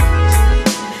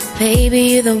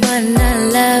baby, you're the one I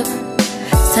love.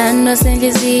 Sando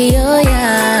senhizio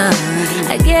ya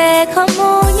Ageko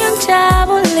munyam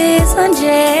chabulizo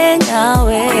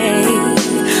njengawe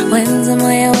Wenza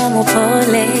moyo wa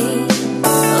mupole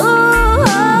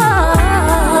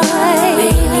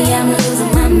Baby, I'm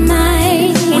losing my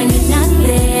mind When you're not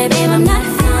there, babe, I'm not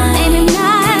fine Baby,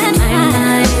 I'm not fine My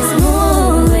mind is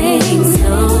moving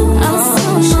slow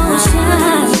motion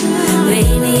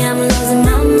Baby, I'm losing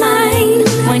my mind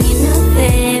When you're not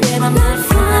there, babe, I'm not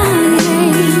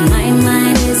fine My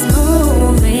mind is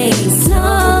moving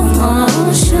slow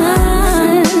motion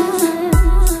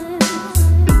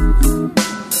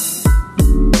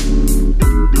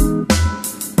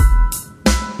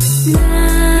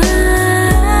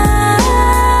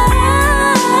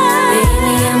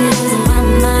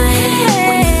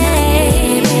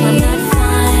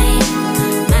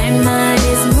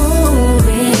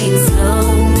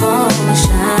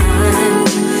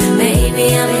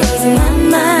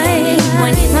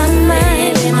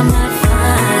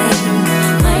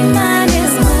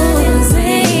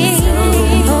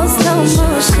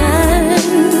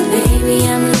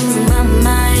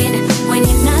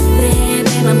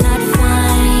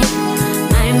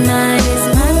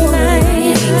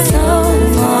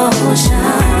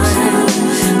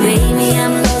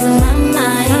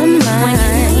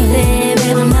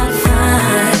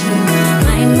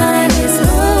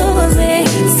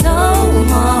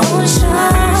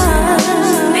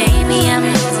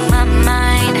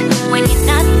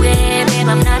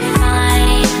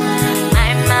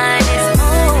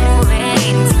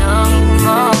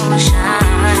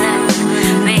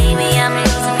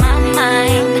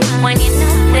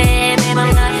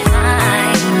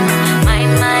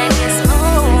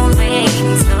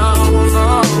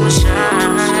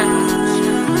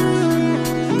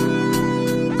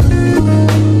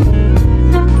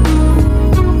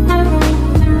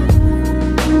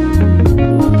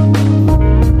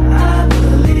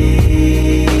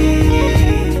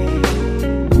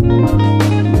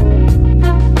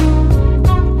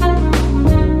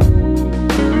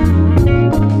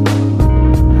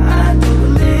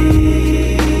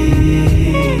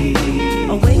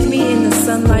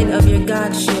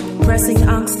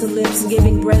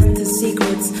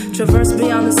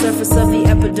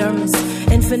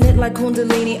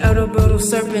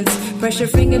Press your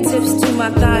fingertips to my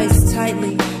thighs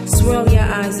tightly. Swirl your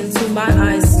eyes into my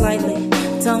eyes slightly.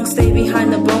 Tongue stay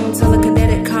behind the bone.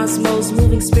 Telekinetic cosmos.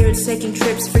 Moving spirits taking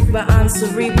trips. Freak beyond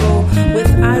cerebral. With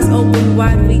eyes open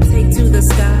wide we take to the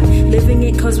sky. Living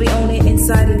it cause we own it.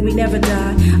 Inside it we never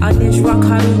die. Our niche rock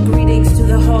haru greetings to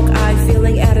the hawk eye.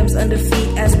 Feeling atoms under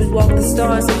feet as we walk the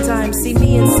stars of time. See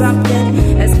me in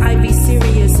something as I be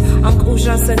serious. Uncle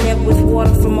Jansanep with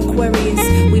water from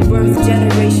Aquarius. We birth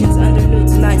generations underneath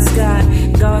tonight's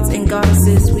sky. Gods and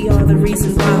goddesses, we are the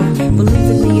reason why. Believe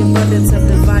in the abundance of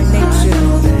divine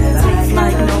nature. Take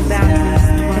flight, no boundaries.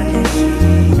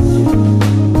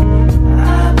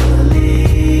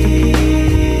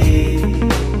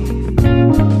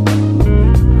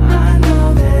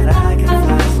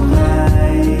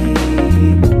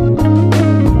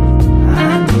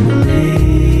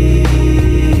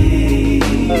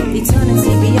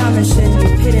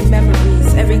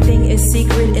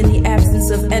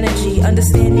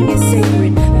 Understanding is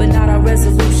sacred, but not our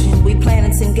resolution. We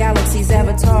planets and galaxies,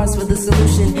 avatars for the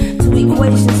solution to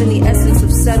equations in the essence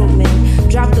of settlement.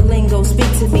 Drop the lingo,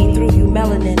 speak to me through you,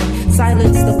 melanin.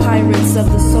 Silence the pirates of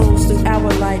the souls through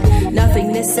our light.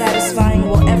 Nothing this satisfying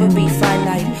will ever be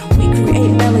finite. We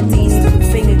create melodies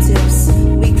through fingertips.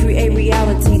 We create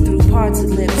reality through parted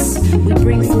lips. We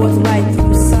bring forth light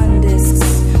through sun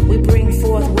discs. We bring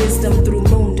forth wisdom through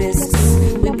moon discs.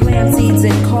 We plant seeds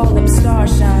and call them star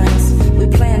shines. We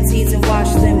plant seeds and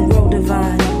watch them grow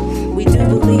divine. We do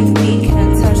believe we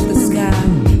can touch the sky.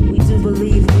 We do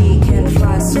believe we can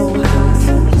fly so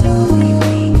high. We do believe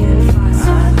we can fly so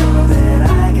high. I know that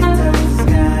I can touch the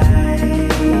sky.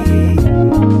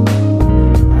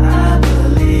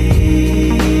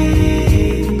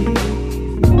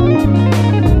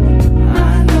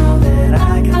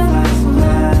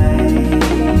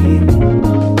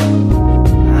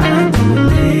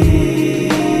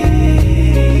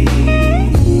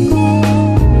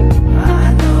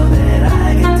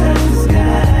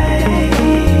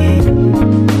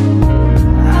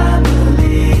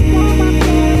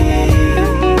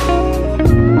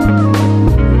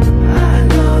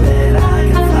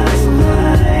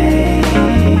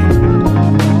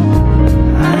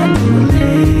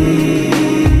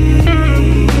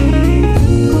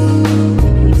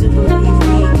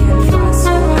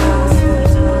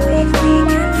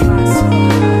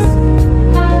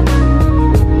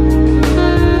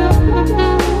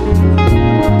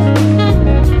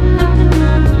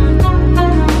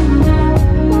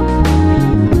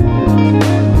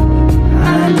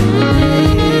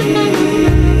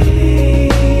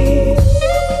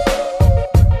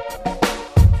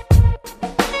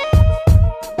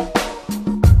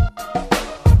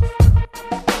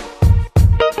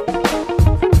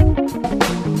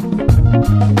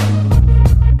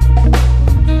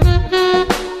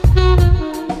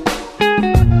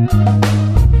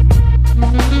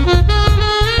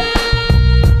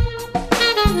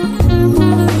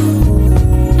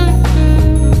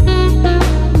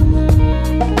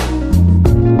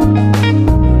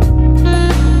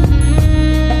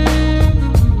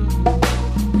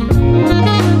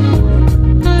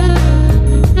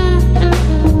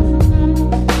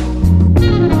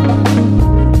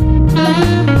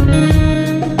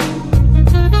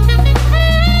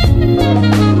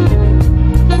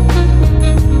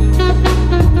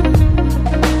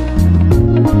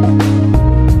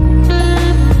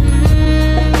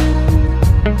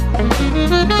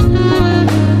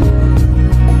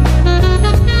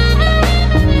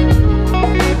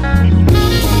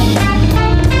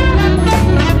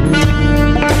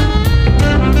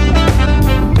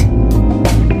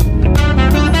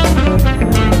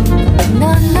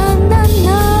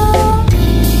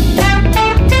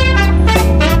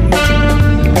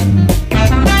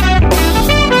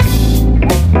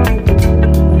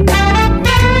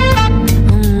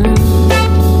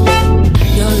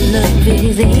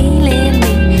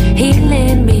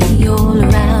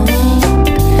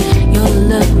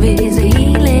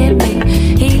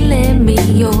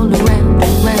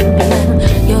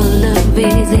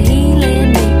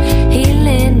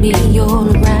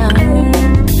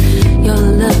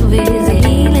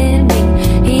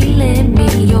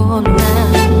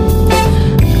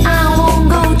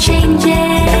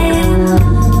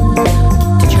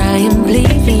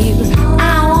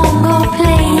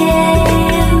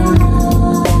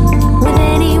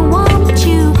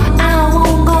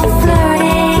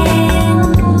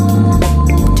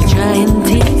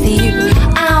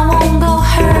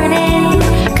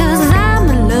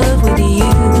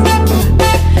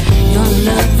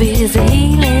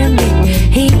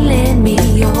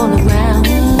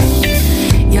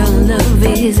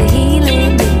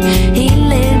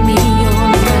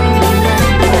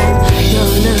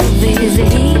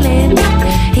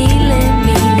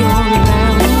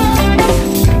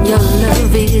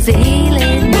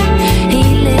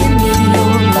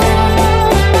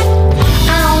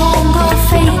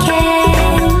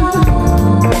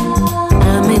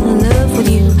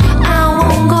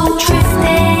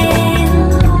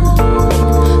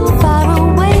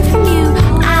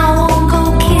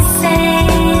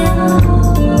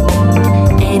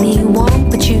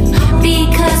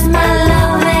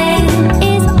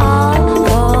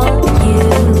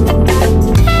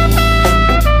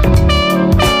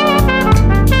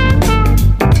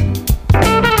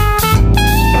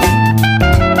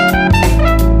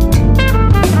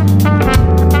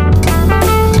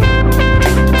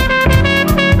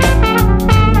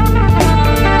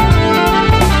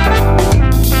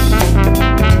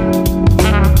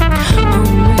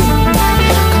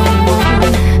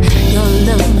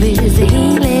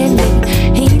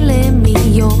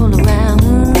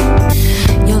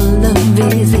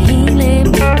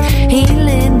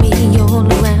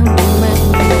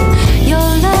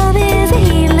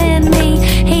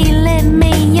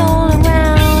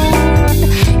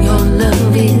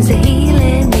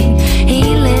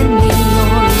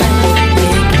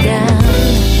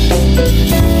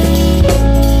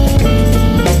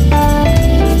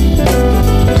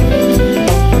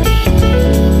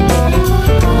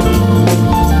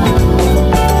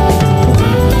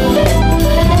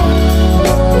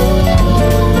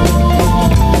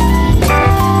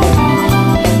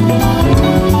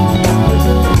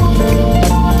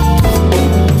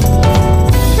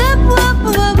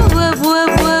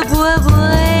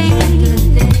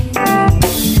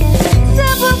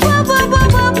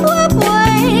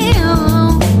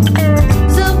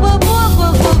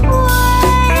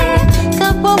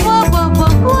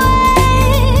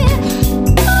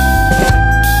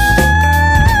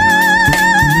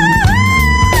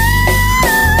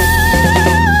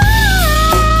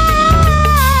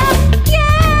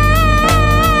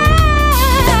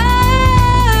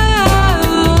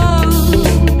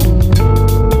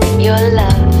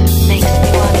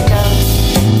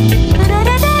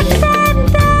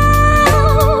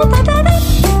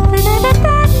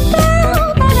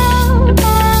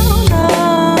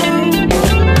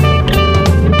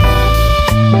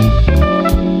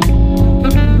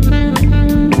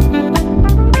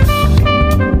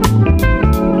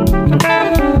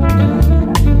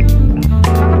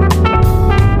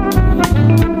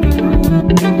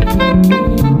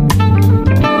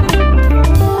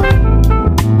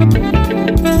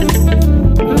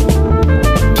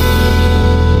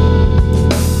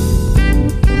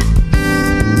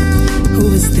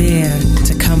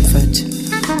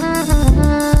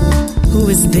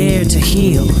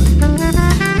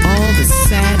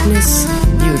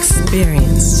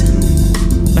 experienced.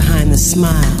 Behind the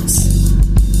smiles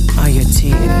are your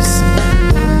tears.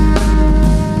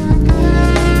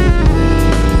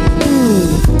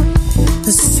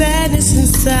 The sadness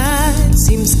inside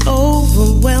seems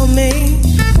overwhelming.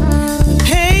 The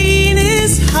pain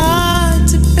is hard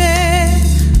to bear.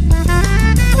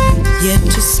 Yet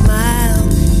you smile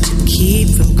to keep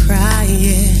from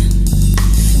crying.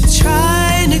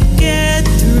 Trying to get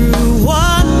through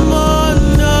one more,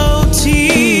 no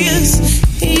tears.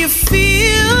 You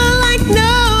feel like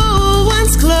no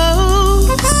one's close,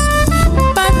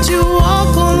 but you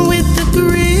walk on with the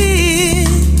grin,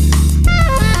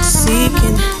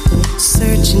 seeking,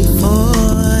 searching for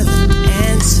the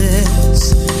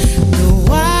answers. The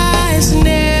why's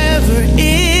never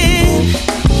end.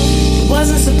 It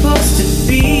wasn't supposed to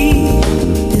be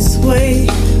this way.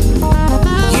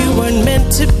 You weren't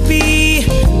meant to be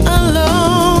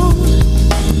alone.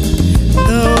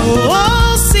 The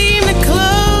walls seem to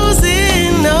close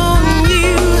in on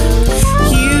you.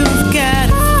 You've got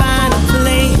to find a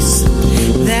place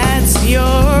that's your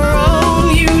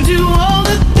own. You do all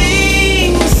the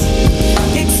things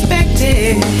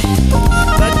expected,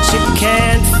 but you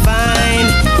can't find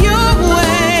your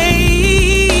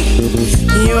way.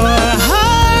 Your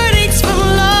heart aches from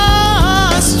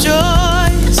lost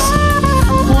joys.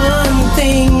 One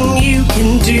thing you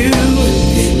can do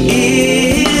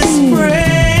is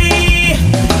pray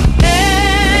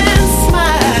and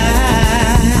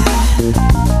smile.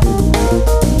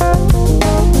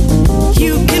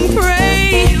 You can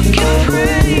pray, you can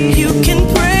pray, you can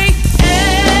pray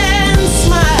and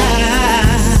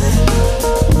smile.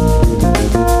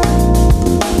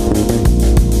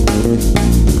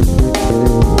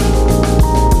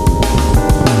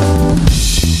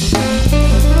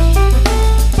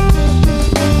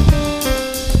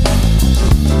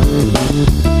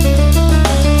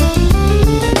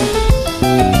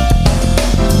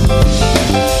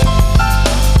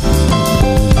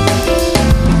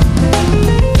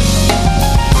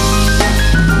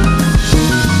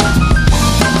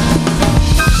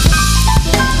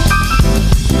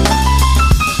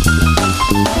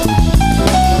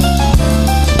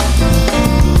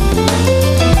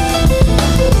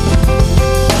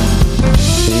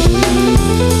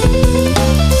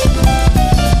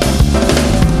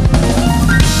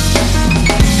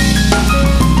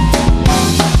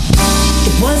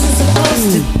 It wasn't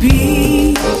supposed to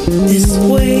be this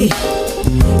way.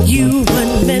 You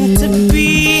weren't meant to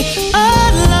be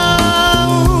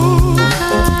alone.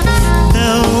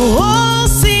 The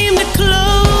walls seem to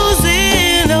close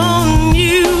in on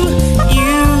you.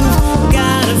 You've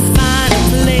gotta find a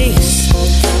place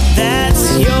that's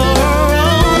your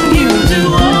own. You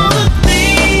do all the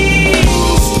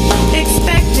things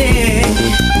expected,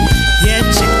 yet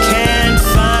you can't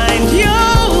find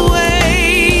your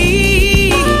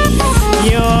way.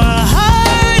 Your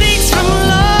heart aches from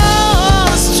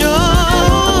lost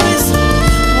joys.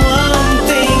 One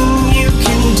thing you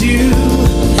can do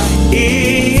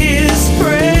is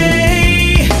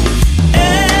pray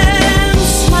and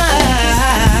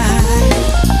smile.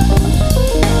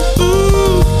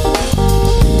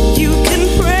 You can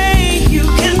pray, you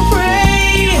can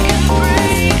pray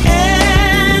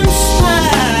and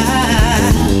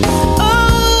smile.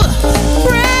 Oh,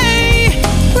 pray,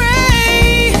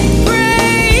 pray,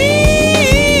 pray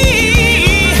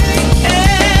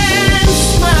and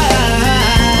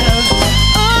smile.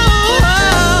 Oh,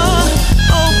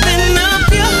 open up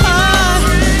your heart.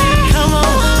 Come on,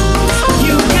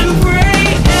 you can pray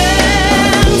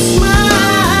and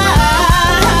smile.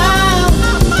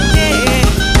 Yeah,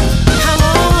 come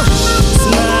on,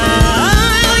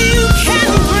 smile. You can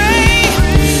pray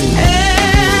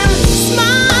and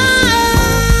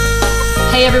smile.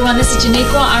 Hey everyone, this is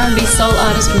Janiqua, R&B soul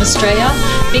artist from Australia.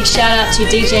 Big shout out to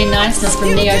DJ Niceness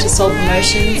from Neo to Soul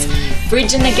Promotions.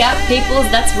 Bridging the gap, peoples,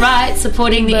 that's right,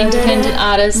 supporting the independent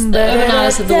artists, the urban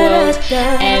artists of the world.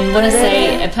 And want to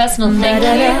say a personal thank you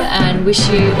and wish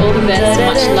you all the best.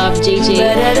 Much love, Gigi.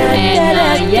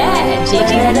 And yeah,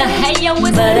 Gigi's in the hey yo,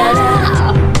 what's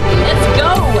up? Let's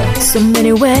go. So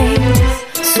many ways,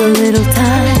 so little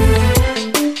time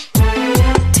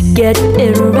to get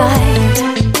it right.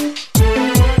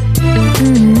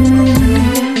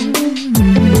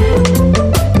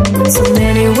 So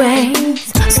many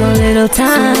ways, so little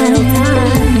time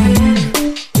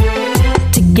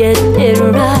to get it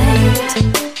right.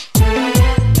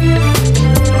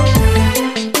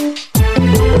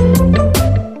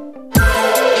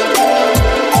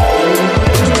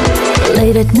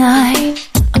 Late at night,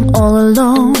 I'm all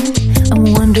alone.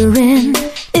 I'm wondering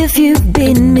if you've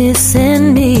been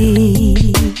missing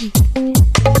me.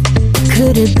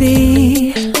 could it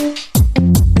be?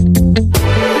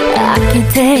 I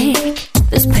can't take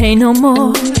this pain no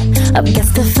more. I've got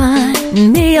to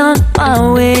find me on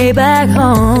my way back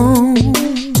home.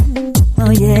 Oh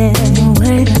yeah,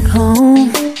 way back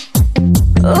home.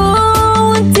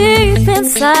 Oh, and deep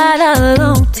inside I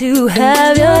long to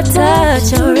have your touch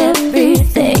or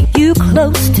everything. You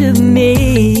close to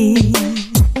me.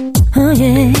 Oh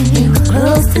yeah, you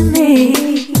close to me.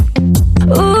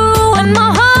 Ooh, and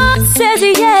my heart says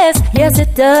yes, yes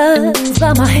it does.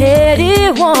 But my head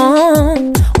it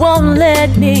won't let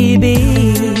me be.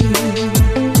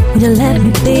 Let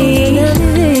me be.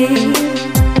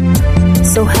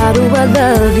 So how do I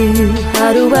love you?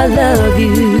 How do I love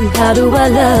you? How do I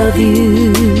love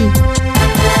you?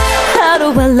 How do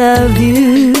I love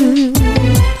you?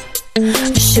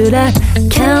 Should I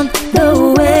count the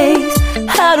ways?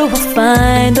 How do I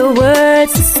find the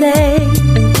words to say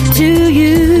to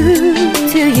you,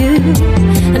 to you?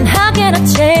 And how can I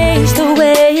change the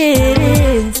way it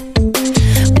is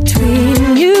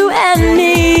between you and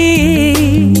me?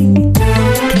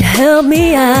 Can you help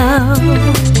me out?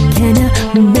 Can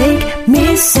you make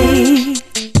me see?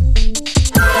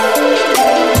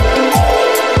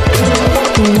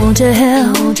 Won't you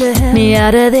help me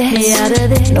out of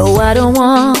this? No, I don't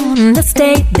want to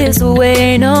stay this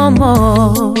way no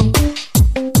more.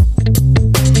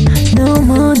 No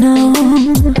more, no.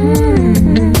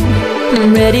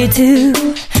 I'm ready to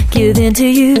give in to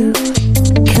you.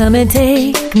 Come and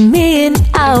take me and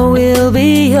I will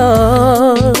be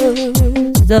yours.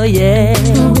 Oh yeah,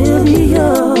 I will be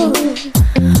yours.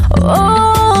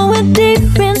 Oh, and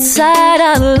deep inside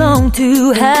I long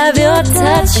to have your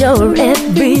touch, your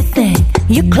everything.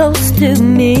 You're close to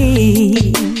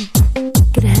me.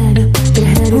 Get ahead,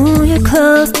 ooh, you're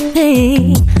close to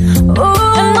me.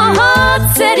 Oh, and my heart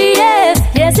said yes,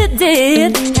 yes it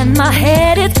did. And my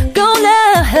head is gonna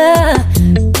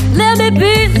let me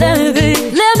be, let me be,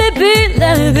 let me be,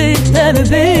 let me be, let me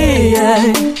be,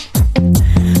 yeah.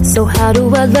 So how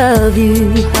do I love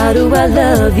you? How do I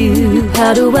love you?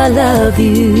 How do I love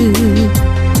you?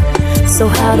 So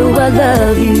how do I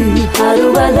love you? How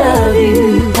do I love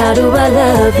you? How do I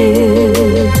love you?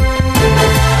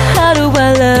 How do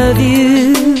I love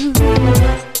you?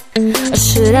 Or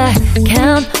should I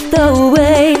count the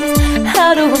ways?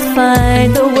 How do I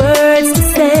find the words to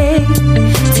say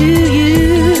to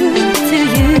you, to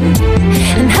you?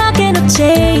 And how can I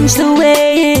change the way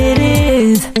it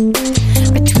is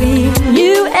between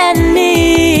you and me?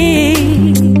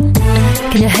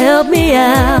 Can you help me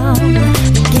out?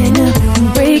 Can you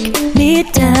break me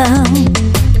down?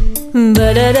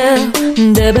 Ba-da-da,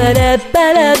 da-ba-da,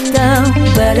 ba-da-da,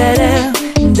 ba-da-da,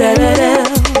 da-da-da,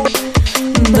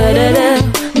 ba-da-da,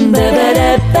 da-ba-da,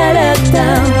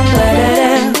 ba-da-da,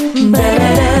 ba-da-da,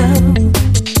 ba-da-da.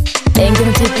 Ain't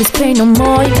gonna take this pain no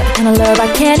more. You got the kind of love I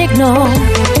can't ignore.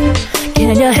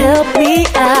 Can you help me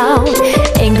out?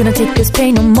 Ain't gonna take this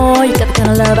pain no more. You got the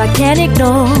kind of love I can't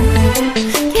ignore.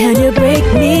 Can you break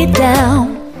me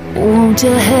down? Won't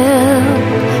you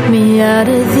help me out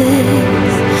of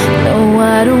this? No,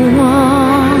 I don't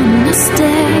want to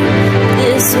stay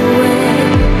this way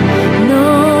no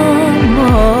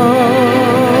more.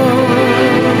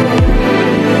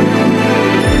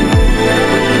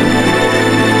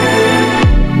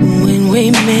 When we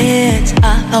met, I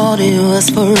thought it was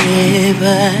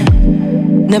forever.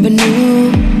 Never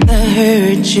knew the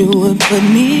hurt you would put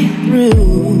me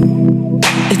through.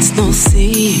 It's no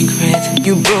secret,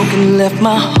 you broke and left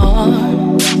my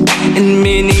heart in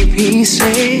many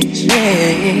pieces,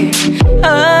 yeah.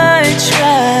 I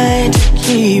tried to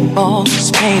keep all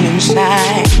this pain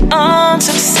inside,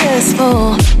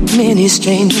 unsuccessful. Many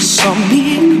strangers saw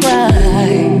me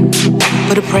cry,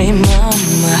 but I pray,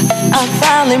 mama, I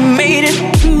finally made it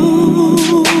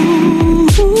through.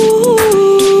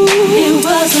 It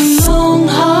was a long,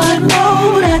 hard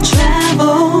road I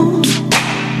traveled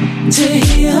to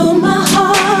heal my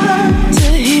heart, to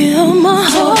heal my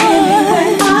heart. So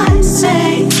I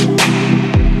say,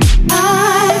 I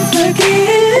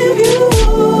forgive you.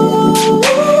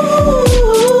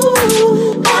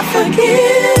 I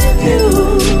forgive you.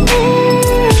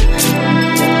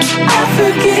 I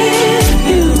forgive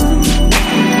you.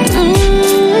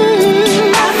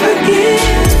 I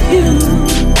forgive you.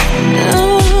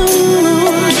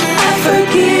 I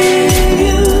forgive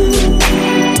you.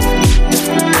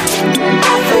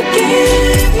 I forgive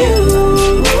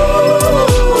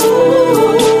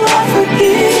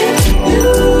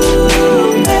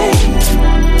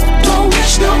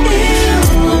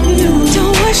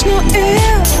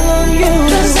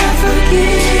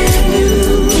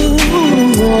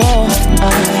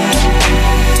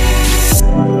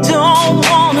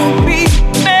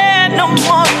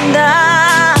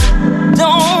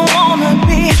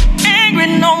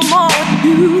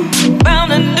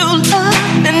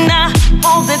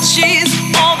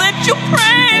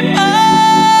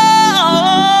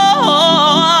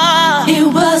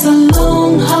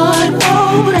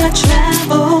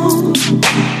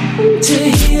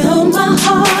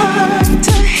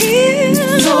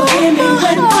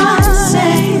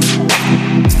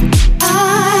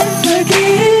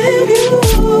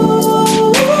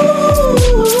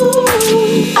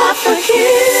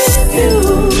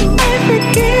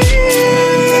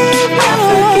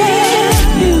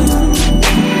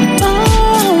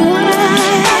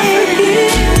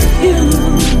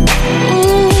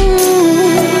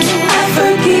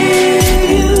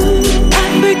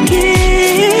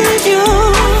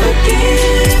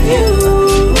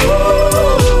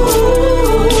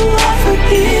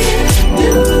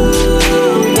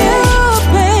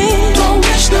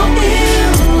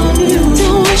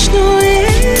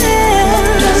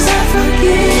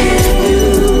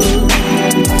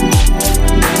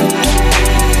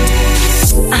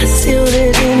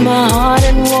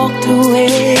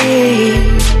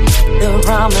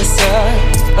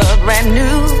brand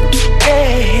new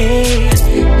day.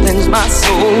 Cleanse my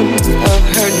soul of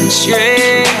hurt and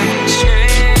stress.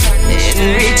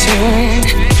 In return,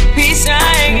 peace I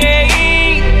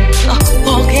gain.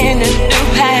 Walking a new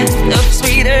path of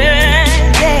sweeter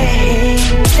days.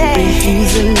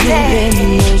 Breathe a living in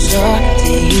those dark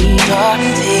days.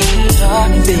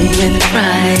 Baby, the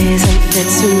prize of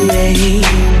fits array.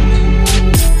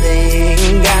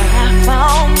 Thank God I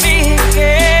found me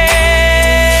again.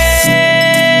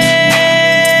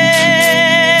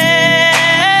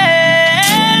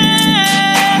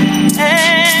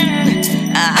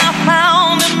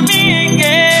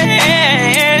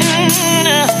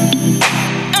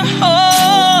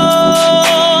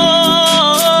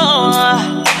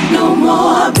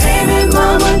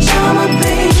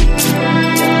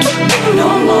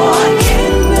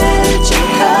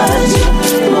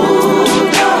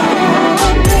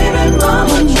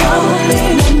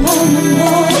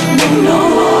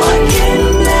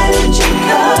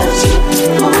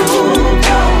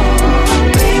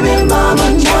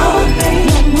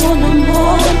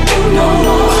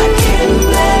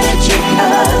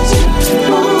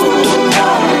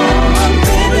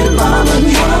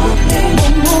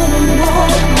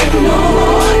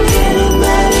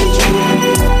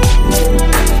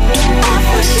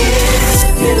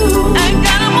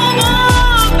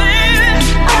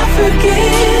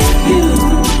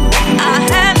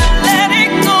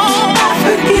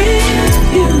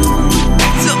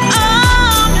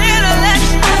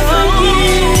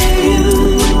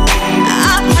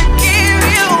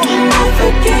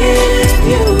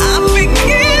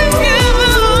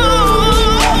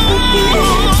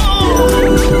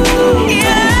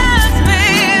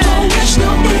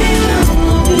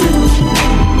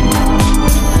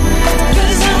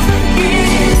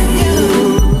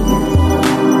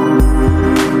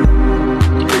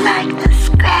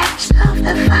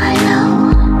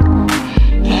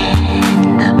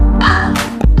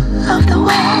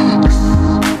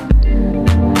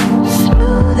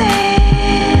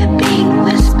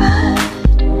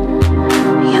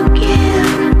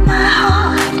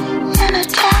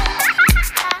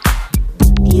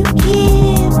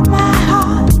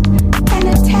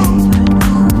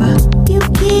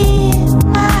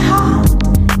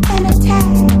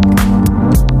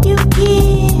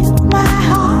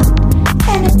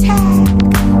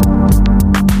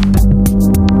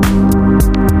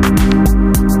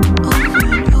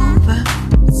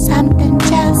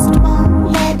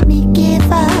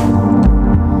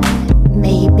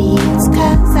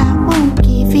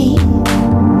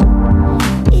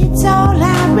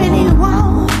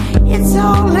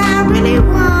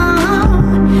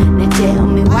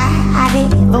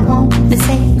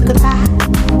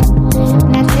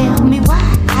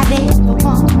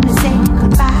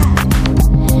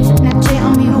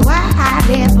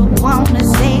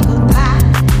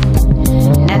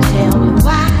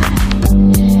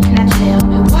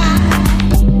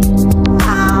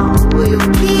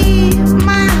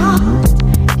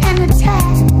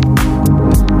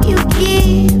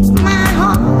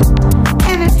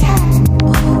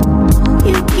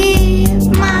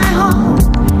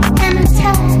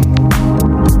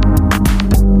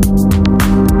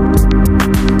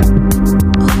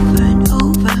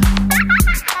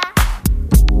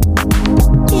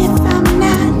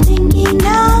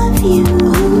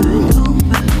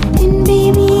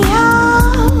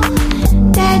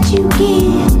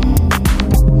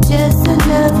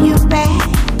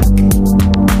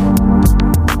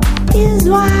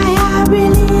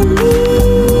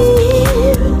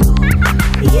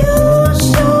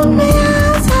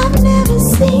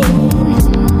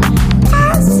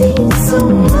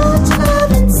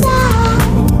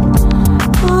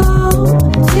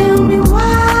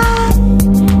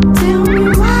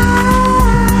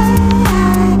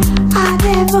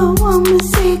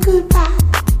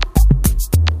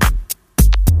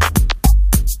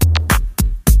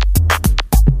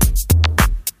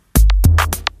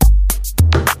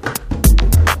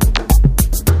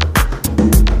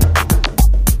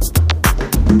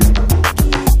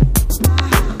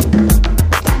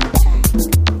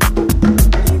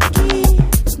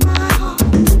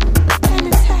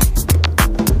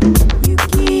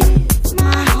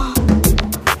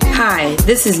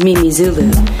 This is Mimi Zulu.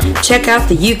 Check out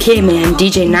the UK man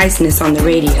DJ Niceness on the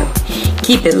radio.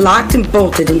 Keep it locked and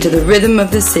bolted into the rhythm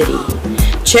of the city.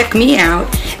 Check me out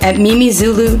at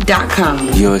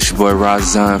mimizulu.com. Yo, it's your boy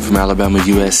Razan from Alabama,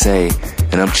 USA,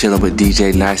 and I'm chilling with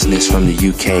DJ Niceness from the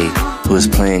UK, who is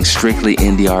playing strictly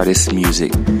indie artist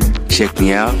music. Check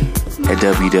me out at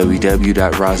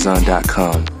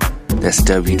www.razan.com. That's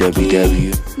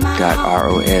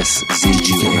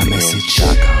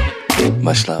www.roszunn.com.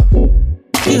 Much love.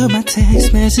 Hear my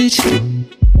text message.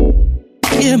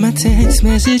 Hear my text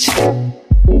message. I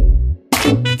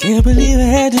can't believe I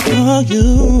had to call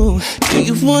you. Do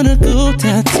you wanna go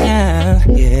downtown?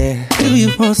 Yeah. Do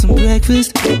you want some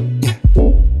breakfast? Yeah.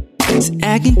 So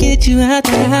I can get you out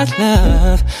the house,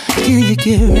 love. Can you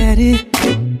get ready?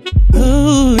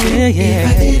 Oh, yeah, yeah. If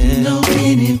I didn't know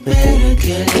any better,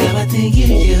 girl, now I think you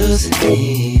used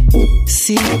me.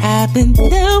 See, I've been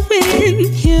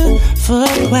knowing you for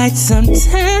quite some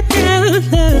time now,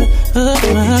 love.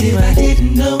 And if I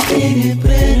didn't know any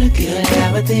better, girl,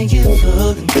 now I think you're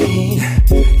fooling me.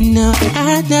 No,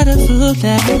 I'm not a fool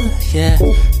now, yeah.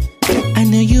 I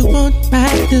know you want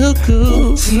my new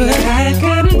groove, but I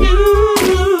got a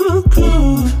new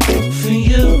groove for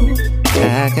you.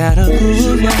 I got a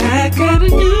groove, I got a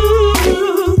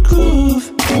new groove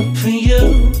for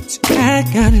you. I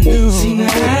got a new,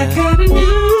 I got a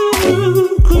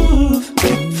new groove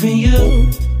for you.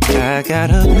 I got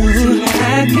a new,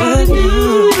 I got a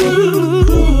new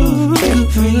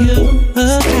groove for you.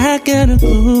 I got a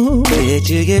groove. Did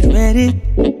you get ready?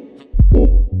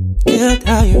 Girl,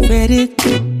 are you ready?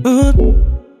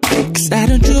 Cause I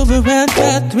done drove around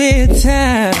about 3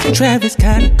 times. Traffic's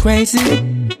kinda crazy.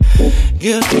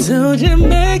 Girl, don't you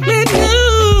make me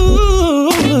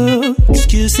do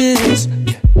excuses.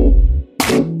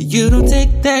 You don't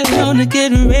take that long to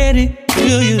get ready.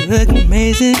 Girl, you look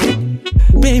amazing.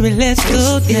 Baby, let's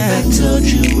go down. If I told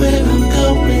you where I'm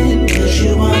going, would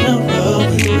you wanna roll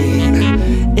with me?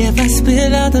 If I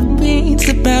spill all the beans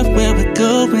about where we're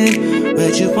going,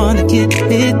 would you wanna get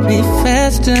with me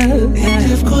faster?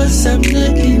 And of course I'm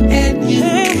looking at you.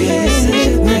 You're such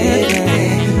a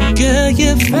bad. Girl,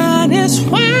 you're fine as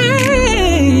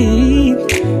wine,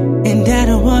 and I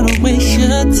don't wanna waste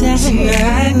your time. See,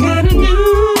 I got a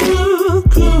new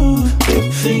groove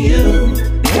for you.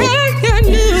 I got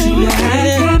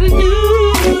a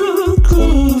new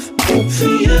groove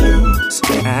for you.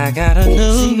 I got a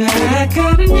new, I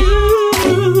got a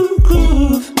new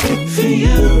groove for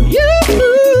you.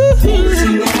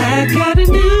 I got a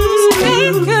new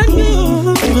groove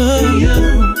for you.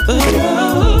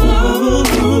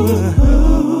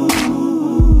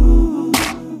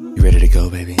 You ready to go,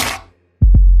 baby?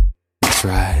 Let's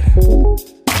ride.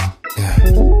 Yeah.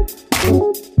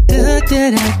 Da,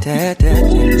 da, da, da, da, da.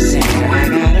 I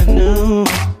got a new,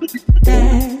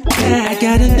 I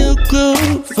got a new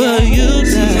groove for you.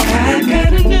 I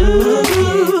got a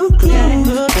new groove.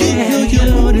 You know you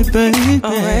want it, baby. I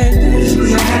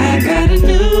got a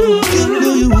new, you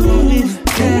know you want it.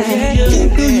 You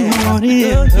know you want it. I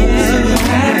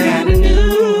got a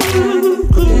new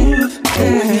groove.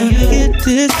 You get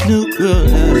this new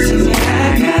groove. I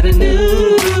got a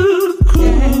new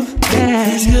groove.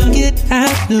 Let's go get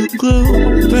our new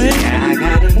groove, baby. I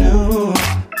got a new.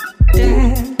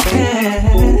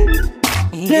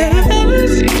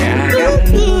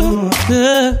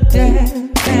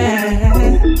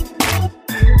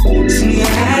 See, I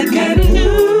got a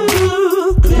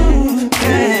new groove.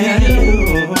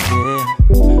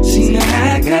 See, I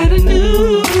got a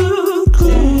new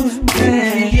groove.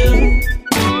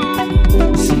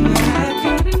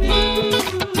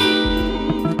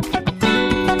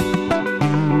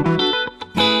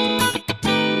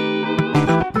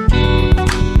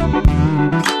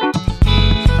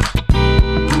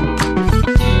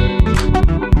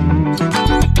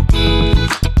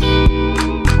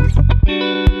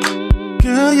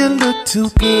 Too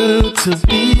good to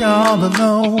be all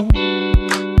alone.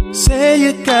 Say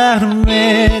you got a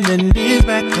man and he's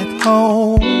back at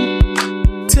home.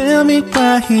 Tell me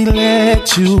why he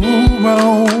let you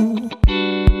roam.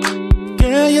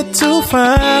 Girl, you're too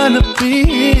fine to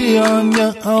be on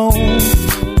your own.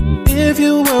 If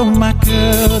you were my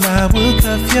girl, I would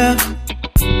cuff ya.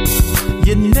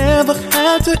 You never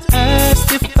had to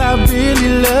ask if I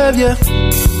really love you.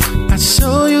 I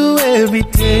show you every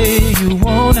day, you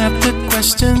won't have to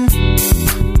question.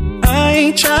 I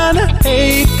ain't tryna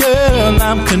hate, girl,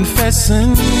 I'm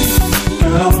confessing.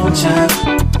 Girl, I want ya,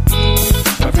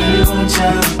 I really want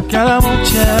ya. Girl, I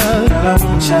want ya, girl, I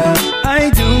want ya. I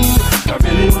do, I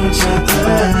really want ya.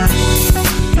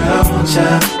 Girl, I want ya,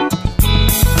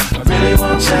 I really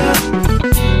want ya.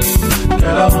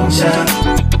 Girl, I want ya,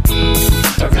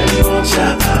 I really want ya.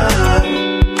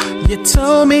 You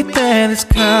told me that it's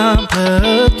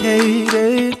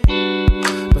complicated,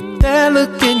 but that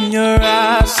look in your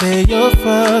eyes say you're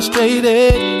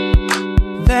frustrated.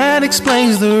 That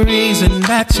explains the reason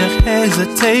that you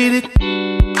hesitated.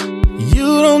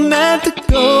 You don't have to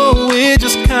go, we're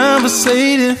just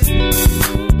conversating.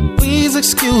 We Please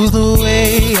excuse the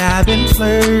way I've been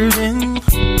flirting,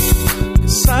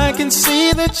 'cause I can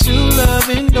see that you love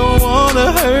and don't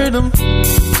wanna hurt him.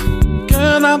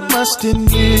 Girl, I must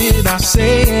admit I'll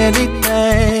say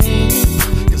anything,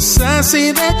 'cause I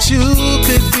see that you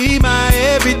could be my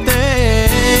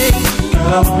everything.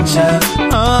 Girl, I want ya,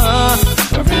 I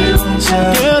really want ya.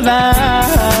 Girl,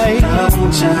 I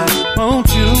want ya, won't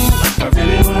you? I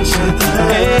really want ya,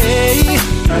 hey.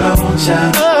 Girl, I want ya,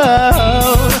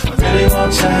 oh, I really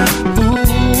want ya. Ooh,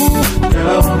 girl,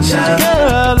 I want ya,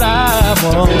 girl, I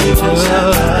want ya.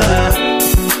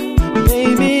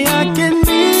 Baby, I can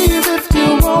leave if you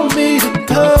want me to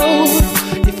go.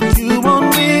 If you want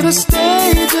me to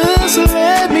stay, just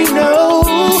let me know,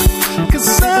 'cause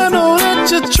I know that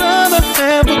you're trying to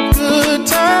have a good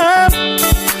time.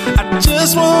 I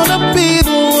just wanna be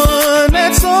the one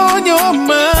that's on your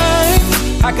mind.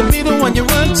 I can be the one you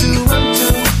run to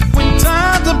when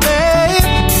time's a bad.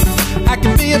 I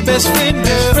can be your best friend,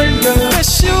 girl,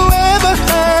 best you ever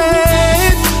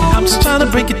had. I'm just trying to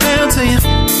break it down to you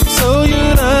so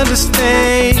you'd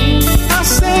understand. I'll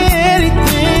say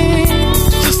anything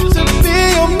just to be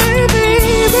your baby.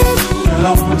 Girl,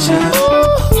 I want ya,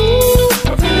 ooh,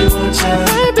 I really want ya,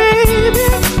 hey baby.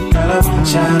 Girl, I want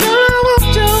ya, girl, I want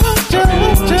ya, want ya,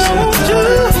 want ya, want ya.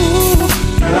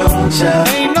 Girl, I want ya.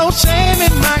 Ain't no shame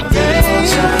in my game.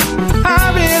 I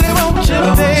really want you,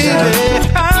 baby.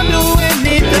 I'll do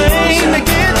anything to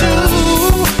get you.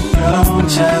 Girl, I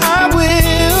want ya, I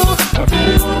will. I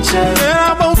really want ya. Girl,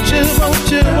 I want you, want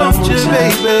you, want you,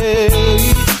 baby.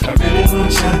 I really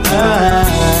want ya. Girl,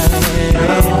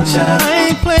 I want ya. I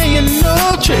ain't playing no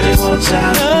tricks.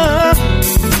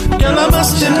 Girl, I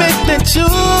must admit that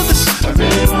you're the I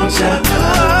really want ya.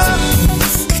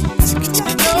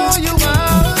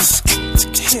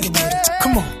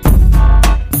 Come on.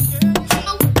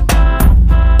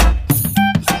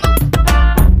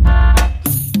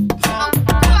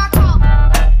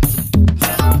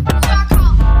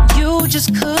 You just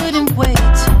couldn't wait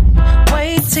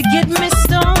to get me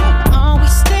stoned. Are we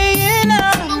staying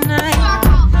out all night?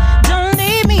 Don't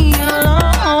leave me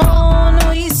alone.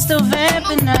 We still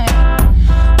vamping night.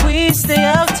 We stay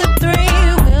up to 3.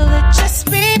 Will it just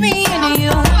be me and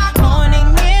you? Morning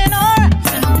and or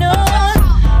afternoon.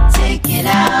 Take it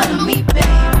out of me, baby.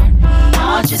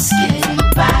 I'll just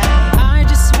get by. I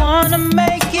just wanna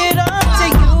make it up to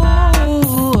you.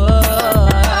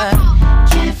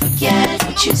 Can't forget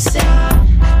what you say.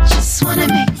 I just wanna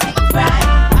make it right.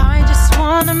 I just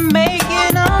wanna make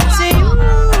it up to you.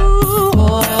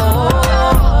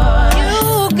 You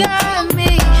got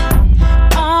me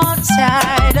all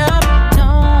tied up.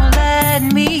 Don't let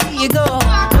me go.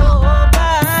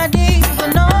 Nobody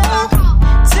will know.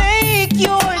 Take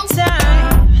your time.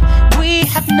 We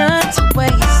have none to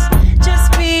waste. Just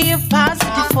be a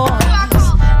positive force.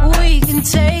 We can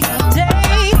take a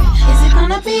day. Is it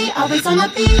gonna be? Are we gonna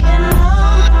be in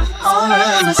love or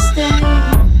a mistake?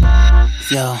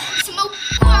 Yo,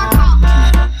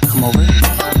 come over.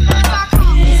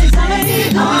 Is it gonna be?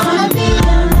 Are we gonna be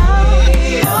in love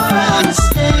or a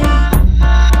mistake?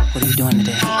 What are you doing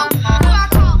today?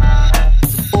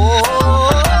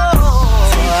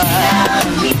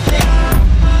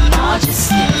 I'll just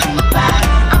get by.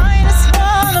 I just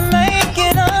wanna make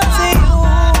it up to you.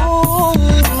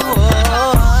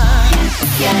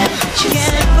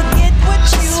 Can't forget what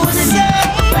you say.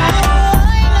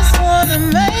 I just wanna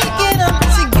make it up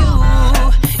to you.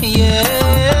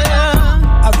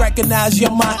 Yeah. I recognize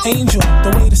you're my angel. The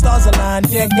way the stars align,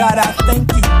 dear God, I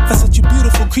thank you for such a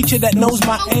beautiful creature that knows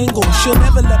my angle. She'll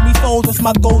never let me fold with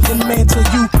my golden mantle.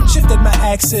 You shifted my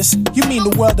axis. You mean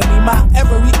the world to me. My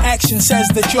every action says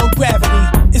that your gravity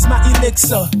is my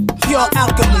elixir. Pure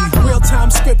alchemy, real-time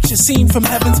scripture seen from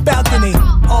heaven's balcony.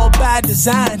 All by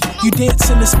design, you dance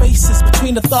in the spaces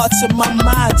between the thoughts in my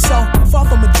mind. So far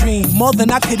from a dream, more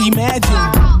than I could imagine.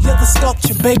 You're the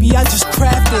sculpture, baby, I just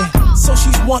crafted. So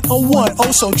she's 101,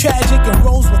 oh so tragic, and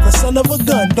rolls with the son of a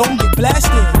gun. Don't get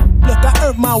blasted. Look, I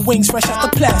earned my wings fresh out the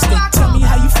plastic. Tell me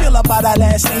how you feel about our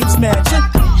last names matching.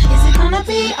 Is it gonna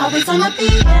be? Are we gonna be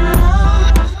in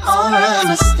love or a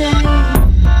mistake?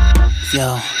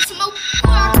 Yo,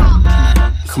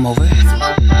 come over. Is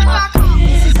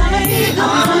it gonna be? Are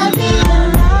we gonna be in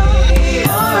love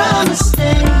or a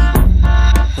mistake?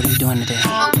 What are you doing today?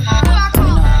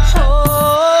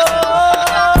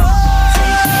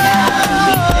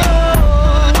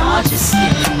 I'll just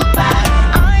get by.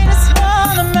 I just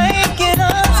wanna make it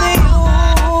up to you.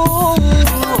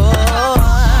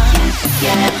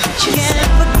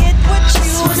 Can't forget what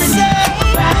you say.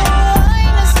 I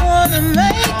just wanna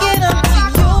make it up to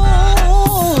you.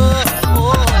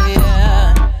 Yeah.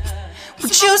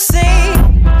 What you say?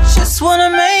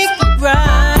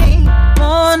 right.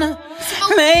 Wanna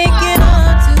make it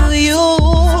all to you.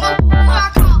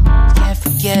 Can't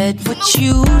forget what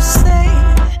you say.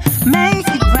 Make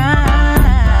it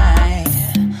right.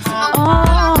 Oh.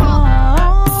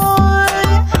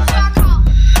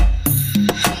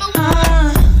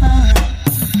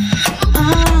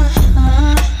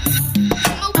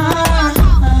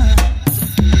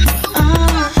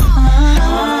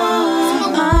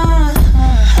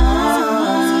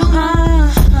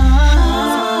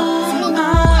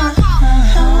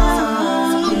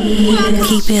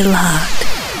 Keep it locked,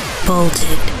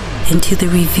 bolted into the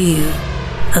review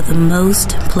of the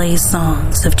most played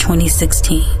songs of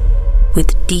 2016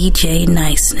 with DJ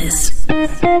Niceness. On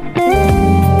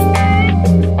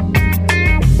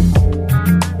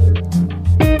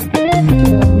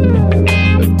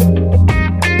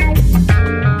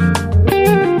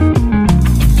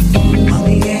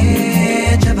the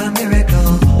edge of a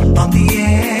miracle, on the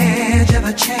edge of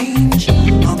a change,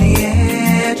 on the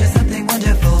edge of something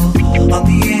wonderful. On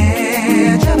the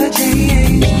edge of a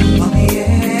change, on the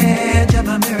edge of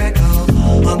a miracle,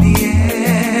 on the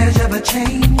edge of a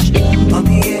change, on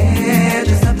the edge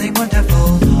of something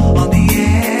wonderful, on the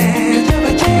edge of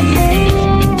a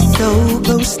change. So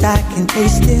close I can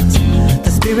taste it,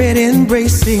 the spirit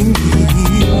embracing me.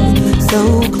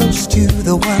 So close to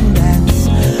the one that's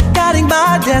guiding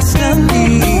my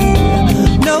destiny.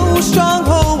 No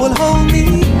stronghold will hold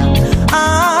me.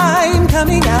 I'm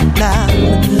coming out now,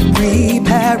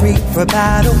 preparing for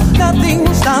battle. Nothing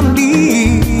will stop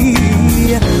me.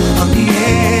 On the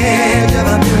edge of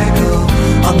a miracle,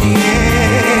 on the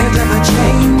edge of a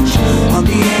change, on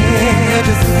the edge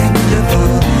of something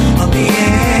wonderful, on the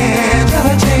edge of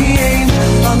a change,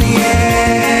 on the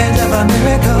edge of a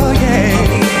miracle, yeah. On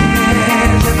the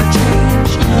edge of a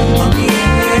change, on the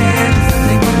edge of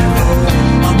something wonderful,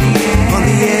 on the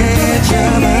edge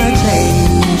of a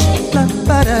change.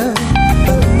 Ba-ba-da,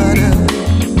 ba-ba-da.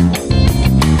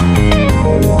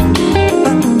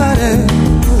 Ba-ba-da,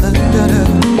 la-da-da.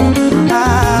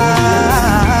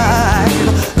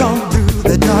 I've gone through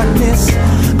the darkness,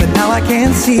 but now I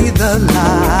can see the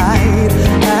light.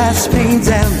 Past pains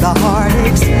and the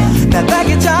heartaches, that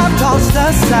baggage I've tossed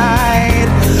aside.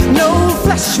 No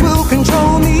flesh will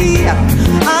control me.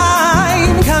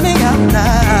 I'm coming out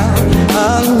now.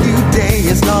 A new day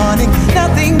is dawning.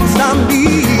 Nothing will stop me.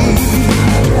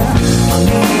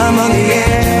 I'm on the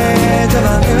edge of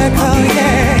a miracle,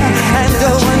 yeah, and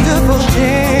a wonderful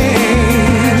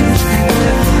change.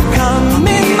 Come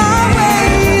in my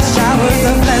way, showers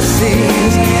of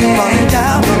blessings falling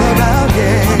down all around,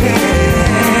 yeah,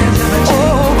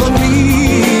 over me.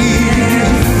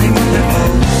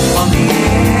 On the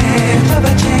edge of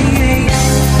a change,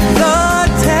 the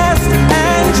test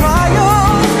and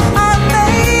trials I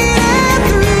made it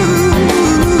through.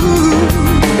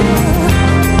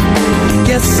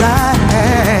 Yes, I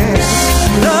have.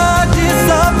 The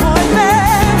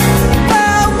disappointment,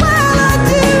 well, I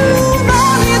do.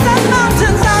 Valleys and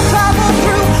mountains I've traveled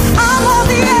through. I'm on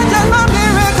the edge and my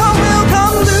miracle will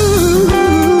come through.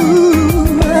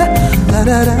 Da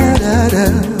da da da da,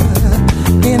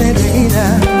 in a day da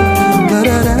da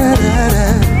da da da.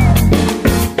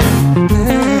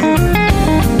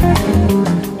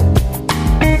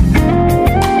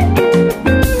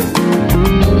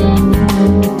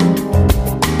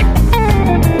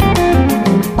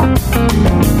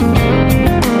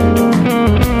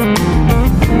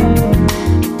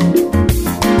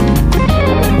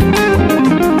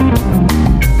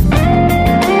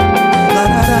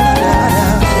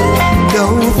 No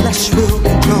flesh will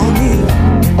control me.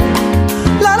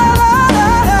 La la la la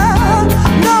la.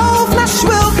 No flesh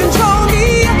will control me.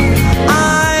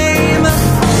 I'm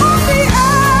on the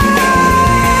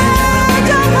edge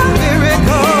of a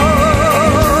miracle.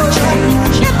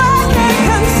 If I can't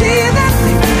conceive it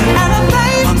and I'm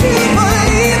made to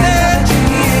believe it,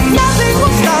 nothing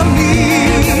will stop me.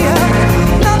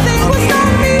 Nothing will stop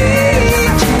me.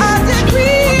 I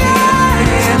decree it.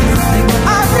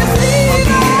 I receive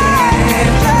it.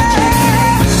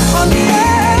 On the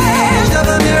edge of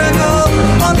a miracle,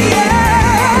 on the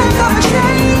edge of a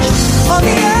change, on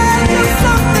the edge of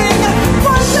something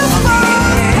wonderful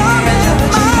coming my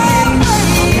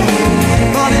way,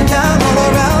 falling down all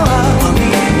around, on the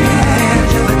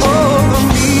edge of a change, over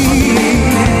me,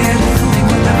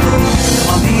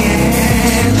 on the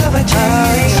edge of a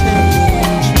change.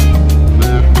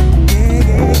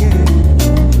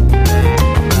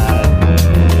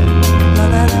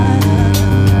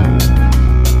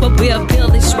 What we are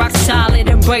building is rock solid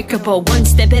and breakable. One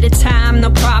step at a time, no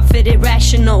profit,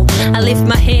 irrational. I lift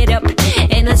my head up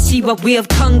and I see what we have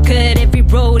conquered. Every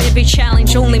road, every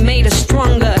challenge only made us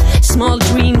stronger. Small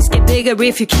dreams get bigger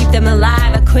if you keep them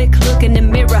alive. A quick look in the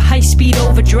mirror, high speed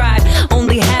overdrive.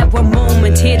 Only have one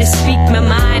moment here to speak my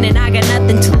mind, and I got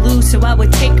nothing to lose, so I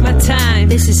would take my time.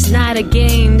 This is not a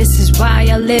game, this is why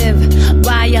I live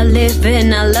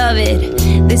and I love it.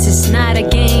 This is not a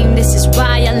game, this is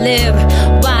why I live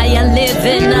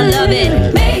and I love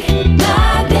it. Make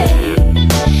my day,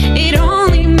 it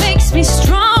only makes me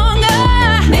stronger.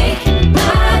 Make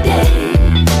my day,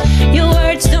 your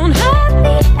words don't hurt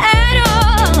me at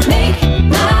all. Make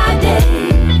my day,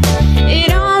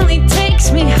 it only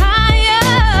takes me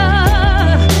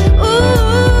higher.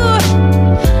 Ooh,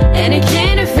 and it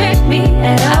can't affect me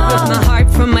at all. I rip my heart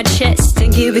from my chest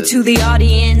and give it to the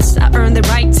audience. I earn the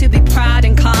right to be proud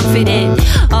and confident.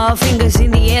 All fingers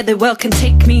in the air, the world can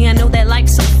take me. I know that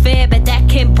life's unfair, but that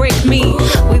can't break me.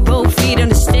 We both feet on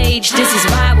the stage, this is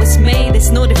why I was made.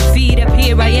 There's no defeat up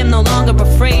here, I am no longer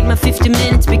afraid. My 50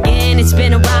 minutes began, it's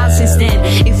been a while since then.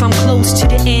 If I'm close to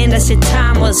the end, I said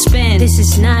time well spent. This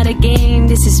is not a game,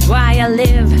 this is why I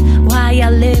live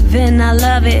and I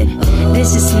love it.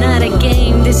 This is not a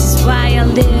game, this is why I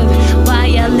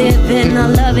live and I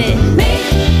love it. Make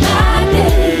my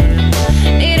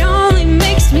day, it only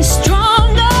makes me stronger.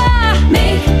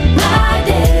 Make my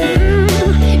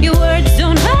day, your words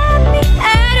don't hurt me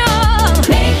at all.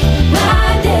 Make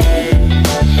my day,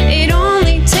 it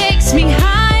only takes me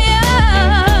higher,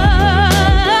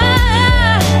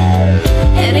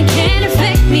 and it can't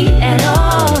affect me at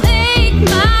all. Make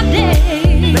my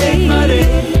day, make my day,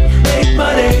 make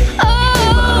my day.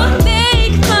 Oh,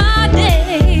 make my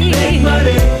day, make my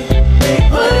day.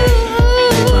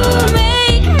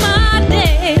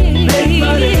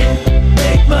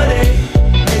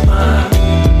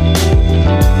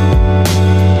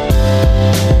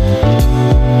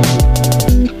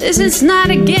 This is not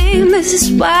a game, this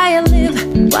is why I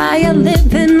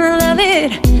live and I love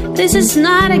it. This is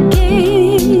not a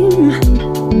game,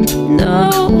 no.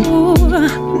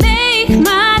 Make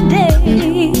my day,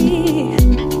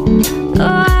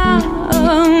 oh,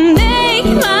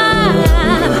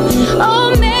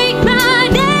 make my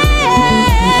day,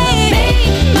 make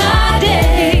my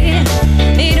day.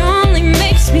 It only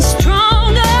makes me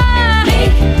stronger.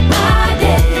 Make my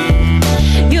day,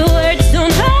 your words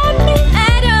don't hurt me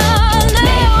at all. No,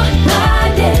 make my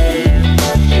day,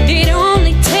 it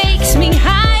only takes me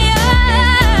higher.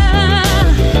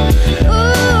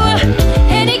 Ooh,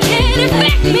 and it can't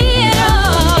affect me at all.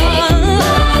 Make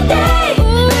my day,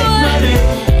 ooh,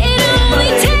 it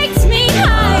only takes me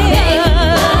higher.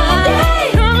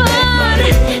 Come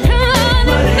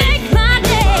on, make my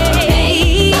day.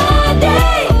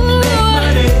 Ooh,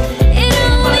 it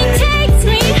only takes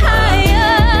me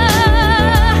higher,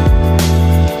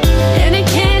 and it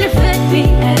can't affect me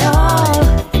at all.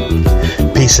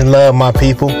 Peace and love, my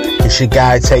people. It's your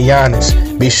guy, Tayanis.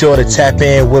 Be sure to tap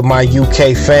in with my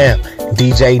UK fam,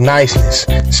 DJ Niceness,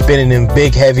 spinning them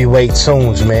big heavyweight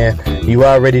tunes, man. You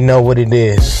already know what it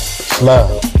is. It's love.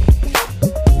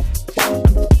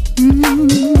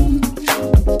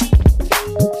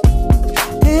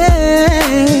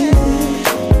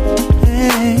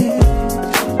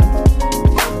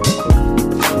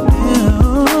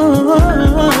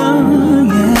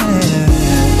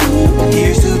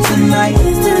 Here's to tonight.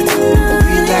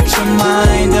 Relax your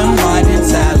mind, unwind and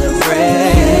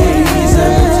celebrate.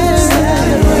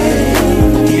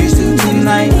 Here's to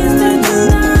tonight.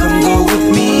 Come go with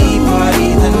me, party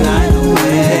the night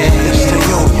away.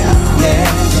 Yeah.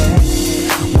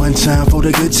 One time for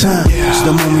the good time. It's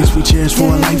the moments we cherish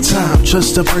for a lifetime.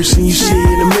 Trust the person you see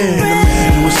in the mirror.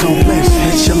 You were so blessed,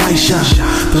 let your light shine.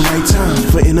 The right time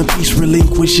for inner peace,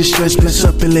 relinquish your stress, bless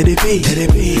up and let it be.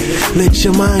 Let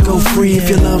your mind go free. If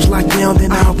your love's locked down,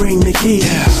 then I'll bring the keys.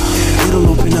 It'll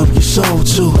open up your soul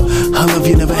too. A love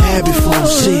you never had before.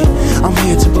 See, I'm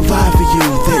here to provide for you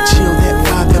that chill, that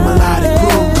vibe, that melodic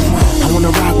groove. I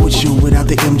wanna rock with you without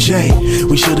the MJ.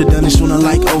 We should've done it sooner,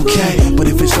 like okay. But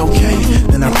if it's okay,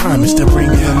 then I promise to bring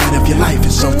you the night of your life.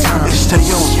 It's so time to stay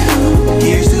on you.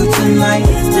 Here's to tonight.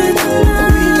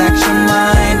 Relax your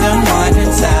mind, unwind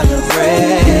and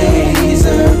celebrate.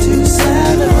 Deserve to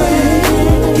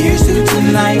celebrate. Here's to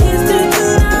tonight.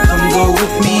 Come go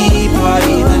with me,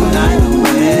 party the night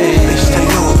away. Let's stay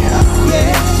on you.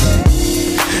 Yeah.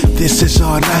 This is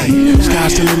our night.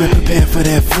 Sky's the limit, prepare for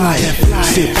that flight.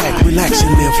 Sit back, relax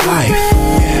and live life.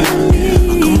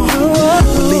 Come on.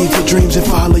 Believe your dreams and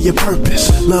follow your purpose.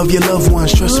 Love your loved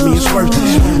ones, trust me, it's worth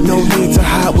it. No need to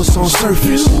hide what's on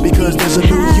surface, because there's a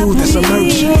new you that's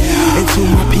emerging. And to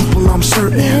my people, I'm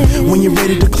certain, when you're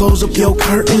ready to close up your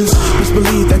curtains, just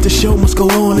believe that the show must go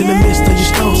on in the midst of your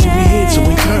storm. So we here to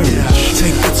encourage.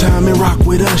 Take the time and rock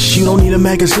with us. You don't need a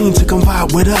magazine to come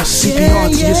vibe with us. CPR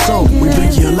to your soul, we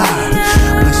bring you alive.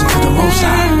 Blessing to the Most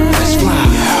High, let's fly.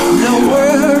 No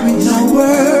worries, no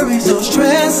worries, no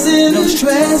stressing, no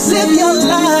stress. Live your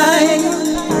life,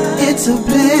 it's a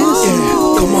bliss.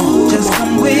 Yeah, come on, just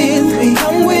come with me,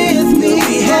 come with me.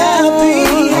 Be happy,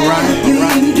 alright, you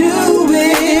can do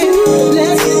it.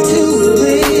 Let's get to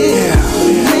it.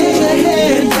 Yeah. Lay your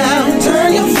head down, turn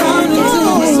your frown into a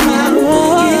smile.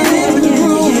 Get in the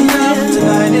room now.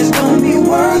 Tonight is gonna be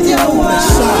worth your while.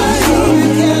 Leave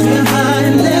your cares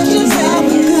behind, let's just have a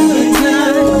good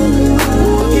time.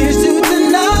 Here's to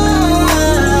tonight.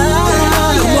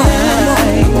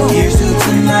 Here's to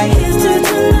tonight.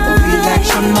 Relax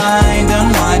your mind,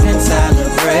 unwind and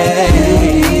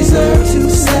celebrate. Deserve to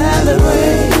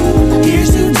celebrate. Here's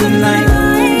to tonight.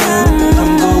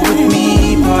 Come go with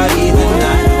me, party the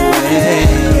night away.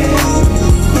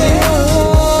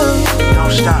 Yeah.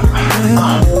 Don't stop,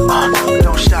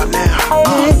 don't stop now,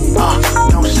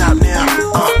 don't stop now, don't stop now,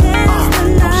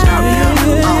 don't stop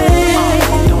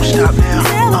now,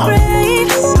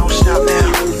 don't stop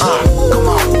now, come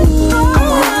on,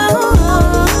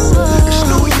 it's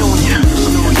New Union,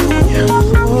 yeah,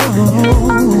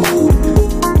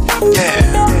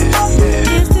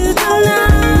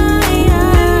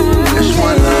 it's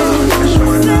one love, it's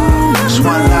one love, it's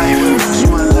one life, it's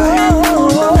one life,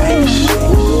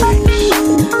 peace.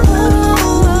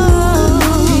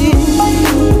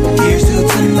 Here's to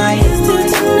tonight.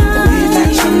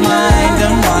 Relax your mind,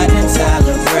 unwind and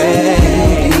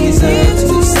celebrate. Deserve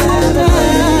to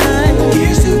celebrate.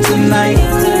 Here's to tonight.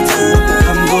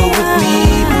 Come go with me,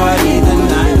 party the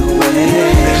night away.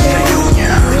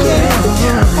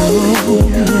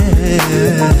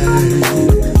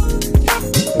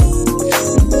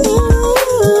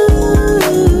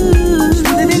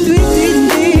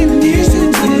 Here's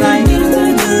to tonight.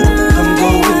 Come go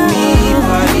with me,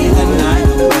 party the night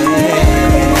away.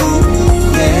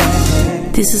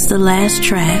 This is the last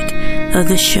track of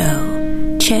the show.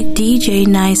 Check DJ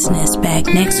Niceness back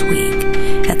next week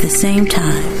at the same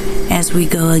time as we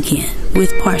go again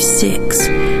with part 6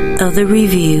 of the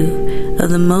review of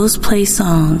the most played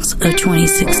songs of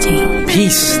 2016.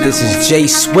 Peace, this is Jay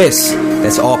Swiss.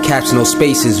 That's all caps, no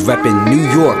spaces, repping New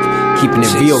York. Keeping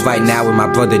it real right now with my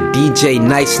brother DJ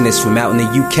Niceness from out in the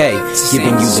UK,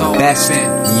 giving you the best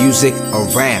music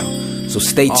around. So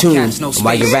stay tuned, and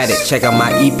while you're at it, check out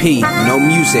my EP, No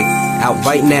Music, out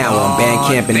right now on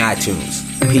Bandcamp and iTunes.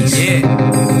 Peace.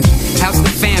 How's the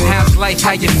fam? How's life?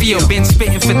 How you feel? Been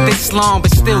spitting for this long, but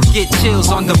still get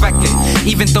chills on the record.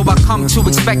 Even though I come to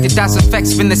expect it, that's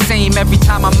effects been the same every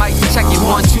time I might check it.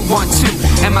 1, 2, 1,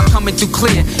 2. Am I coming through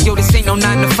clear? Yo, this ain't no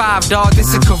 9 to 5, dog.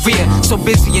 This a career. So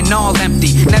busy and all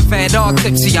empty. Never at all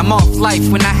tipsy. I'm off life.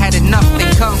 When I had enough,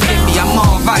 then come get me. I'm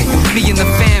alright. Me and the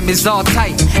fam is all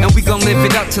tight, and we gon' live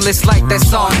it up till it's like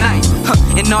that's all night.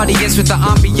 An audience with the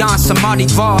ambiance of Mardi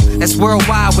Gras. That's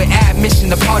worldwide with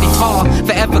admission to party fall.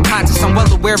 Forever conscious. I'm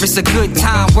well aware it's a good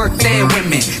time. Work there with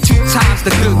me 2 times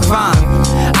the good grind.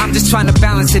 I'm just trying to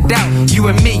balance it out. You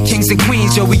and me, kings and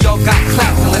queens, yo, we all got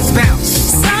clout. Now let's bounce.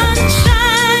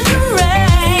 Sunshine or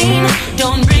rain,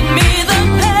 don't bring me the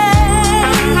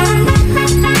pain.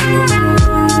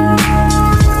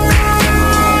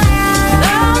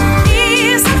 The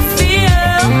peace I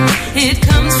feel, it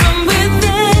comes from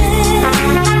within.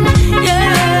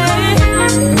 Yeah.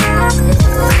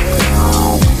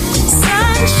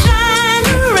 Sunshine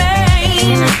or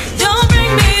rain, don't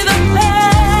bring me the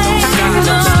pain.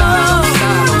 Don't stop.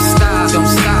 Don't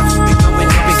stop. We're going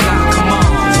to be loud. Come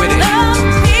on with it. The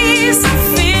peace I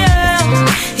feel,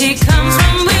 it comes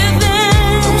from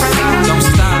within. Don't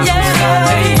stop. Yeah.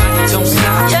 Hey, don't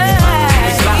stop.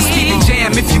 This be the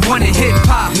jam if you wanted hip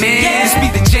hop, man. This be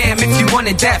the jam if you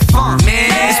wanted that funk, man.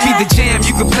 This be the jam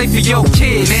you could play for your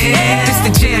kids, man. This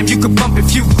the jam you could bump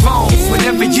if you grown,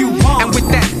 whatever you want. And with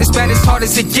that, it's about as hard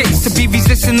as it gets to be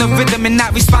resisting the rhythm and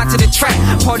not respond to the track.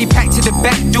 Party packed to the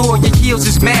back door, your heels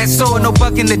is mad sore. No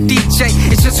bugging the DJ,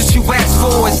 it's just what you asked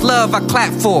for. It's love I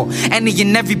clap for any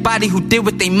and everybody who did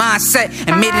with their mindset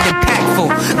and made it impactful.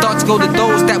 Thoughts go to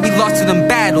those that we lost to them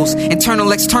battles.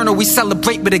 Internal, external, we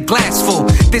celebrate with a glass full.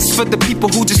 This for the people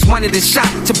who just wanted a shot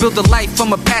to build a life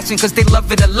from a passion, cause they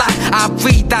love it a lot. I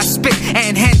breathe, I spit,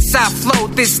 and hand Hence I flow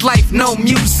this life, no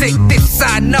music, this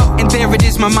I know. And there it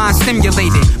is, my mind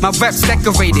stimulated, my reps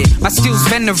decorated, my skills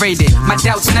venerated, my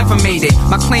doubts never made it,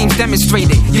 my claims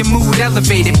demonstrated, your mood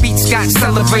elevated, beats got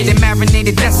celebrated,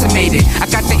 marinated, decimated. I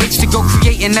got the itch to go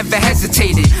create and never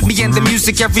hesitated. Me and the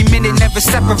music every minute, never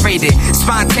separated.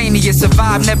 Spontaneous, a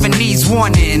vibe never needs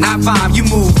warning. I vibe, you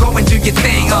move, go and do your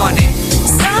thing on it.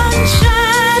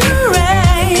 Sunshine or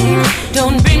rain,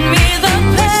 don't bring me the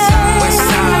pain. West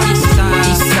side, east side,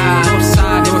 east side, north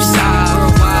side, north side,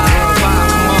 worldwide, worldwide,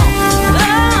 come on.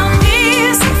 The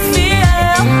peace I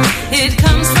feel, it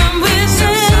comes from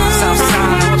within. South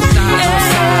side, north side, north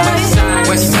side, west side,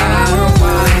 west side,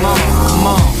 worldwide, come on, come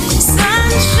on.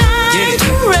 Sunshine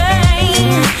or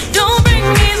rain, don't bring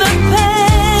me the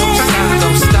pain.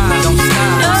 Don't stop, don't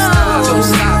stop, don't stop, don't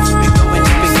stop. Keep going,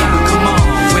 keep it going, come on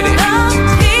with it. The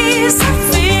peace I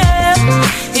feel,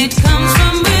 it comes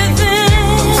from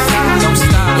within. Don't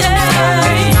stop,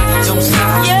 hey, don't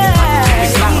stop, keep it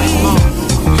going, come on.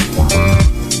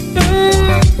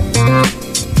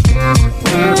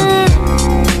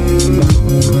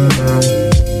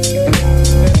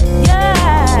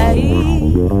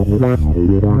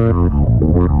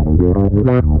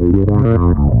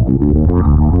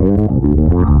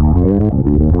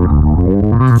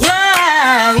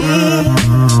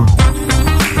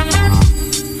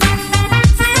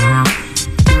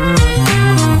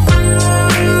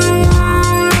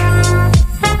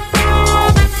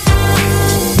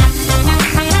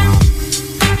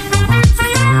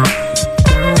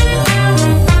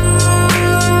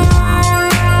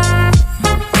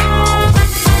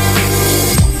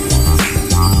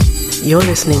 You're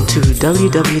listening to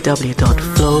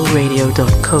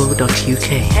www.flowradio.co.uk.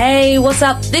 Hey, what's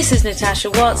up? This is Natasha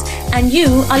Watts, and you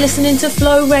are listening to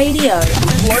Flow Radio.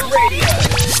 Flow Radio.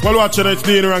 Well, watch it, it's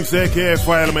Dean Ranks, aka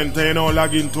Fireman, you know,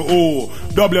 log into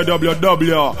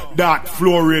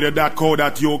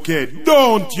www.flowradio.co.uk.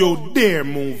 Don't you dare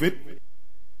move it.